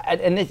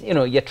 and this,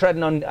 you're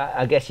treading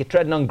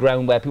on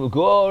ground where people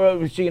go,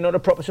 oh, so you're not a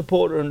proper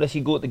supporter unless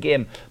you go to the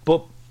game.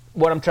 But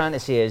what I'm trying to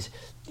say is,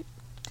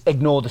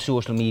 ignore the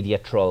social media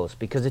trolls,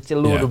 because it's a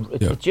load of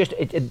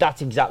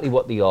that's exactly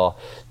what they are.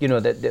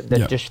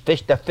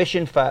 They're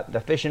fishing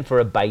for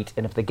a bite,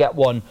 and if they get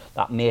one,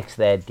 that makes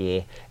their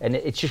day. And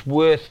it's just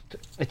worth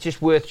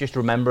just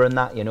remembering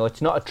that.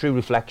 It's not a true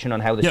reflection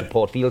on how the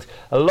support feels.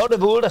 A lot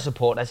of older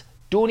supporters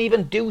don't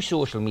even do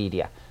social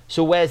media,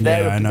 so where's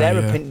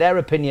their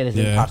opinion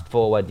isn't passed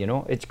forward.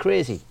 It's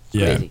crazy.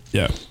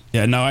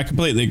 No, I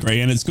completely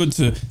agree, and it's good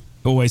to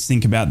always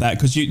think about that,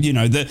 because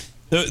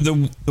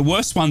the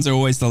worst ones are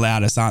always the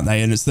loudest, aren't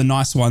they? And it's the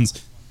nice ones,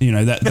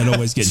 that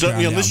always get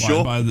drowned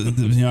out by the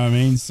you know what I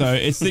mean? So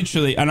it's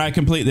literally, and I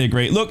completely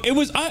agree. Look,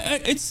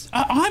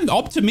 I'm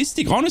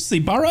optimistic, honestly.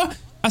 Boro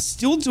are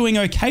still doing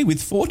okay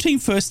with 14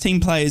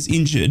 first-team players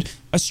injured,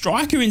 a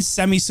striker in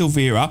Sammy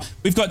Silvera.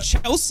 We've got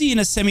Chelsea in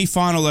a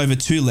semi-final over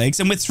 2 legs,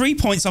 and we're 3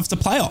 points off the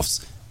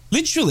playoffs.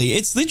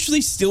 It's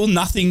literally still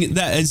nothing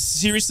that is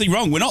seriously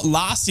wrong. We're not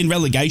last in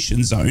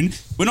relegation zone.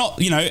 We're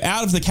not,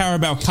 out of the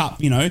Carabao Cup,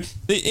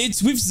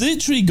 we've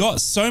literally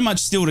got so much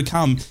still to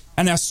come.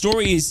 And our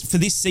story for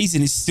this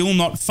season is still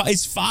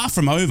is far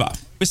from over.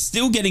 We're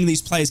still getting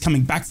these players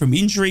coming back from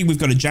injury. We've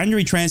got a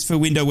January transfer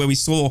window where we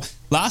saw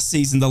last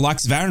season the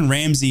likes of Aaron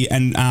Ramsey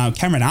and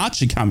Cameron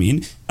Archer come in.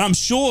 And I'm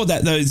sure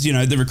that those,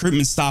 the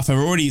recruitment staff are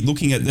already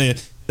looking at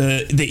the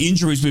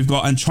injuries we've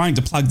got and trying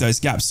to plug those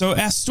gaps. So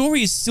our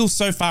story is still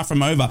so far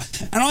from over.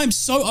 And I'm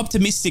so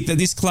optimistic that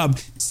this club,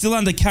 still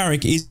under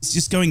Carrick, is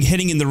just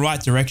heading in the right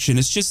direction.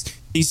 It's just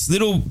these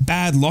little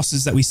bad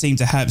losses that we seem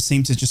to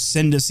just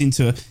send us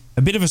into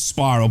a bit of a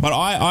spiral. But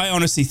I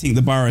honestly think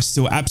the Boro is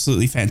still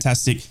absolutely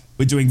fantastic.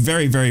 We're doing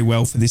very, very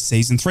well for this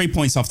season. 3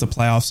 points off the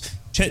playoffs.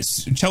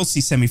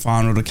 Chelsea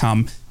semi-final to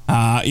come.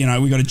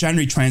 We got a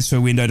January transfer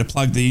window to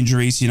plug the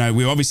injuries.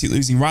 We're obviously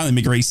losing Riley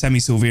McGree, Sammy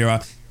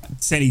Silvera,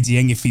 Seti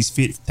Dieng if he's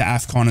fit to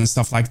AFCON and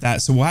stuff like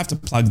that. So we'll have to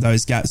plug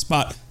those gaps.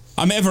 But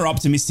I'm ever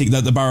optimistic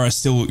that the Boro are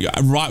still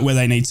right where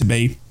they need to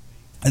be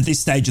at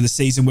this stage of the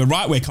season. We're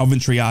right where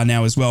Coventry are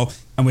now as well.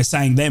 And we're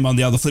saying them on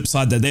the other flip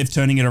side that they're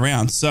turning it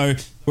around. So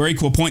we're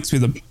equal points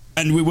with them.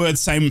 And we were the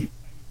same,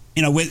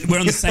 we're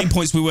on the same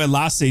points we were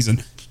last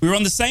season. We were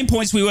on the same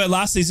points we were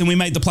last season. We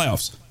made the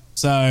playoffs.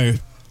 So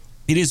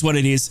it is what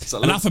it is.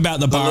 Enough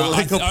about the Boro.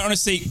 I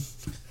honestly...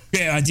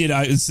 Yeah, I did.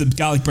 It's the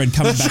garlic bread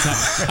coming back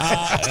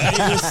up.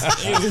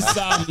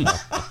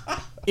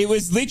 It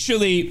was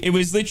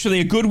literally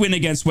a good win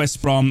against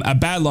West Brom, a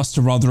bad loss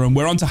to Rotherham.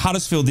 We're on to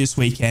Huddersfield this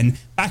weekend.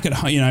 Back at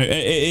home,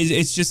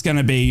 it's just going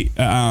to be,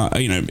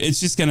 it's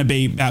just going to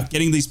be about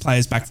getting these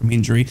players back from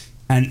injury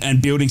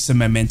and building some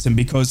momentum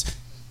because,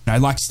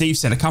 like Steve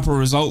said, a couple of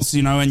results,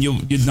 and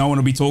no one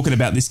will be talking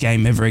about this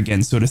game ever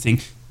again, sort of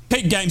thing.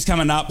 Peak games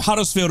coming up,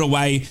 Huddersfield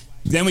away.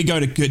 Then we go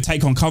to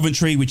take on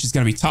Coventry, which is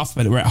going to be tough,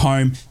 but we're at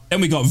home.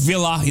 Then we got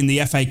Villa in the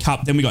FA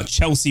Cup. Then we got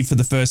Chelsea for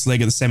the first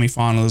leg of the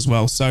semi-final as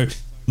well. So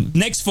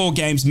next 4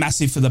 games,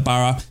 massive for the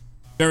Borough.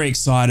 Very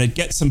excited.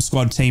 Get some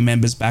squad team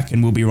members back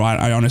and we'll be right.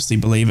 I honestly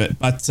believe it.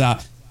 But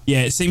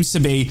it seems to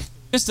be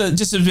just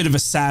a bit of a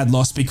sad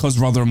loss because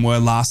Rotherham were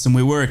last and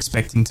we were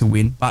expecting to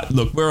win. But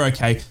look, we're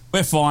okay.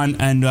 We're fine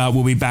and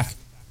we'll be back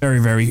very,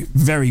 very,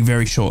 very,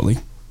 very shortly.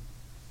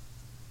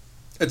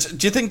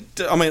 Do you think,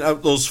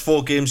 those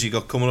 4 games you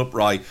got coming up,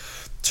 right,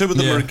 2 of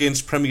them are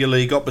against Premier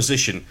League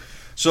opposition.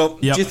 So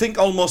do you think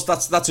almost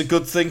that's a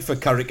good thing for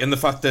Carrick in the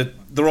fact that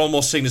they're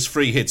almost seen as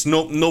free hits?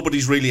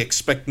 Nobody's really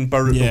expecting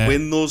Borough to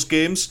win those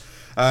games.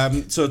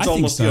 So it's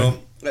almost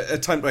a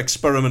time to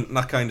experiment and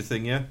that kind of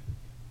thing, yeah?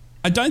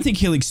 I don't think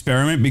he'll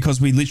experiment because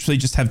we literally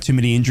just have too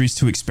many injuries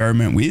to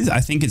experiment with.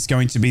 I think it's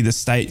going to be the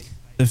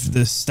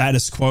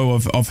status quo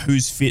of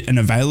who's fit and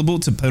available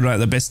to put out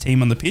the best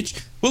team on the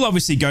pitch. We'll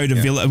obviously go to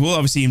Villa. We'll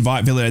obviously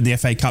invite Villa in the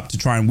FA Cup to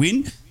try and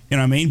win. You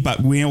know what I mean?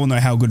 But we all know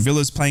how good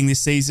Villa's playing this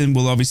season.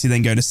 We'll obviously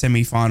then go to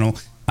semi-final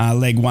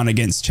leg 1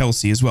 against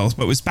Chelsea as well.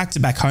 But it was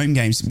back-to-back home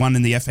games, one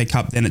in the FA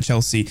Cup, then at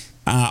Chelsea,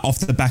 off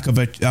the back of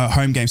a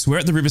home game. So we're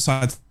at the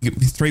Riverside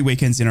 3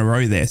 weekends in a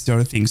row there,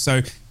 sort of thing. So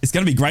it's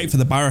going to be great for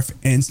the Borough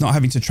fans not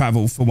having to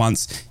travel for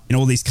once in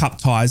all these cup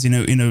ties in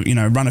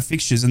a run of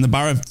fixtures, and the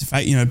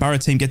Borough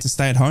team get to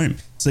stay at home,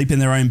 sleep in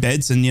their own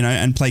beds,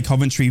 and play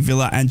Coventry,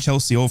 Villa, and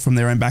Chelsea all from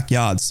their own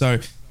backyard. So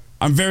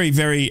I'm very,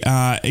 very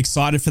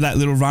excited for that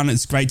little run.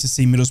 It's great to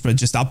see Middlesbrough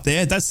just up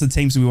there. That's the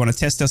teams we want to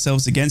test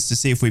ourselves against to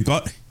see if we've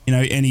got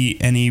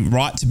any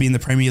right to be in the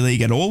Premier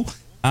League at all.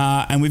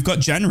 And we've got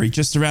January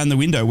just around the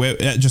window,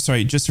 just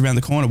around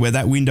the corner, where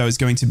that window is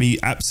going to be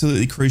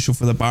absolutely crucial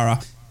for the Borough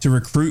to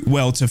recruit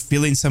well, to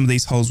fill in some of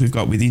these holes we've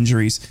got with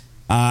injuries,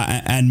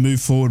 and move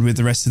forward with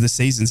the rest of the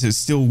season. So it's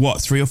still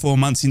 3 or 4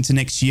 months into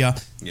next year.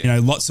 Yeah.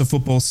 Lots of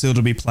football still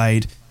to be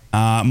played.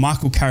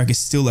 Michael Carrick is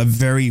still a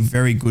very,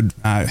 very good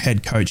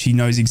head coach. He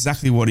knows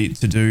exactly what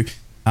to do.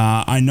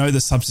 I know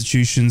the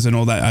substitutions and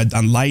all that are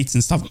done late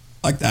and stuff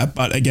like that.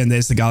 But again,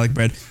 there's the garlic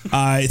bread.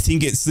 I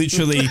think it's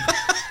literally.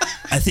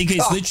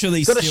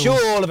 Got to show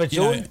all of it,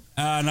 John.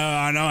 I know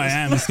I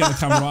am. It's going to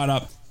come right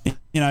up.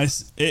 It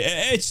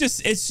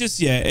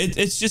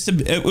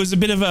was a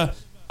bit of a.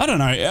 I don't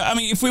know. I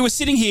mean, if we were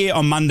sitting here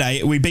on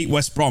Monday, we beat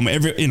West Brom.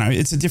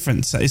 It's a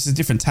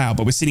different tale.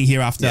 But we're sitting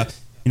here after.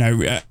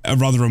 A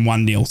Rotherham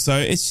 1-0. So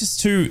it's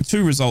just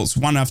two results,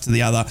 one after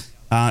the other,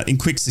 in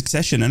quick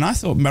succession. And I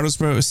thought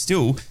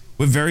Middlesbrough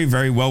were very,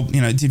 very well,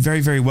 did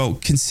very, very well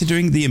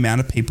considering the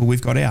amount of people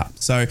we've got out.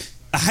 So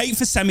the hate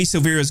for Sammy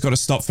Silvera has got to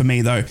stop for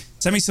me, though.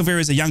 Sammy Silvera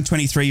is a young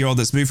 23-year-old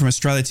that's moved from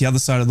Australia to the other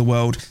side of the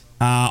world.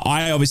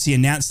 I obviously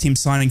announced him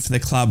signing for the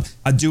club.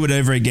 I'd do it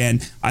over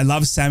again. I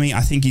love Sammy. I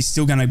think he's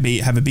still going to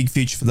have a big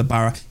future for the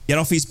Borough. Get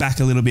off his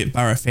back a little bit,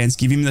 Borough fans.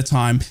 Give him the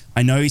time.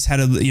 I know he's had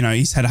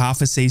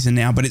half a season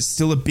now, but it's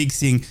still a big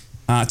thing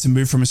to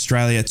move from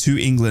Australia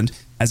to England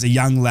as a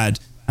young lad.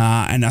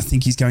 And I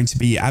think he's going to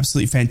be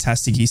absolutely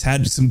fantastic. He's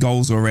had some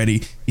goals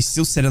already. He's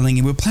still settling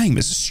in. We're playing him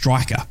as a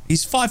striker.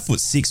 He's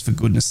 5'6", for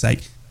goodness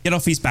sake. Get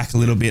off his back a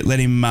little bit. Let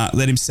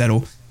him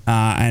settle,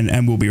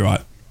 and we'll be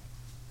right.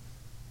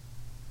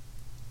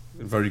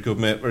 Very good,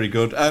 mate. Very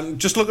good.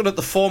 Just looking at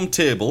the form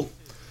table,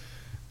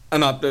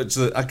 and it's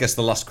I guess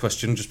the last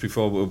question just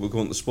before we go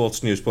on to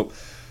sports news, but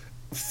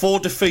 4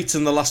 defeats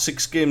in the last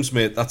 6 games,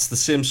 mate. That's the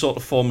same sort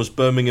of form as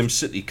Birmingham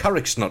City.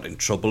 Carrick's not in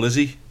trouble, is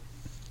he?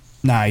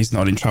 Nah, he's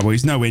not in trouble.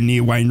 He's nowhere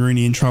near Wayne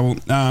Rooney in trouble.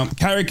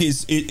 Carrick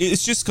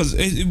it's just because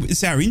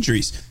it's our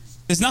injuries.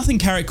 There's nothing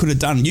Carrick could have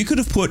done. You could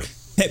have put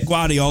Pep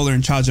Guardiola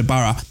in charge of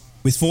Borough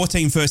with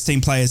 14 first-team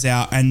players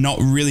out and not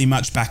really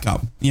much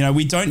backup.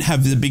 We don't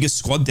have the biggest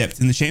squad depth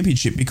in the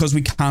Championship because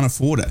we can't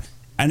afford it.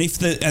 And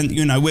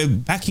we're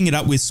backing it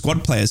up with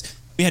squad players.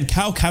 We had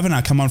Carl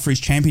Kavanagh come on for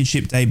his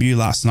Championship debut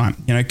last night.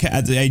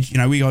 At the age,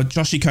 we got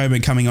Joshy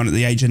Coburn coming on at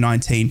the age of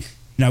 19.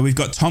 We've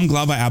got Tom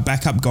Glover, our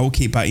backup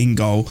goalkeeper, in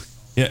goal.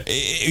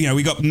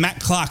 We got Matt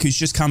Clark, who's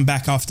just come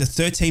back after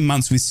 13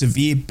 months with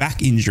severe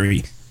back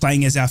injury,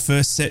 playing as our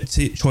first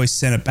choice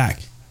centre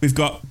back. We've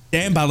got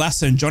Dan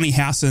Barlaser and Johnny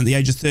Howson at the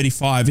age of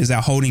 35 as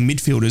our holding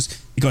midfielders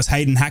because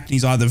Hayden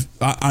Hackney's either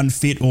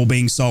unfit or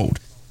being sold.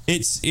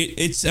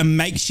 It's a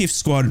makeshift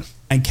squad,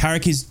 and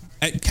Carrick has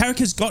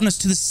gotten us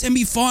to the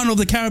semi-final of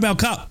the Carabao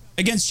Cup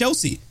against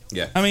Chelsea.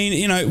 Yeah, I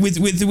mean,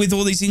 with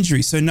all these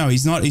injuries, so no,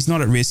 he's not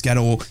at risk at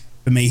all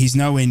for me. He's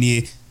nowhere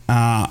near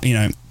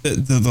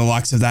the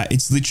likes of that.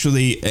 It's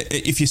literally,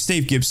 if you're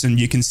Steve Gibson,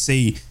 you can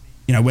see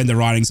when the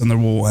writing's on the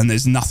wall, and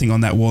there's nothing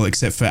on that wall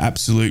except for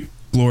absolute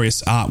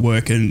glorious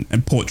artwork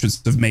and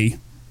portraits of me.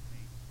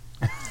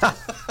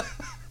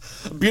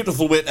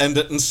 Beautiful way to end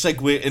it and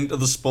segue into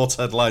the sports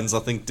headlines, I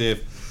think,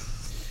 Dave.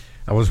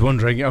 I was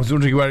wondering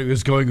where he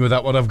was going with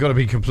that one. I've got to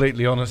be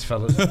completely honest,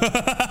 fellas.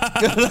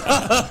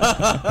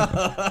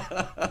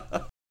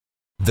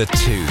 The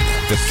Tune,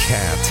 the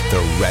Cat, the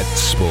Red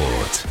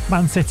Sport.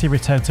 Man City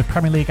returned to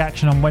Premier League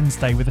action on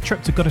Wednesday with a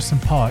trip to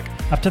Goodison Park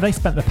after they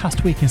spent the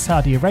past week in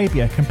Saudi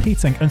Arabia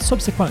competing and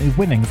subsequently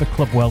winning the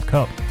Club World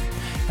Cup.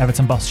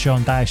 Everton boss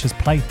Sean Dyche has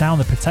played down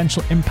the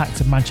potential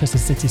impact of Manchester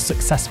City's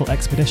successful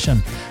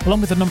expedition, along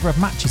with a number of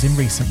matches in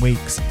recent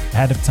weeks.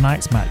 Ahead of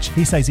tonight's match,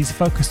 he says he's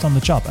focused on the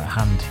job at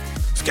hand.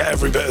 Get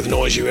every bit of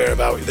noise you hear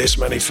about this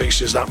many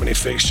fixtures, that many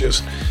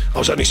fixtures. I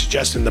was only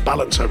suggesting the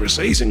balance over a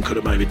season could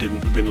have maybe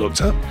been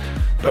looked at.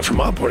 But from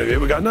our point of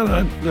view, we go, no,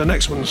 the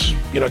next one's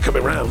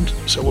coming round,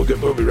 so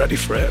we'll be ready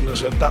for it. And I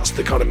said, that's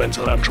the kind of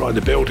mentality I'm trying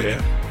to build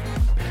here.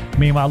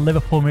 Meanwhile,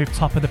 Liverpool moved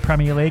top of the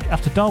Premier League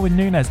after Darwin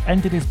Núñez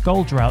ended his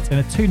goal drought in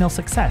a 2-0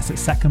 success at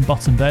second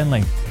bottom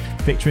Burnley.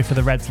 Victory for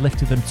the Reds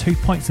lifted them 2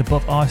 points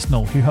above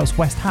Arsenal, who host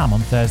West Ham on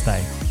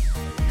Thursday.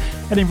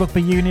 And in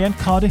rugby union,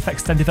 Cardiff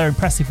extended their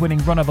impressive winning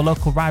run over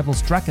local rivals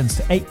Dragons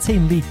to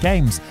 18 league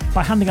games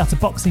by handing out a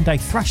Boxing Day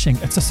thrashing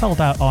at a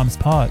sold-out Arms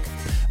Park.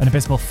 An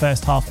abysmal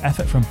first-half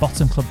effort from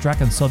bottom club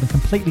Dragons saw them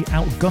completely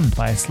outgunned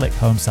by a slick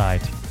home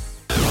side.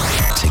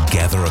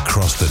 Together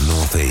across the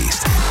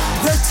northeast.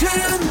 The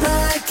Tune,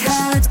 the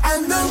Cat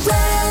and the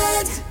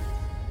Red.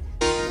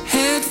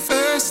 Head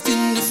first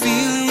into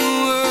feeling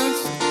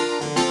worse.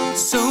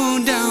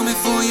 So down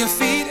before your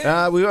feet.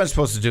 We weren't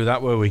supposed to do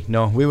that, were we?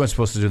 No, we weren't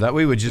supposed to do that.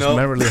 We were just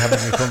merrily having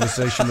a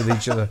conversation with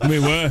each other. We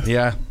were.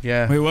 Yeah.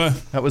 We were.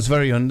 That was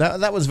very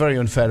that was very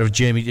unfair of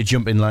Jamie to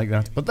jump in like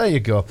that. But there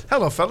you go.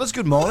 Hello, fellas.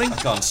 Good morning. I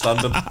can't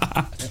stand him.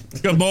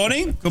 Good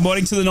morning. Good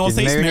morning to the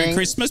northeast. morning. Merry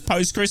Christmas,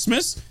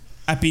 post-Christmas.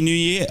 Happy New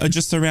Year,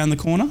 just around the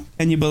corner.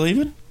 Can you believe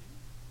it?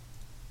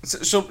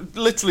 So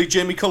literally,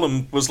 Jamie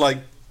Cullum was like,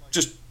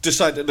 just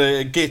decided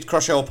to gate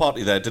crash our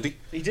party there, did he?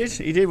 He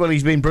did. Well,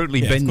 he's been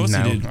brutally binned course he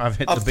now.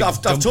 did.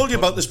 I've told you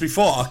about this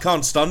before. I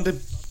can't stand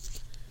him.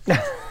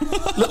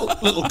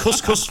 little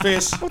couscous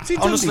face. What's he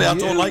done Honestly, to I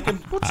don't you? like him.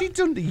 What's he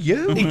done to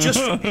you? He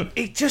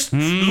just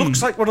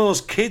looks like one of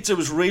those kids who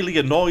was really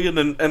annoying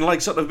and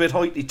like sort of a bit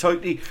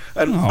hoity-toity.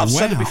 And I've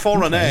said it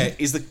before on air.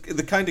 He's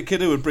the kind of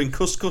kid who would bring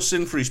couscous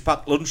in for his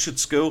packed lunch at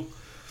school.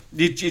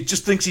 You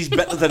just thinks he's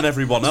better than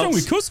everyone else.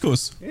 What's wrong with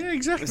couscous? Yeah,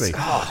 exactly.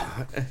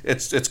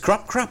 It's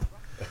crap.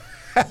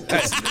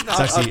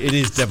 It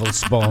is devil's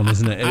spawn,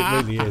 isn't it? It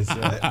really is.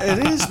 Yeah.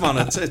 It is, man.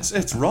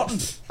 It's rotten.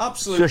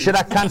 Absolutely. So should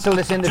I cancel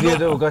this interview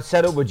that we've got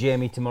set up with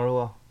Jamie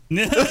tomorrow?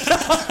 And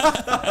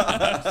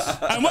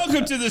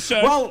welcome to the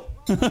show. Well,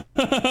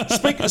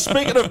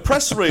 speaking of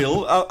press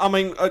reel, I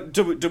mean,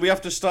 do we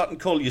have to start and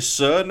call you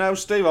sir now,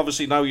 Steve?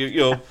 Obviously now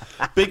you're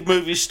big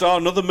movie star.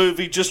 Another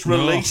movie just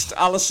released,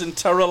 Alice in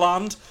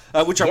Terrorland,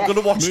 which I'm going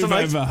to watch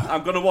tonight.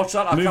 I'm going to watch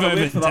that. I can't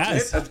wait for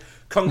that, mate.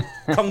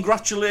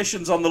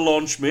 Congratulations on the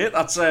launch, mate.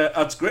 That's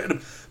great. And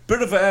a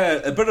bit of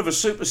a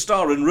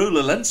superstar in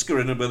Rula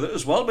Lenska in it with it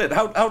as well, mate.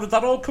 How did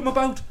that all come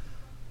about?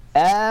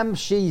 I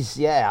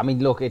mean,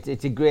 look,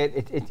 it's a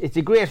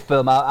great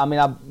film. I mean,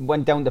 I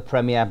went down to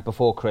premiere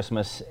before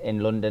Christmas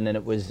in London, and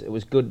it was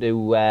good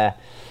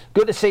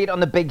to see it on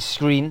the big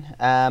screen.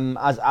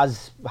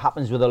 As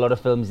happens with a lot of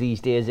films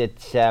these days,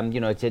 it's a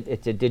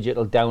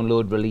digital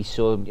download release,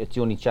 so it's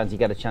the only chance you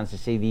get a chance to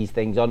see these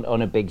things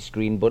on a big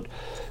screen. But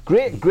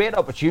great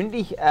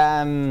opportunity.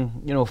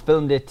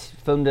 Filmed it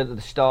at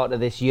the start of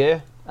this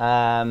year,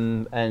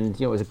 and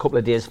it was a couple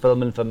of days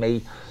filming for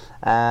me.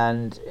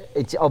 And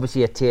it's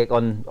obviously a take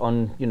on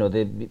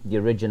the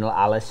original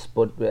Alice,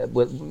 but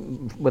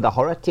with a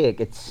horror take.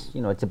 It's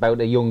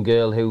about a young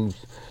girl whose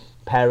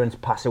parents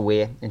pass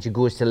away, and she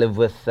goes to live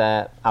with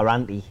our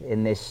auntie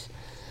in this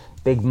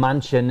big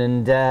mansion,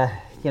 and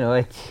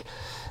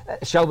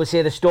shall we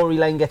say the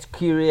storyline gets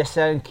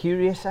curiouser and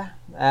curiouser.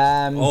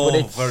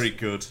 Very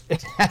good.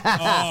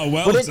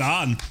 Well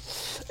done.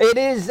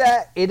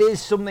 It is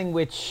something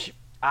which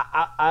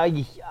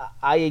I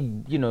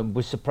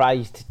was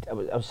surprised. I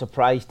was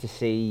surprised to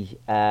see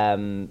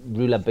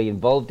Rula be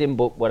involved in,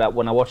 but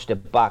when I watched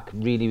it back,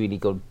 really, really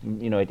good.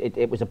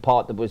 It was a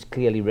part that was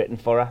clearly written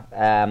for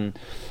her.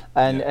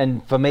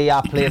 And for me,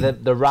 I play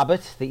the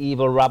rabbit, the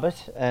evil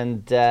rabbit,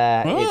 and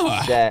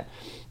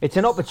it's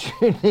an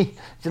opportunity.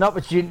 It's an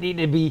opportunity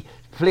to be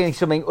playing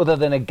something other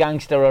than a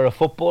gangster or a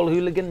football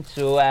hooligan.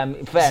 So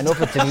fair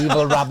enough, it's an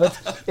evil rabbit.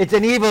 It's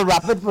an evil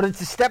rabbit, but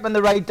it's a step in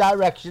the right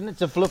direction.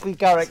 It's a fluffy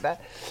character.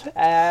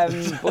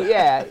 But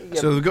yeah.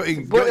 So they've got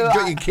you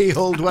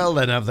keyholed well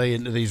then, have they,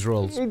 into these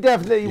roles?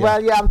 Definitely. Yeah.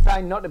 Well, yeah, I'm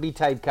trying not to be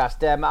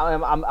typecast.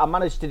 I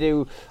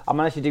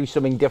managed to do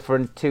something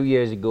different 2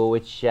 years ago,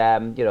 which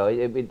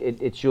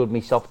it showed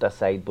me softer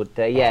side. But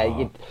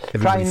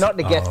trying not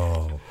to get.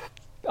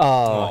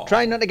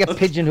 Trying not to get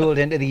pigeonholed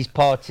into these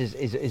parts is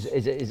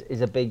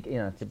a big,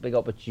 it's a big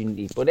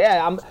opportunity. But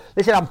yeah, I'm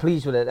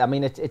pleased with it. I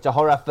mean, it's a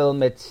horror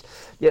film. It's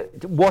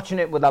watching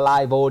it with a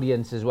live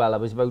audience as well. There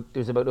was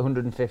about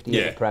 150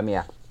 at the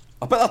premiere.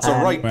 I bet that's a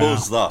right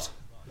buzz. That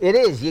It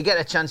is. You get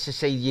a chance to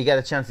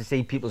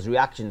see people's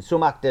reactions.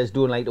 Some actors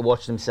don't like to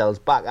watch themselves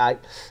back.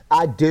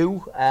 I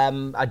do.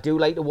 I do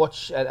like to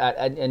watch,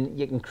 and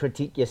you can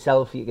critique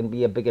yourself. You can be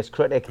your biggest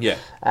critic. Yeah.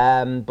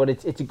 But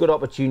it's a good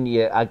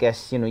opportunity, I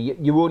guess.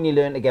 You only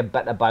learn to get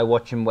better by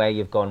watching where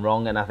you've gone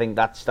wrong, and I think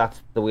that's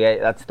the way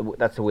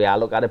I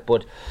look at it.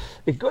 But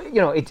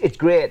it's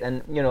great,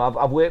 and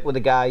I've worked with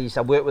the guys.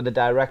 I've worked with the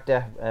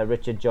director,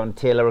 Richard John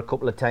Taylor, a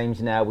couple of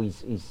times now.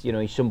 He's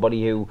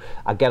somebody who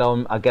I get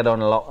on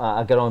a lot.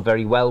 I get on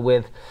very well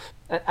with,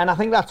 and I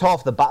think that's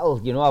half the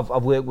battle.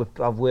 I've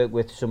worked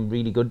with some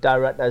really good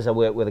directors. I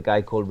worked with a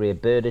guy called Ray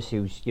Burtis,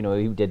 who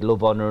did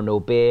Love, Honor and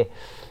Obey.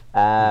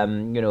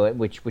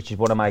 Which is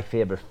one of my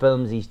favourite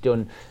films. He's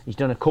done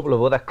a couple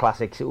of other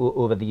classics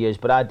over the years,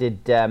 but I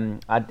did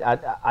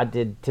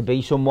To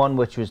Be Someone,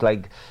 which was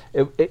like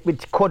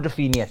it's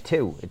Quadrophenia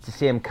 2. It's the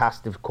same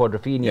cast of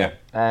Quadrophenia,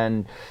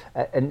 and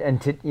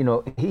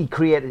he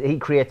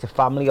creates a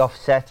family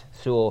offset.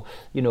 So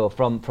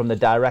from the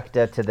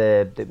director to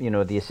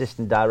the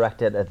assistant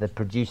director to the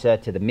producer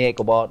to the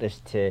makeup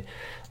artist to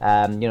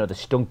the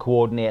stunt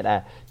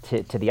coordinator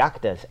to the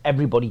actors,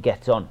 everybody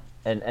gets on.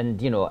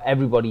 And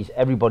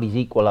everybody's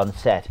equal on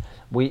set.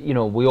 We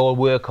all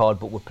work hard,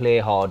 but we play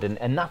hard,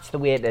 and that's the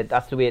way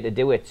to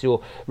do it.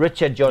 So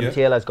Richard John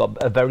Taylor's got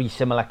a very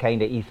similar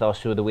kind of ethos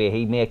to the way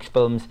he makes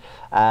films.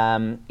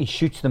 He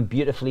shoots them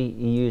beautifully.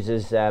 He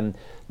uses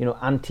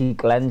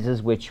antique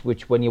lenses, which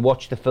when you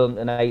watch the film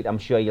tonight, I'm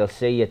sure you'll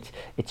see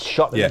it's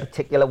shot in a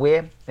particular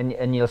way,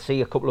 and you'll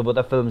see a couple of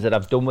other films that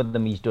I've done with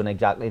them. He's done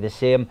exactly the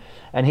same,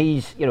 and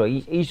he's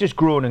just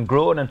grown, and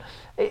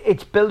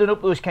it's building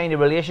up those kind of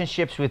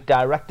relationships with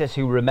directors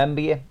who remember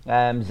you.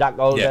 Zach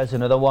Alder's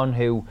another one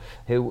who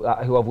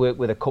I've worked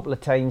with a couple of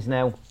times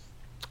now.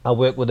 I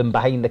work with them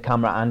behind the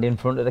camera and in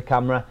front of the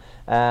camera.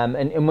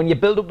 And when you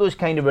build up those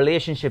kind of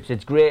relationships,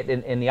 it's great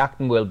in the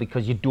acting world,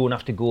 because you don't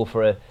have to go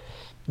for a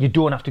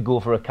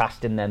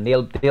casting. Then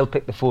they'll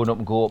pick the phone up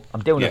and go,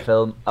 I'm doing a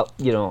film.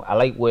 I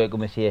like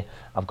working with you.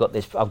 I've got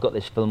this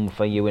film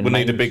for you. We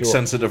need a big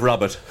sensitive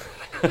rabbit.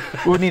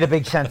 We need a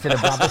big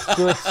sensitive rabbit.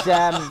 So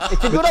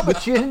it's a good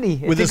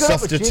opportunity. With a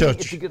softer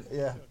touch.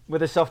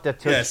 With a softer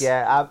touch.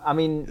 Yeah. I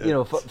mean,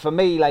 for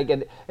me,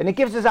 and it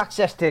gives us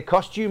access to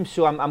costumes.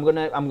 So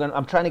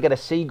I'm trying to get a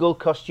seagull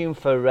costume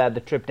for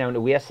the trip down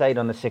to Wearside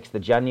on the 6th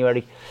of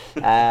January,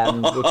 which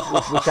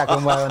I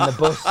can wear on the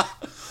bus.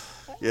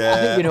 Yeah. I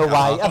think you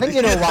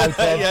know why.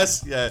 Ted.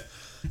 Yes.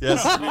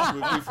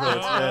 We've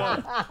heard.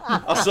 Yeah.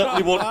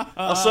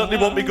 I certainly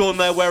won't be going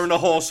there wearing a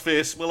horse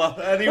face, will I?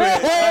 Anyway.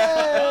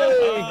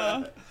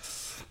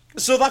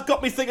 So that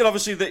got me thinking.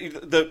 Obviously,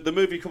 the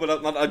movie coming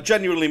out. And I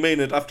genuinely mean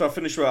it. After I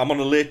finish work, I'm on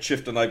a late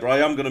shift tonight, but I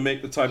am going to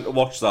make the time to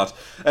watch that.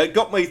 It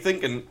got me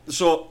thinking.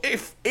 So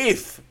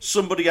if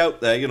somebody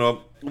out there,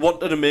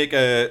 wanted to make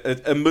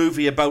a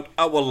movie about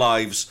our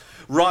lives,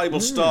 Rye, we'll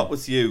start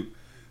with you.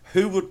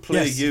 Who would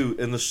play you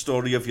in the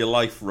story of your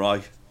life,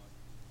 Rye?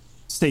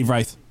 Steve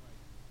Wraith,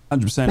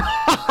 100%.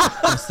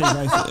 Steve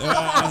Wraith.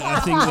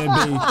 I think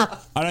there'd be.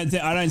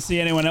 I don't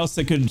see anyone else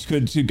that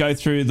could go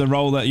through the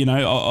role that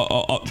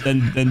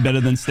than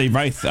better than Steve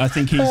Wraith. I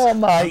think he's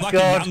like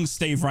a young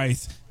Steve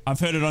Wraith.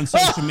 I've heard it on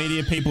social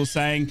media, people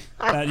saying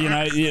that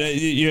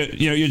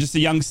you're just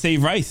a young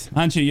Steve Wraith,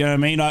 aren't you? You know what I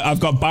mean?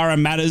 I've got Boro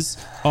Matters,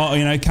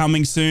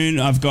 coming soon.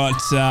 I've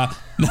got.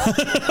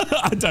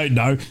 I don't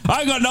know.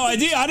 I got no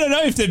idea. I don't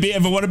know if there'd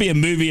ever want to be a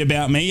movie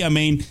about me. I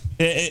mean,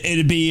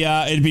 it'd be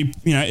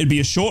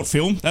a short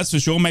film, that's for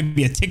sure.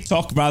 Maybe a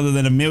TikTok rather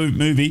than a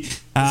movie.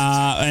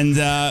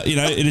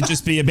 It'd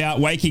just be about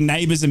waking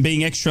neighbours and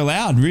being extra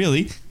loud.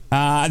 Really.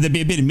 There'd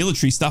be a bit of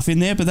military stuff in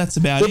there, but that's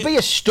about it. There'd be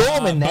a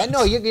storm in there.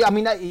 No,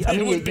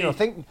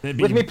 think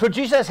with my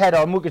producer's head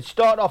on, we could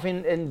start off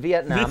in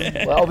Vietnam.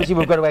 Well, obviously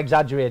we've got to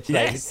exaggerate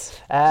slightly.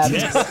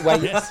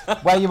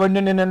 Where you were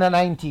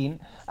 19,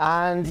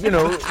 and you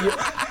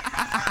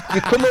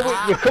come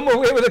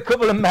away with a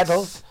couple of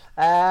medals.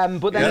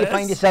 But then you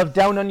find yourself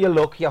down on your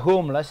luck. You're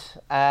homeless,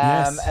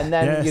 and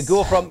then you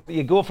go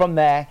from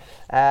there.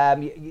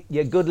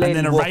 Your good lady,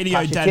 and then a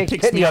radio dad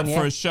picks me up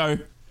for a show.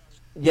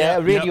 Yeah,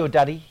 a radio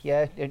daddy.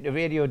 Yeah, a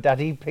radio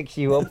daddy picks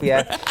you up.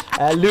 Yeah,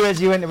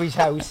 lures you into his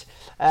house.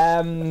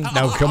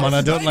 No, come on!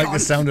 I don't like the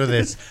sound of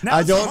this.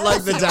 I don't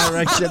like the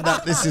direction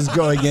that this is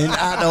going in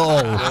at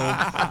all.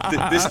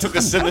 This took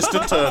a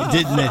sinister turn,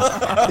 didn't it?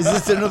 Is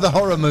this another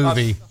horror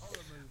movie?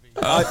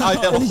 I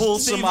have a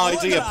wholesome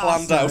idea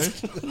planned out.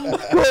 Steve.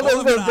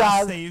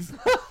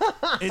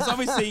 It's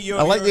obviously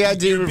I like the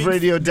idea of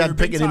Radio Dad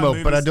picking him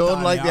up, but I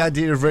don't like the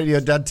idea of Radio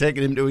Dad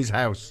taking him to his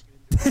house.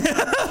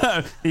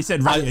 He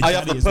said Radio I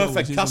have the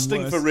perfect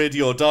casting for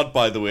Radio Dad,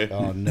 by the way.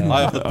 Oh no!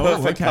 I have the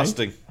perfect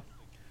casting.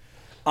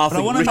 I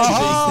think Richard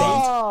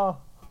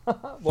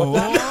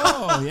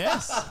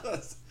yes.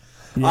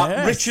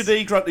 Richard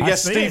E. Grant.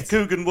 Yes, Steve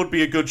Coogan would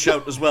be a good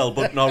shout as well,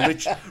 but no,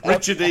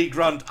 Richard E.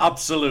 Grant,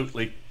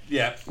 absolutely.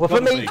 Yeah. Well, for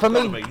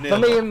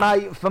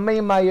me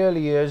in my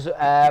early years,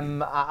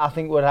 I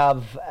think would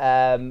have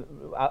I'd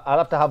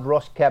have to have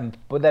Ross Kemp,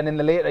 but then in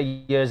the later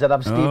years I'd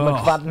have Steve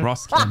McFadden.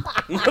 Ross Kemp.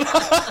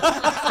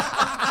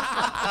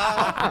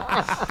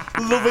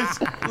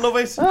 Love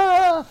it.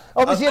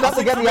 Obviously, you'd have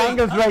to get the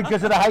angles right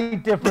because of the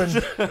height difference.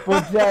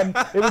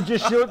 But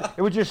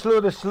it would just slow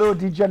the slow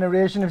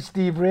degeneration of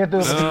Steve Wraith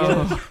over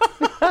the years.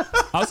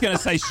 I was going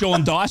to say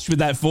Sean Dyche with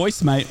that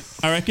voice, mate.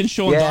 I reckon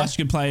Sean Dyche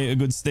could play a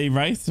good Steve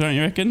Wraith, don't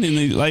you reckon, in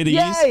the later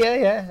years?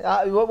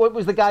 Yeah. What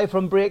was the guy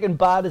from Breaking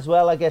Bad as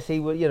well? I guess he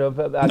would,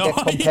 I get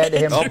compared to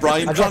him. Oh,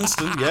 Bryan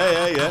Cranston.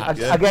 Yeah.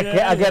 I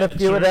get a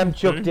few of them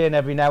chucked in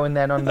every now and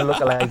then on the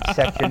lookalike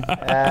section.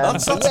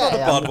 That's not a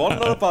bad one.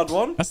 Not a bad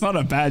one. That's not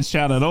a bad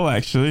shout at all,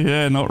 actually.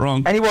 Yeah, not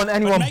wrong. Anyone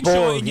make bored?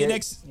 Sure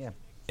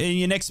in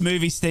your next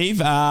movie,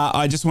 Steve,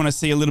 I just want to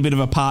see a little bit of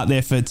a part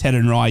there for Ted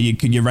and Rye,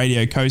 your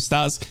radio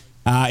co-stars.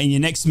 In your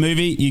next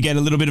movie, you get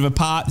a little bit of a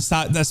part.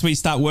 That's where you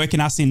start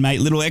working us in, mate.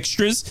 Little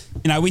extras.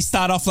 We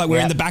start off like we're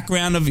in the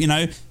background of,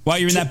 while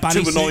you're in that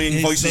bunny suit. Two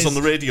annoying voices on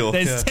the radio.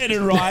 There's Ted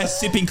and Rye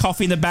sipping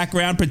coffee in the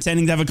background,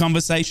 pretending to have a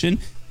conversation,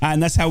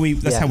 and that's how we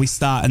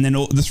start. And then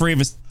the three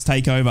of us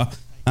take over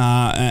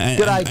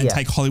and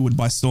take Hollywood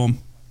by storm.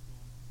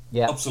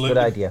 Yeah, absolutely.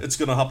 Good idea. It's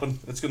going to happen.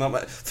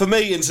 For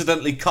me,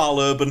 incidentally, Carl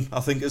Urban, I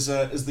think, is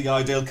the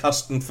ideal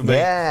casting for me.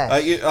 Yeah.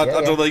 I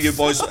don't know, you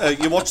boys.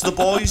 You watch The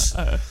Boys?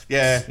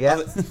 Yeah.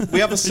 We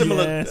have a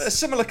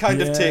similar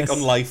kind of take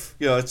on life.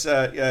 It's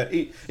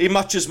he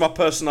matches my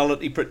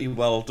personality pretty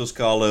well. Does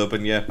Carl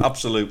Urban? Yeah,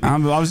 absolutely. I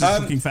was just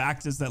looking for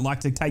actors that like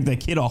to take their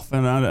kid off,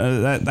 and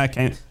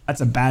that's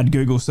a bad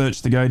Google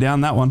search to go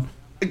down that one.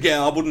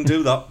 Yeah, I wouldn't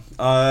do that.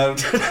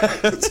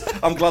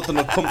 I'm glad they're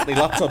not company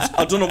laptops.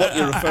 I don't know what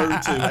you're referring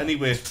to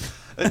anyway.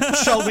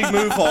 Shall we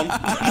move on?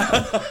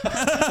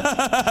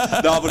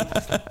 No,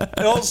 but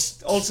in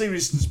all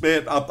seriousness,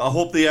 mate, I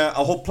hope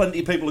plenty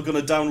of people are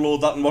going to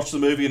download that and watch the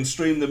movie and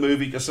stream the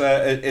movie because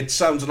it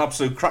sounds an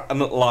absolute cracking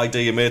little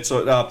idea, mate.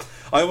 So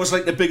I always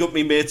like to big up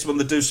my mates when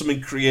they do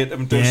something creative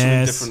and do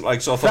something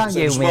different. So I thought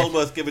it was well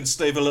worth giving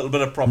Steve a little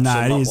bit of props on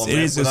that one. It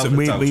is.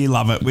 We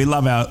love it. We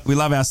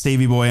love our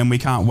Stevie boy, and we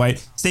can't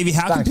wait. Stevie,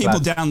 how can people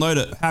download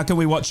it? How can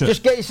we watch it?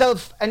 Just get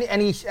yourself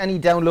any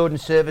downloading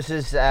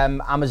services.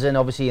 Amazon,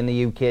 obviously, in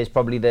the UK is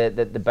probably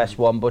the best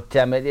one, but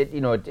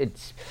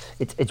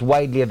it's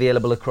widely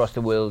available across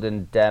the world.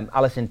 And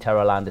Alice in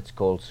Terrorland, it's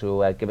called.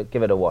 So give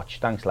it a watch.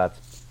 Thanks, lads.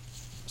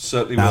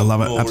 Certainly will. I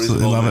love it.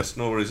 Absolutely love it.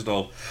 No worries at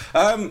all.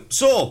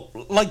 So,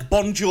 like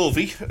Bon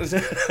Jovi,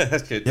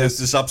 this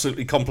is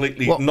absolutely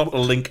completely not a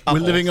link at all.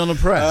 We're living on a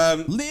prayer.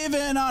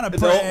 Living on a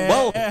prayer.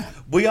 Well,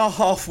 we are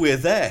halfway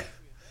there.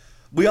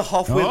 We are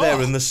halfway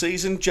there in the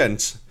season,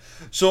 gents.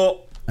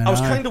 So, I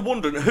was kind of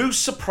wondering,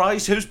 who's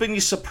been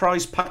your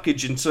surprise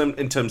package in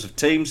terms of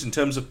teams, in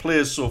terms of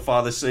players so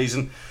far this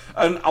season?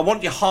 And I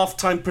want your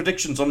half-time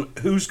predictions on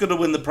who's going to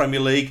win the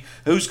Premier League,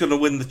 who's going to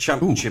win the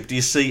Championship. Do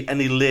you see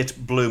any late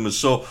bloomers?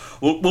 So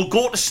we'll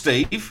go to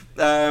Steve.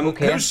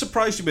 Okay. Who's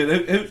surprised you,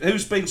 mate?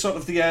 Who's been sort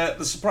of the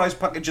surprise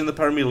package in the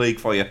Premier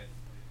League for you?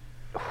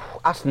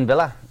 Aston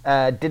Villa.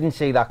 Didn't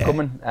see that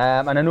coming,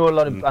 and I know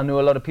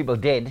a lot of people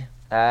did.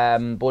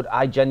 But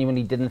I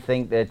genuinely didn't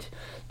think that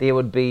they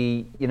would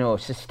be,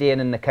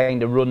 sustaining the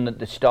kind of run that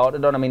they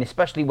started on. I mean,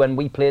 especially when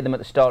we played them at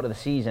the start of the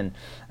season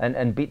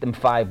and beat them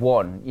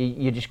 5-1,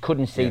 you just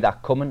couldn't see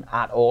that coming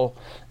at all.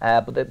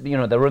 But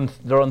they're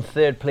on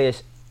third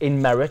place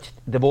in merit.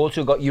 They've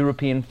also got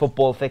European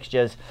football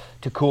fixtures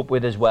to cope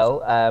with as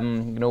well,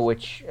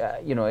 which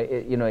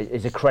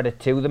is a credit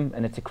to them,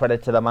 and it's a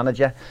credit to the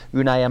manager.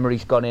 Unai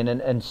Emery's gone in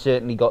and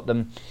certainly got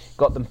them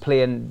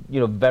playing,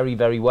 very,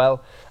 very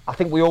well. I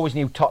think we always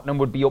knew Tottenham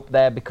would be up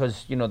there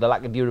because, the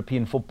lack of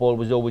European football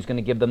was always going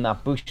to give them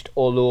that boost.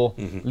 Although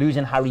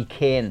losing Harry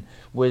Kane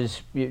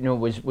was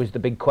the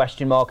big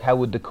question mark. How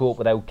would they cope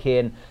without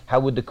Kane? How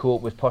would they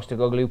cope with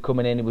Postecoglou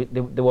coming in?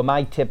 They were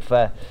my tip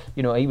for,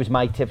 he was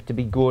my tip to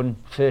be going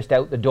first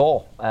out the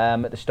door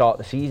at the start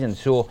of the season.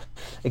 So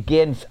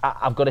again,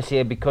 I've got to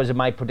say, because of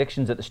my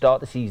predictions at the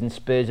start of the season,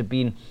 Spurs have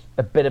been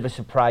a bit of a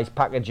surprise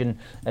package and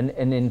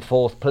in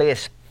fourth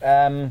place.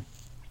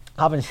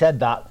 Having said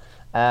that,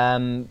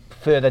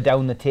 further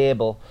down the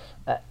table,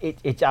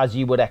 it's as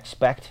you would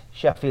expect.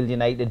 Sheffield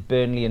United,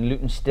 Burnley and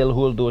Luton still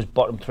hold those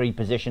bottom three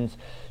positions.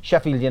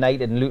 Sheffield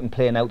United and Luton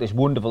playing out this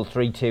wonderful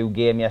 3-2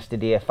 game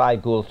yesterday, a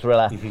 5-goal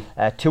thriller.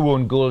 2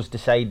 own goals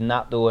deciding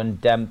that though,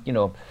 and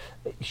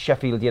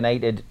Sheffield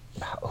United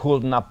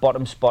holding that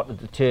bottom spot at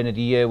the turn of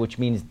the year, which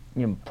means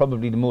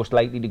probably the most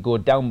likely to go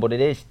down, but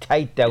it is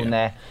tight down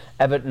there.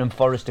 Everton and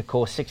Forest, of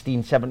course,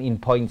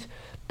 16-17 points.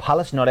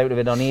 Palace not out of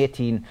it on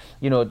 18.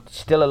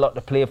 Still a lot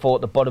to play for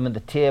at the bottom of the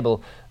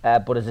table.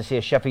 But as I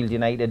say, Sheffield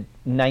United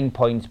 9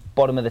 points,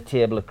 bottom of the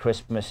table at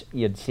Christmas.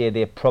 You'd say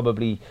they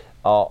probably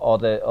are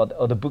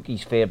the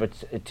bookies'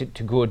 favourites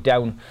to go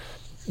down.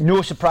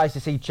 No surprise to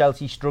see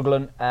Chelsea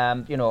struggling.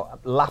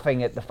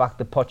 Laughing at the fact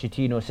that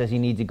Pochettino says he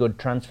needs a good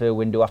transfer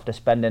window after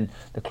spending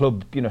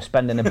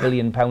spending £1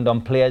 billion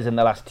on players in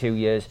the last 2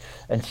 years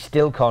and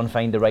still can't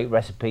find the right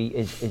recipe.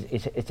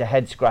 It's a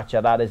head scratcher,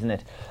 that, isn't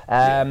it?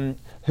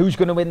 Who's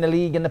going to win the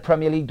league in the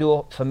Premier League,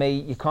 though? For me,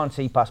 you can't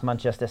see past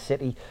Manchester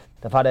City.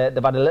 They've had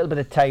a little bit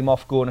of time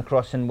off going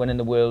across and winning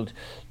the world,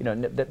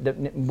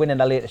 winning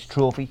their latest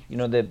trophy.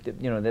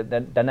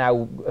 They're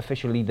now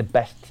officially the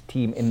best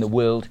team in the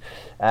world,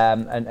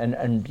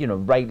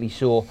 and rightly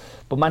so.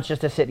 But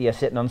Manchester City are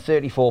sitting on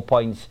 34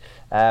 points,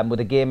 with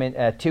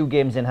a 2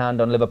 games in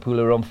hand on Liverpool,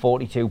 who are on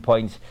 42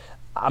 points.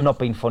 I'm not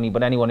being funny,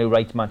 but anyone who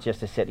writes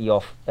Manchester City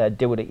off,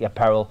 do it at your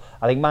peril.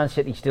 I think Man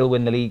City still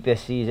win the league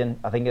this season.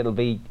 I think it'll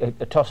be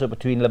a toss-up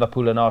between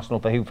Liverpool and Arsenal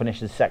for who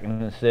finishes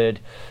second and third.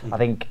 I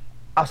think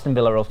Aston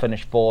Villa will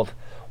finish 4th.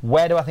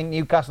 Where do I think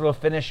Newcastle will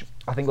finish?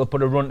 I think they'll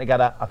put a run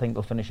together. I think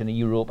they'll finish in a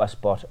Europa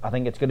spot. I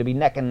think it's going to be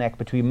neck and neck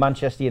between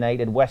Manchester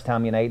United, West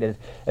Ham United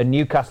and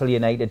Newcastle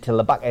United till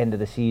the back end of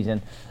the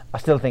season. I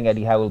still think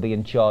Eddie Howe will be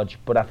in charge,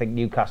 but I think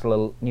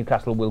Newcastle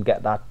will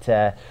get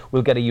that.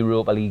 Will get a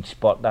Europa League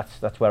spot.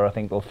 That's where I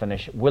think they'll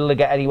finish. Will they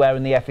get anywhere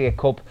in the FA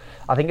Cup?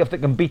 I think if they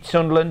can beat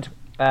Sunderland,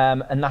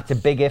 and that's a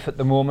big if at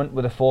the moment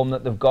with the form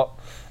that they've got.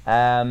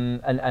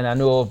 And I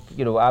know,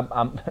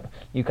 I'm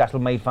Newcastle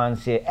made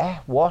fans say,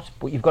 what?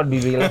 But you've got to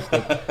be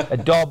realistic. A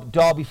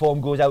Derby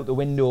form goes out the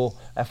window.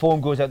 A form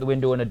goes out the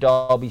window in a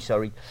Derby.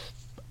 Sorry,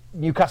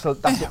 Newcastle.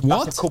 That's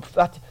a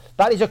cup.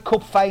 That is a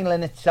cup final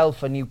in itself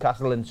for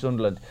Newcastle and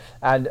Sunderland.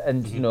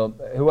 And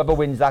whoever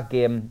wins that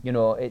game,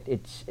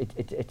 it's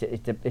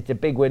a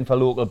big win for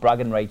local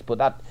bragging rights. But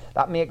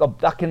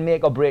that can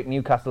make or break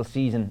Newcastle's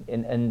season.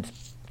 And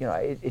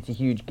it's a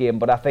huge game.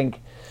 But I think,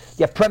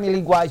 Premier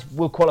League wise,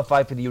 we'll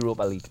qualify for the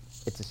Europa League.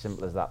 It's as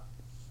simple as that.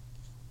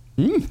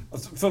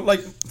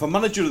 For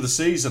manager of the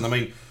season, I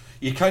mean,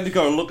 you kind of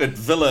got to look at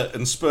Villa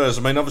and Spurs.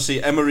 I mean,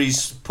 obviously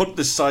Emery's put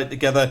this side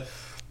together,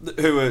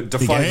 who are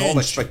defying all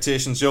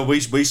expectations.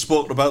 We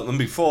spoke about them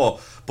before,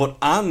 but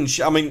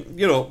Ange, I mean,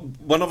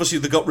 when obviously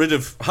they got rid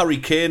of Harry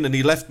Kane and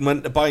he left and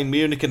went to Bayern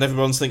Munich, and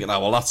everyone's thinking,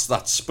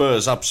 that's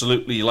Spurs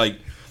absolutely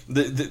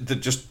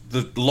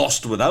they're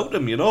lost without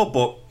him,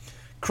 But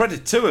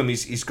credit to him,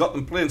 he's got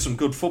them playing some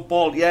good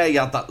football. Yeah, he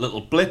had that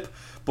little blip,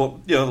 but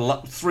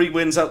 3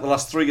 wins out the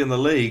last 3 in the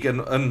league,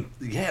 and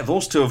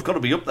those 2 have got to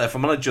be up there for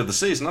manager of the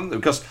season, haven't they?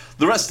 Because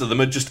the rest of them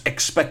are just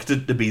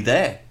expected to be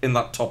there in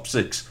that top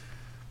 6.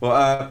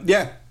 Well,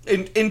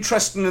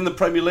 interesting in the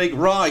Premier League.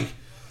 Rye.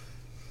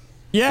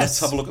 Yes. Let's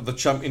have a look at the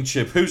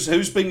Championship.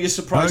 Who's been your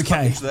surprise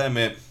package there,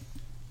 mate?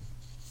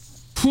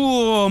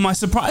 My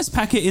surprise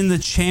packet in the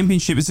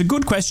Championship. It's a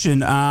good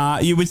question.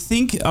 You would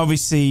think,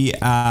 obviously,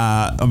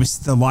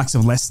 the likes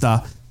of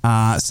Leicester,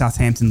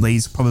 Southampton,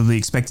 Leeds probably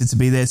expected to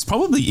be there. It's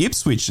probably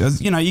Ipswich.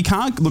 You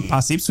can't look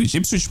past Ipswich.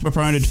 Ipswich were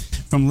promoted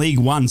from League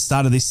One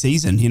start of this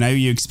season.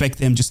 You expect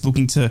them just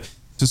looking to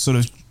sort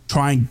of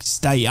try and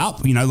stay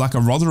up, like a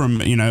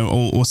Rotherham,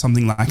 or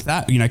something like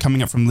that.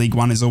 Coming up from League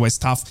One is always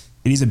tough.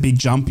 It is a big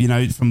jump,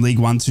 from League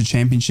One to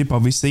Championship,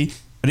 obviously.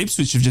 But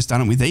Ipswich have just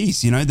done it with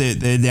ease.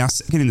 They're now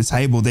second in the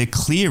table. They're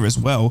clear as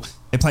well.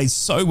 They played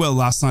so well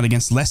last night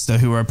against Leicester,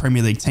 who are a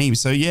Premier League team.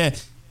 So, they're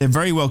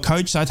very well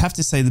coached. I'd have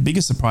to say the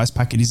biggest surprise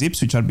packet is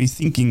Ipswich. I'd be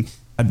thinking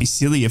I'd be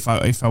silly if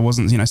I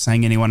wasn't,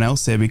 saying anyone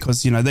else there,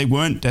 because, they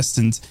weren't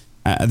destined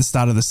at the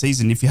start of the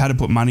season. If you had to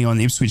put money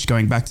on Ipswich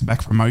going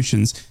back-to-back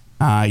promotions,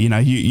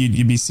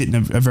 you'd be sitting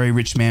a very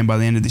rich man by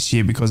the end of this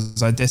year,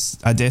 because I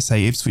dare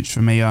say Ipswich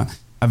for me are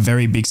a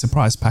very big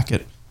surprise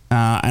packet.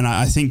 And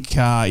I think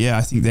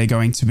they're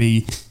going to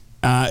be,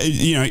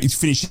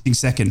 finishing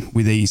second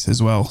with ease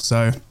as well.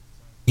 So,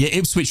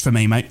 Ipswich for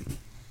me, mate.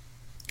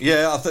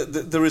 Yeah, I think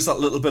there is that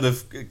little bit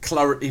of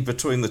clarity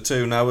between the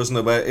two now, isn't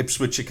there? Where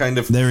Ipswich are kind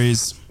of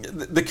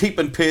they're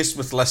keeping pace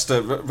with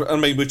Leicester. I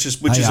mean, which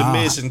is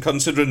amazing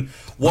considering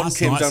one last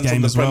came down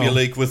from the Premier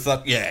League with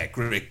that. Yeah,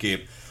 great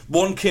game.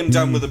 One came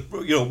down with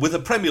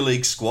a Premier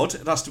League squad.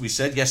 It has to be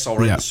said. Yes,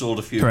 already sold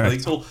a few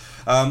people,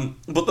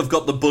 but they've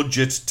got the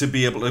budget to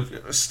be able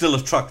to still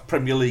attract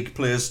Premier League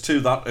players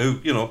to that who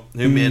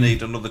may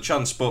need another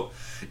chance. But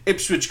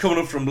Ipswich coming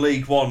up from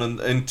League One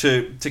and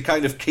to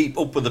kind of keep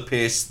up with the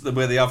pace the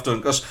way they have done,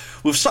 because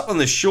we've sat on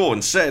this show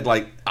and said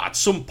at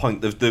some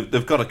point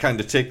they've got to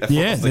kind of take their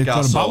foot off the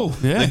gas.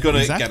 They're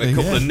going to get a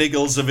couple of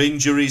niggles of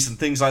injuries and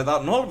things like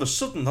that, and all of a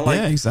sudden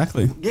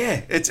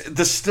they're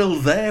they're still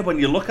there when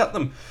you look at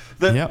them.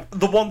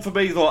 The one for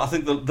me though, I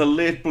think the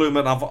late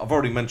bloomer, and I've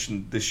already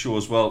mentioned this show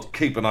as well,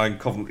 keep an eye on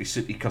Coventry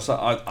City, because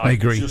I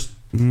agree. Just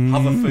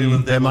have a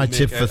feeling they might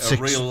tip for a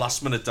real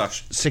last minute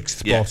dash. 6th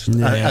spot,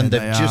 and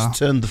they've just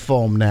turned the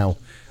form now.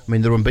 I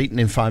mean, they're unbeaten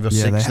in 5 or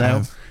 6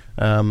 now.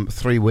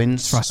 3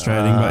 wins. It's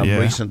frustrating, but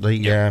recently,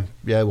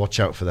 watch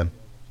out for them.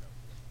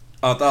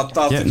 So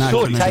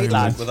tight,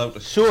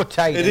 lads. So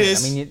tight. It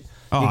is. I mean,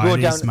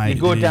 you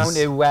go down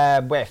to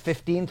where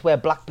 15th, where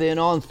Blackburn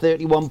are on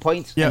 31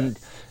 points, and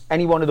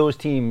any one of those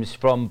teams,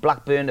 from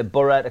Blackburn to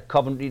Boro to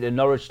Coventry to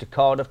Norwich to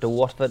Cardiff to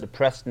Watford to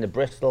Preston to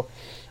Bristol,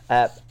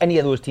 any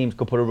of those teams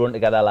could put a run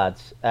together,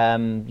 lads.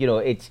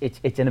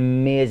 It's an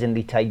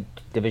amazingly tight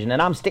division,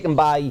 and I'm sticking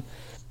by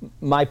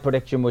my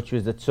prediction, which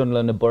was that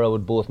Sunderland and Boro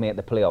would both make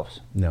the playoffs.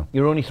 No,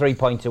 you're only 3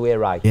 points away,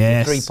 right?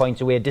 Yes. You're 3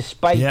 points away,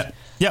 despite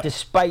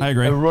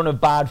a run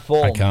of bad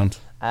form. I can't.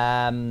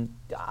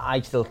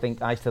 I still think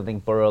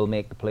Boro will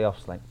make the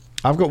playoffs.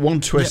 I've got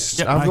one twist.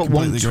 Yep, I've I got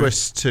one completely agree.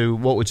 twist to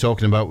what we're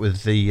talking about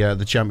with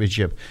the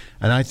championship,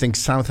 and I think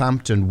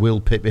Southampton will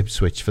pip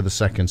Ipswich for the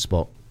second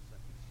spot.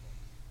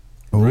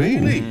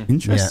 Really?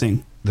 Interesting.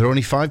 Yeah. They're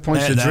only 5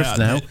 points adrift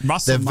now.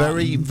 Russell They're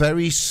very, Martin.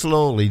 very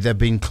slowly. They've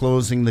been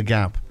closing the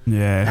gap.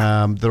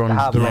 Yeah. They're on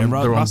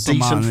Russell decent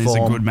Martin is a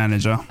form, good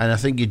manager. and I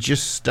think you're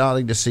just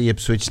starting to see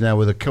Ipswich now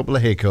with a couple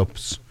of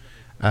hiccups.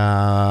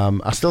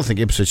 I still think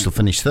Ipswich will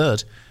finish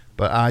third,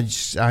 but I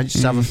just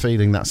have a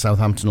feeling that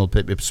Southampton will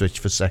pip Ipswich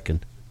for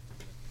second.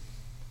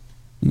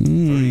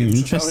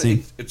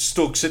 Interesting. It's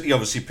Stoke City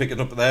obviously picking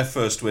up their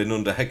first win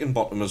under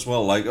Heckenbottom as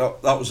well. Like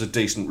that was a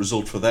decent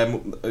result for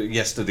them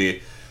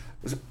yesterday.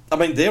 I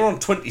mean, they're on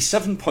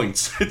 27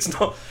 points.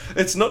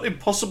 It's not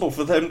impossible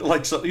for them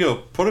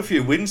to put a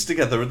few wins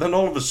together, and then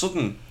all of a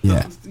sudden,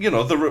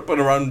 they're up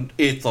and around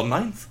 8th or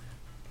 9th.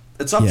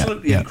 It's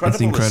absolutely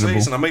incredible this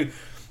season. I mean,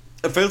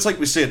 it feels like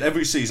we see it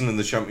every season in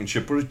the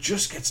Championship, but it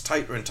just gets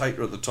tighter and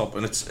tighter at the top,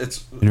 and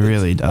it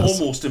really does.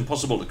 Almost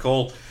impossible to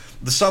call.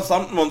 The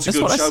Southampton one's a That's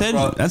good what I shout. said.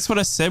 Right? That's what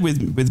I said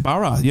with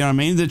Borough. You know what I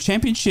mean? The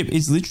Championship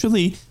is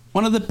literally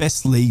one of the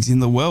best leagues in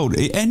the world.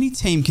 Any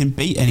team can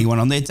beat anyone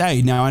on their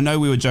day. Now, I know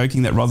we were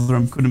joking that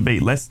Rotherham couldn't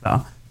beat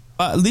Leicester,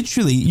 but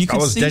literally, you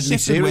can see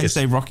Sheffield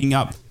Wednesday rocking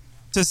up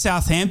to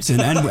Southampton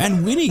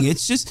and winning.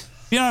 It's just,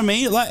 you know what I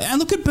mean? And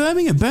look at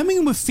Birmingham.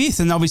 Birmingham were 5th,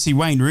 and obviously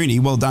Wayne Rooney,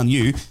 well done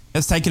you,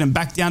 has taken them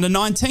back down to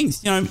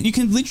 19th. You know, you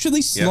can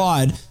literally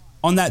slide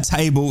on that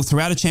table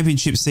throughout a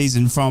championship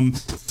season from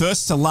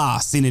first to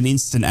last in an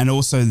instant, and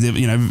also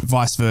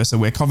vice versa,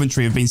 where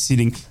Coventry have been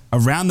sitting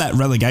around that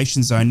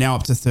relegation zone now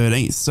up to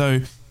 13th. So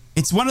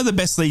it's one of the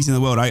best leagues in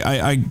the world.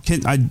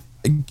 I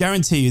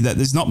guarantee you that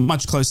there's not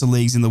much closer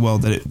leagues in the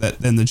world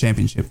than the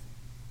Championship.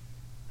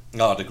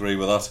 I'd agree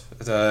with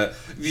that.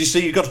 You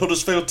see, you've got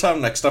Huddersfield Town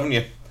next, haven't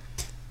you?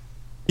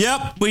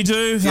 Yep, we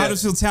do.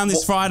 Huddersfield Town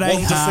this Friday.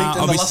 One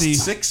defeat in the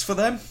last 6 for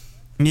them.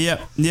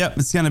 Yep.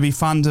 It's going to be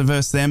fun to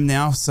verse them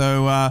now.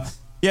 So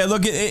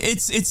look,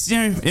 it's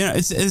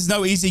there's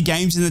no easy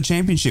games in the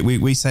Championship.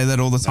 We say that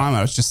all the time.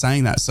 I was just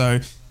saying that. So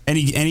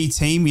any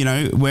team,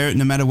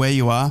 no matter where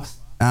you are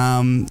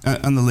on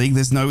the league,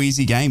 there's no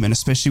easy game, and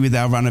especially with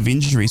our run of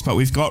injuries. But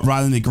we've got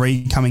Ryland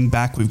McGree coming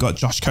back. We've got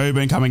Josh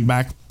Coburn coming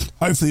back.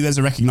 Hopefully, there's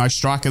a recognised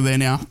striker there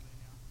now.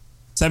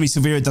 Sammy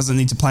Silvera doesn't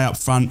need to play up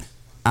front,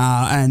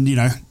 and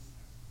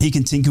he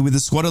can tinker with the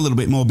squad a little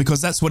bit more,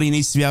 because that's what he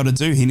needs to be able to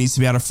do. He needs to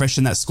be able to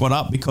freshen that squad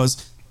up,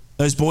 because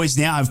those boys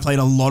now have played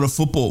a lot of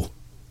football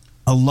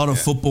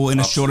in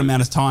a short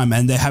amount of time,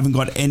 and they haven't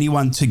got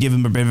anyone to give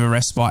them a bit of a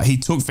respite. He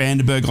took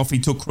Vandenberg off, he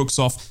took Crooks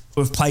off,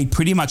 who have played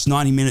pretty much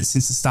 90 minutes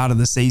since the start of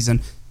the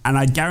season. And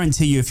I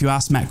guarantee you, if you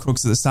asked Matt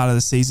Crooks at the start of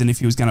the season if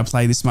he was going to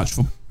play this much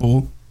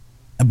football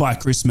by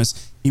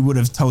Christmas, he would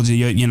have told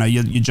you,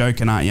 you're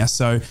joking, aren't you?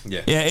 So,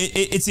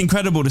 it's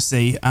incredible to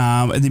see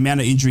the amount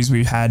of injuries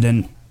we've had,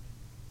 and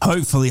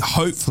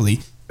hopefully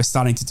we're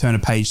starting to turn a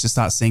page to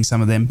start seeing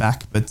some of them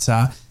back. But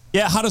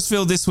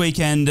Huddersfield this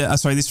weekend,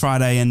 this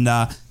Friday, and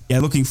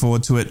looking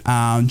forward to it.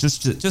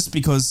 Just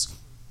because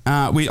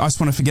I just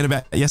want to forget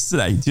about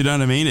yesterday. Do you know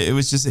what I mean? It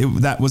was just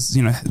that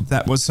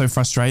was so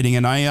frustrating,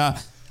 and I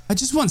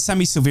just want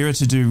Sammy Silvera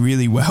to do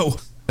really well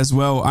as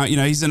well.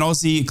 He's an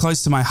Aussie,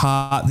 close to my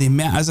heart. The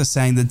amount, as I was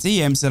saying, the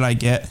DMs that I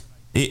get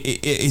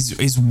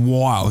is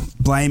wild,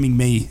 blaming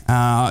me,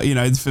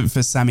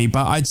 for Sammy.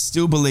 But I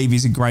still believe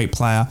he's a great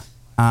player,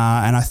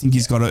 and I think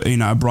he's got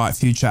a bright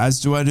future. As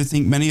do I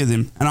think many of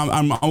them. And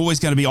I'm always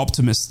going to be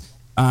optimist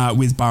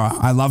with Borough.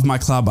 I love my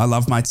club, I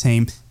love my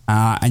team,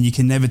 and you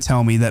can never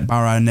tell me that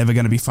Borough are never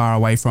going to be far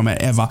away from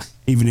it ever,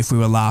 even if we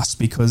were last,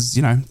 because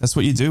that's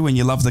what you do when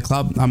you love the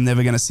club. I'm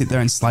never going to sit there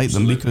and slate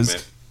them,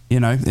 because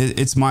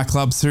it's my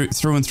club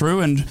through and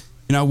through, and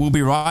we'll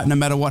be right no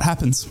matter what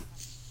happens.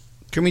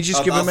 Can we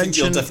just give a mention? I think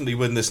you'll definitely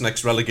win this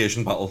next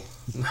relegation battle.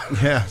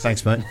 Yeah,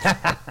 thanks, mate.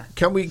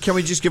 Can we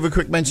just give a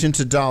quick mention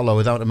to Darlow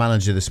without a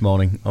manager this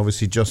morning?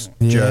 Obviously, Josh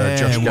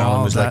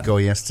Garland was let go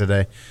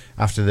yesterday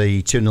after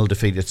the 2-0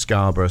 defeat at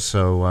Scarborough.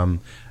 So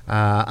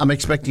I'm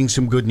expecting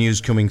some good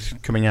news coming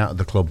out of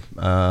the club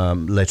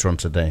later on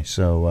today.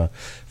 So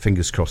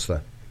fingers crossed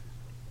there.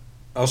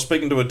 I was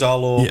speaking to a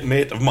Darlow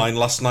mate of mine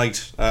last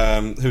night,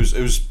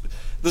 who's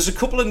there's a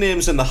couple of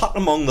names in the hat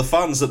among the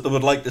fans that they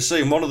would like to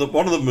see, and one of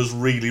them was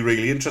really,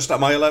 really interesting.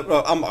 Am I allowed?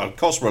 Of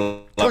course, we're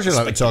allowed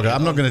to talk.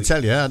 I'm not going to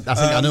tell you. I think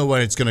I know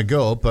where it's going to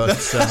go, but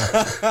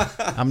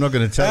I'm not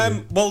going to tell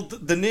you. Well,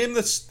 the name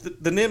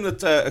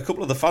that a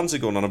couple of the fans are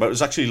going on about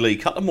is actually Lee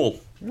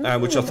Cattermole,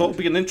 which I thought would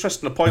be an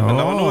interesting appointment.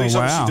 Now I know he's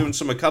obviously doing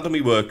some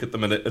academy work at the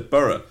minute at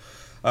Borough.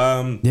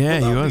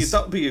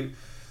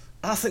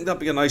 I think that'd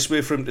be a nice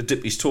way for him to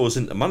dip his toes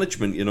into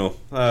management.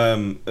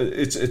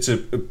 It's a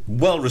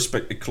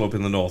well-respected club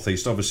in the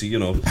Northeast. Obviously,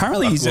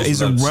 apparently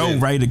he's a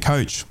well-rated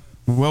coach.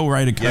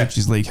 Well-rated coach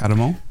is Lee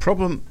Cattermole.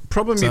 Problem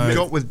you've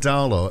got with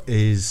Darlow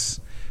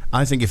is,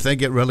 I think if they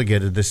get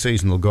relegated this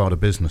season, they'll go out of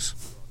business,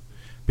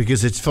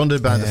 because it's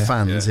funded by the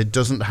fans. It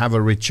doesn't have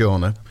a rich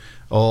owner,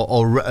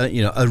 or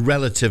a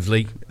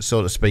relatively,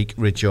 so to speak,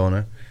 rich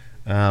owner.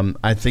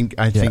 I think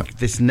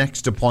this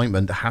next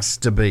appointment has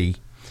to be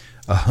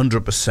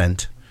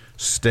 100%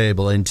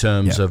 stable in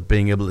terms of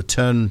being able to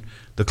turn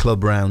the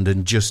club round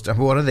and just,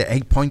 what are they,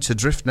 8 points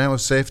adrift now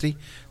of safety?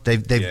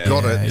 They've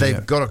got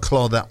to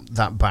claw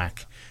that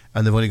back,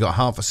 and they've only got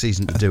half a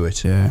season to do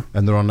it. Yeah.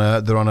 And they're on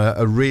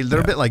a real.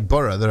 They're a bit like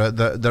Boro.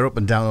 They're up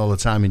and down all the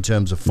time in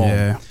terms of form.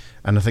 Yeah.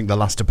 And I think the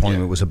last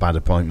appointment was a bad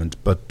appointment,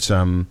 but.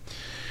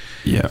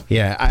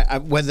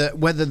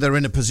 Whether they're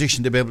in a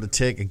position to be able to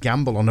take a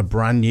gamble on a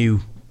brand new,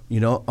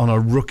 on a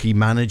rookie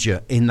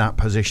manager in that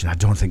position, I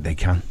don't think they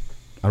can.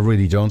 I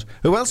really don't.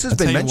 Who else has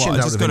been mentioned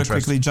out of interest? I just got to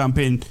quickly jump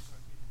in.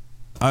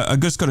 I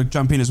just got to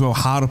jump in as well.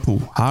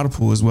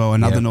 Hartlepool as well,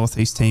 another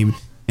Northeast team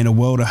in a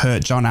world of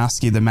hurt. John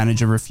Askey, the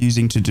manager,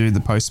 refusing to do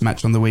the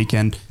post-match on the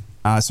weekend.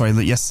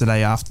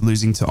 Yesterday after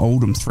losing to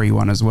Oldham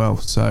 3-1 as well.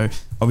 So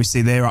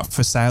obviously they're up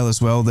for sale as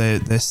well.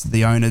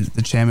 The owner,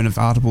 the chairman of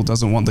Hartlepool,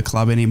 doesn't want the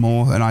club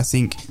anymore, and I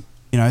think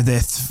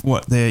they're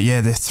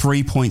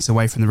 3 points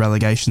away from the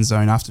relegation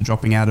zone after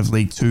dropping out of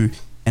League 2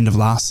 end of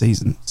last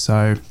season.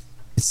 So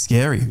it's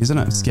scary, isn't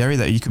it? It's scary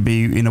that you could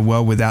be in a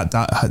world without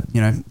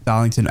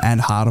Darlington and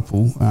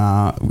Hartlepool,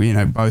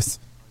 both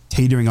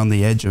teetering on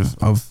the edge of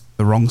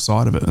the wrong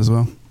side of it as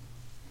well.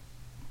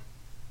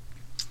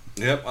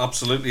 Yep,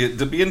 absolutely.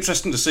 It'd be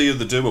interesting to see who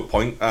they do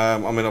appoint.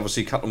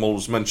 Obviously, Cattermole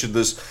was mentioned.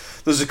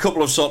 There's a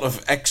couple of sort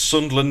of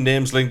ex-Sunderland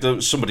names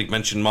linked. Somebody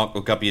mentioned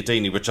Marco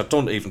Gabbiadini, which I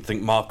don't even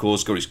think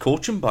Marco's got his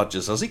coaching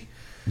badges, has he?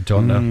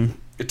 Don't know.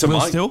 To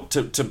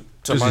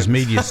his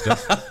media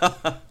stuff.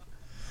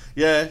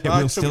 Yeah, true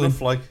enough.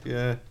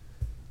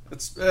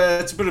 It's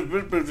a bit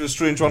of a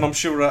strange one. I'm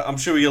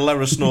sure you'll let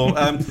us know.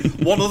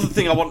 One other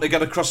thing I want to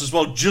get across as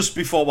well, just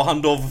before we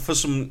hand over for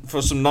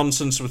some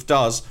nonsense with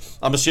Daz.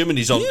 I'm assuming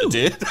he's on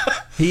today.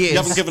 He is. You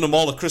haven't given him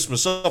all the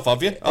Christmas off,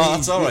 have you? Oh,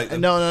 that's all right.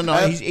 Then.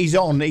 No. He's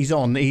on.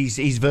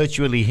 He's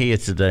virtually here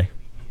today.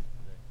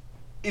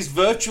 He's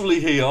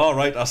virtually here. All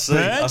right, I see.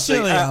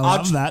 I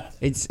love that.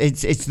 It's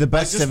the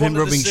best of him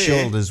rubbing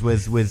shoulders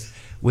with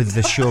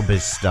the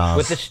showbiz stars.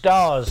 With the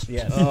stars,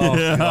 yes.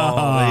 Oh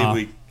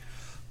God,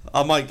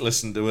 I might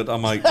listen to it. I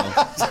might not.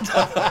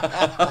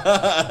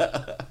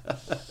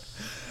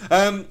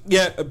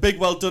 A big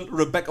well done to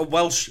Rebecca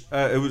Welsh,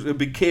 who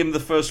became the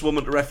first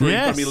woman to referee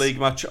a Premier League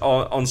match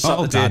on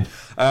Saturday.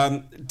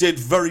 Did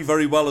very,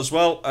 very well as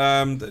well.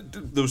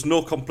 There was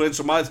no complaints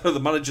from either of the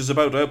managers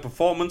about her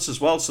performance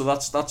as well, so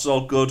that's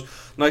all good.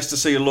 Nice to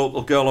see a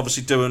local girl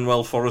obviously doing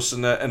well for us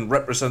and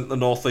represent the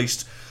North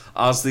East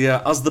as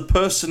the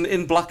person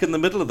in black in the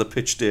middle of the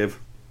pitch, Dave.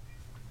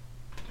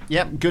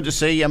 Yep, good to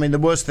see. I mean, the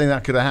worst thing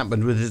that could have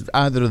happened with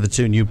either of the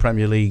two new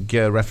Premier League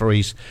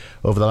referees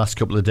over the last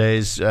couple of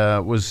days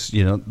was,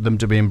 them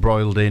to be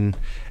embroiled in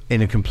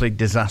a complete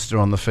disaster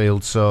on the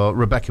field. So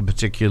Rebecca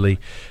particularly,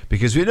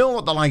 because we know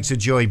what the likes of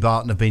Joey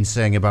Barton have been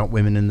saying about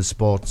women in the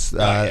sports.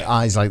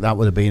 Eyes like that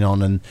would have been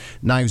on, and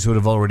knives would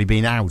have already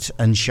been out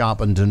and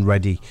sharpened and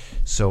ready.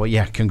 So,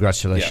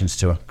 congratulations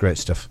to her. Great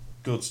stuff.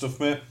 Good stuff,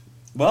 mate.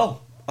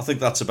 Well, I think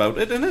that's about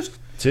it, isn't it?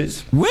 It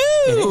is.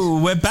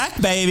 Woo! We're back,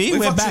 baby.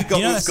 We're back.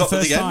 We've got to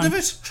the end of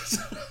it.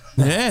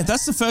 Yeah,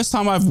 that's the first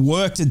time I've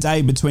worked a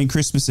day between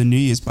Christmas and New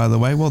Year's, by the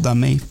way. Well done,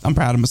 me. I'm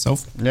proud of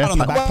myself. Yeah.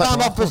 I'm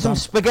up for some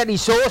spaghetti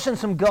sauce and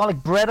some garlic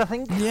bread, I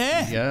think.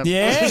 Yeah. Good.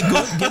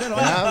 Get it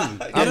on.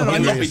 Get it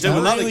on. Be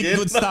doing that really again.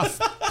 Good stuff.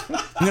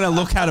 I'm going to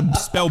look how to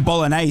spell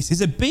bolognese.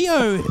 Is it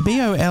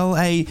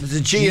B-O-L-A? There's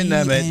a G in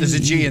there, mate. There's a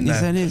G in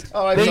there.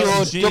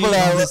 B-O-L-L-O-C-K-S.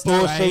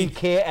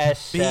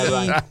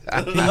 B-O...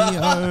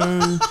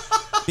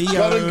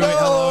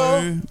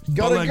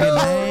 Gotta go.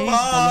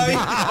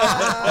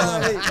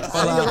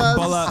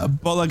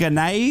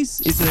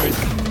 Bolognese. Is there?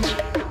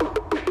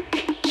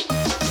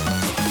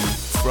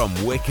 From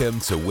Wickham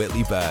to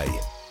Whitley Bay,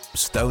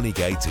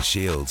 Stonygate to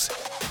Shields,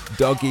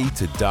 Doggy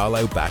to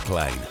Darlow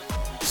Backlane,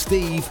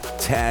 Steve,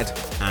 Ted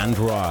and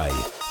Rye.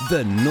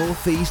 The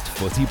North East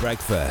Footy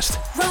Breakfast.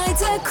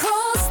 Right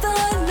across the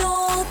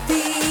North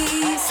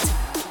East,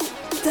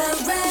 the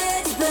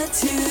Red, the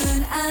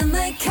Toon and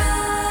the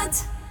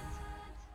Cat.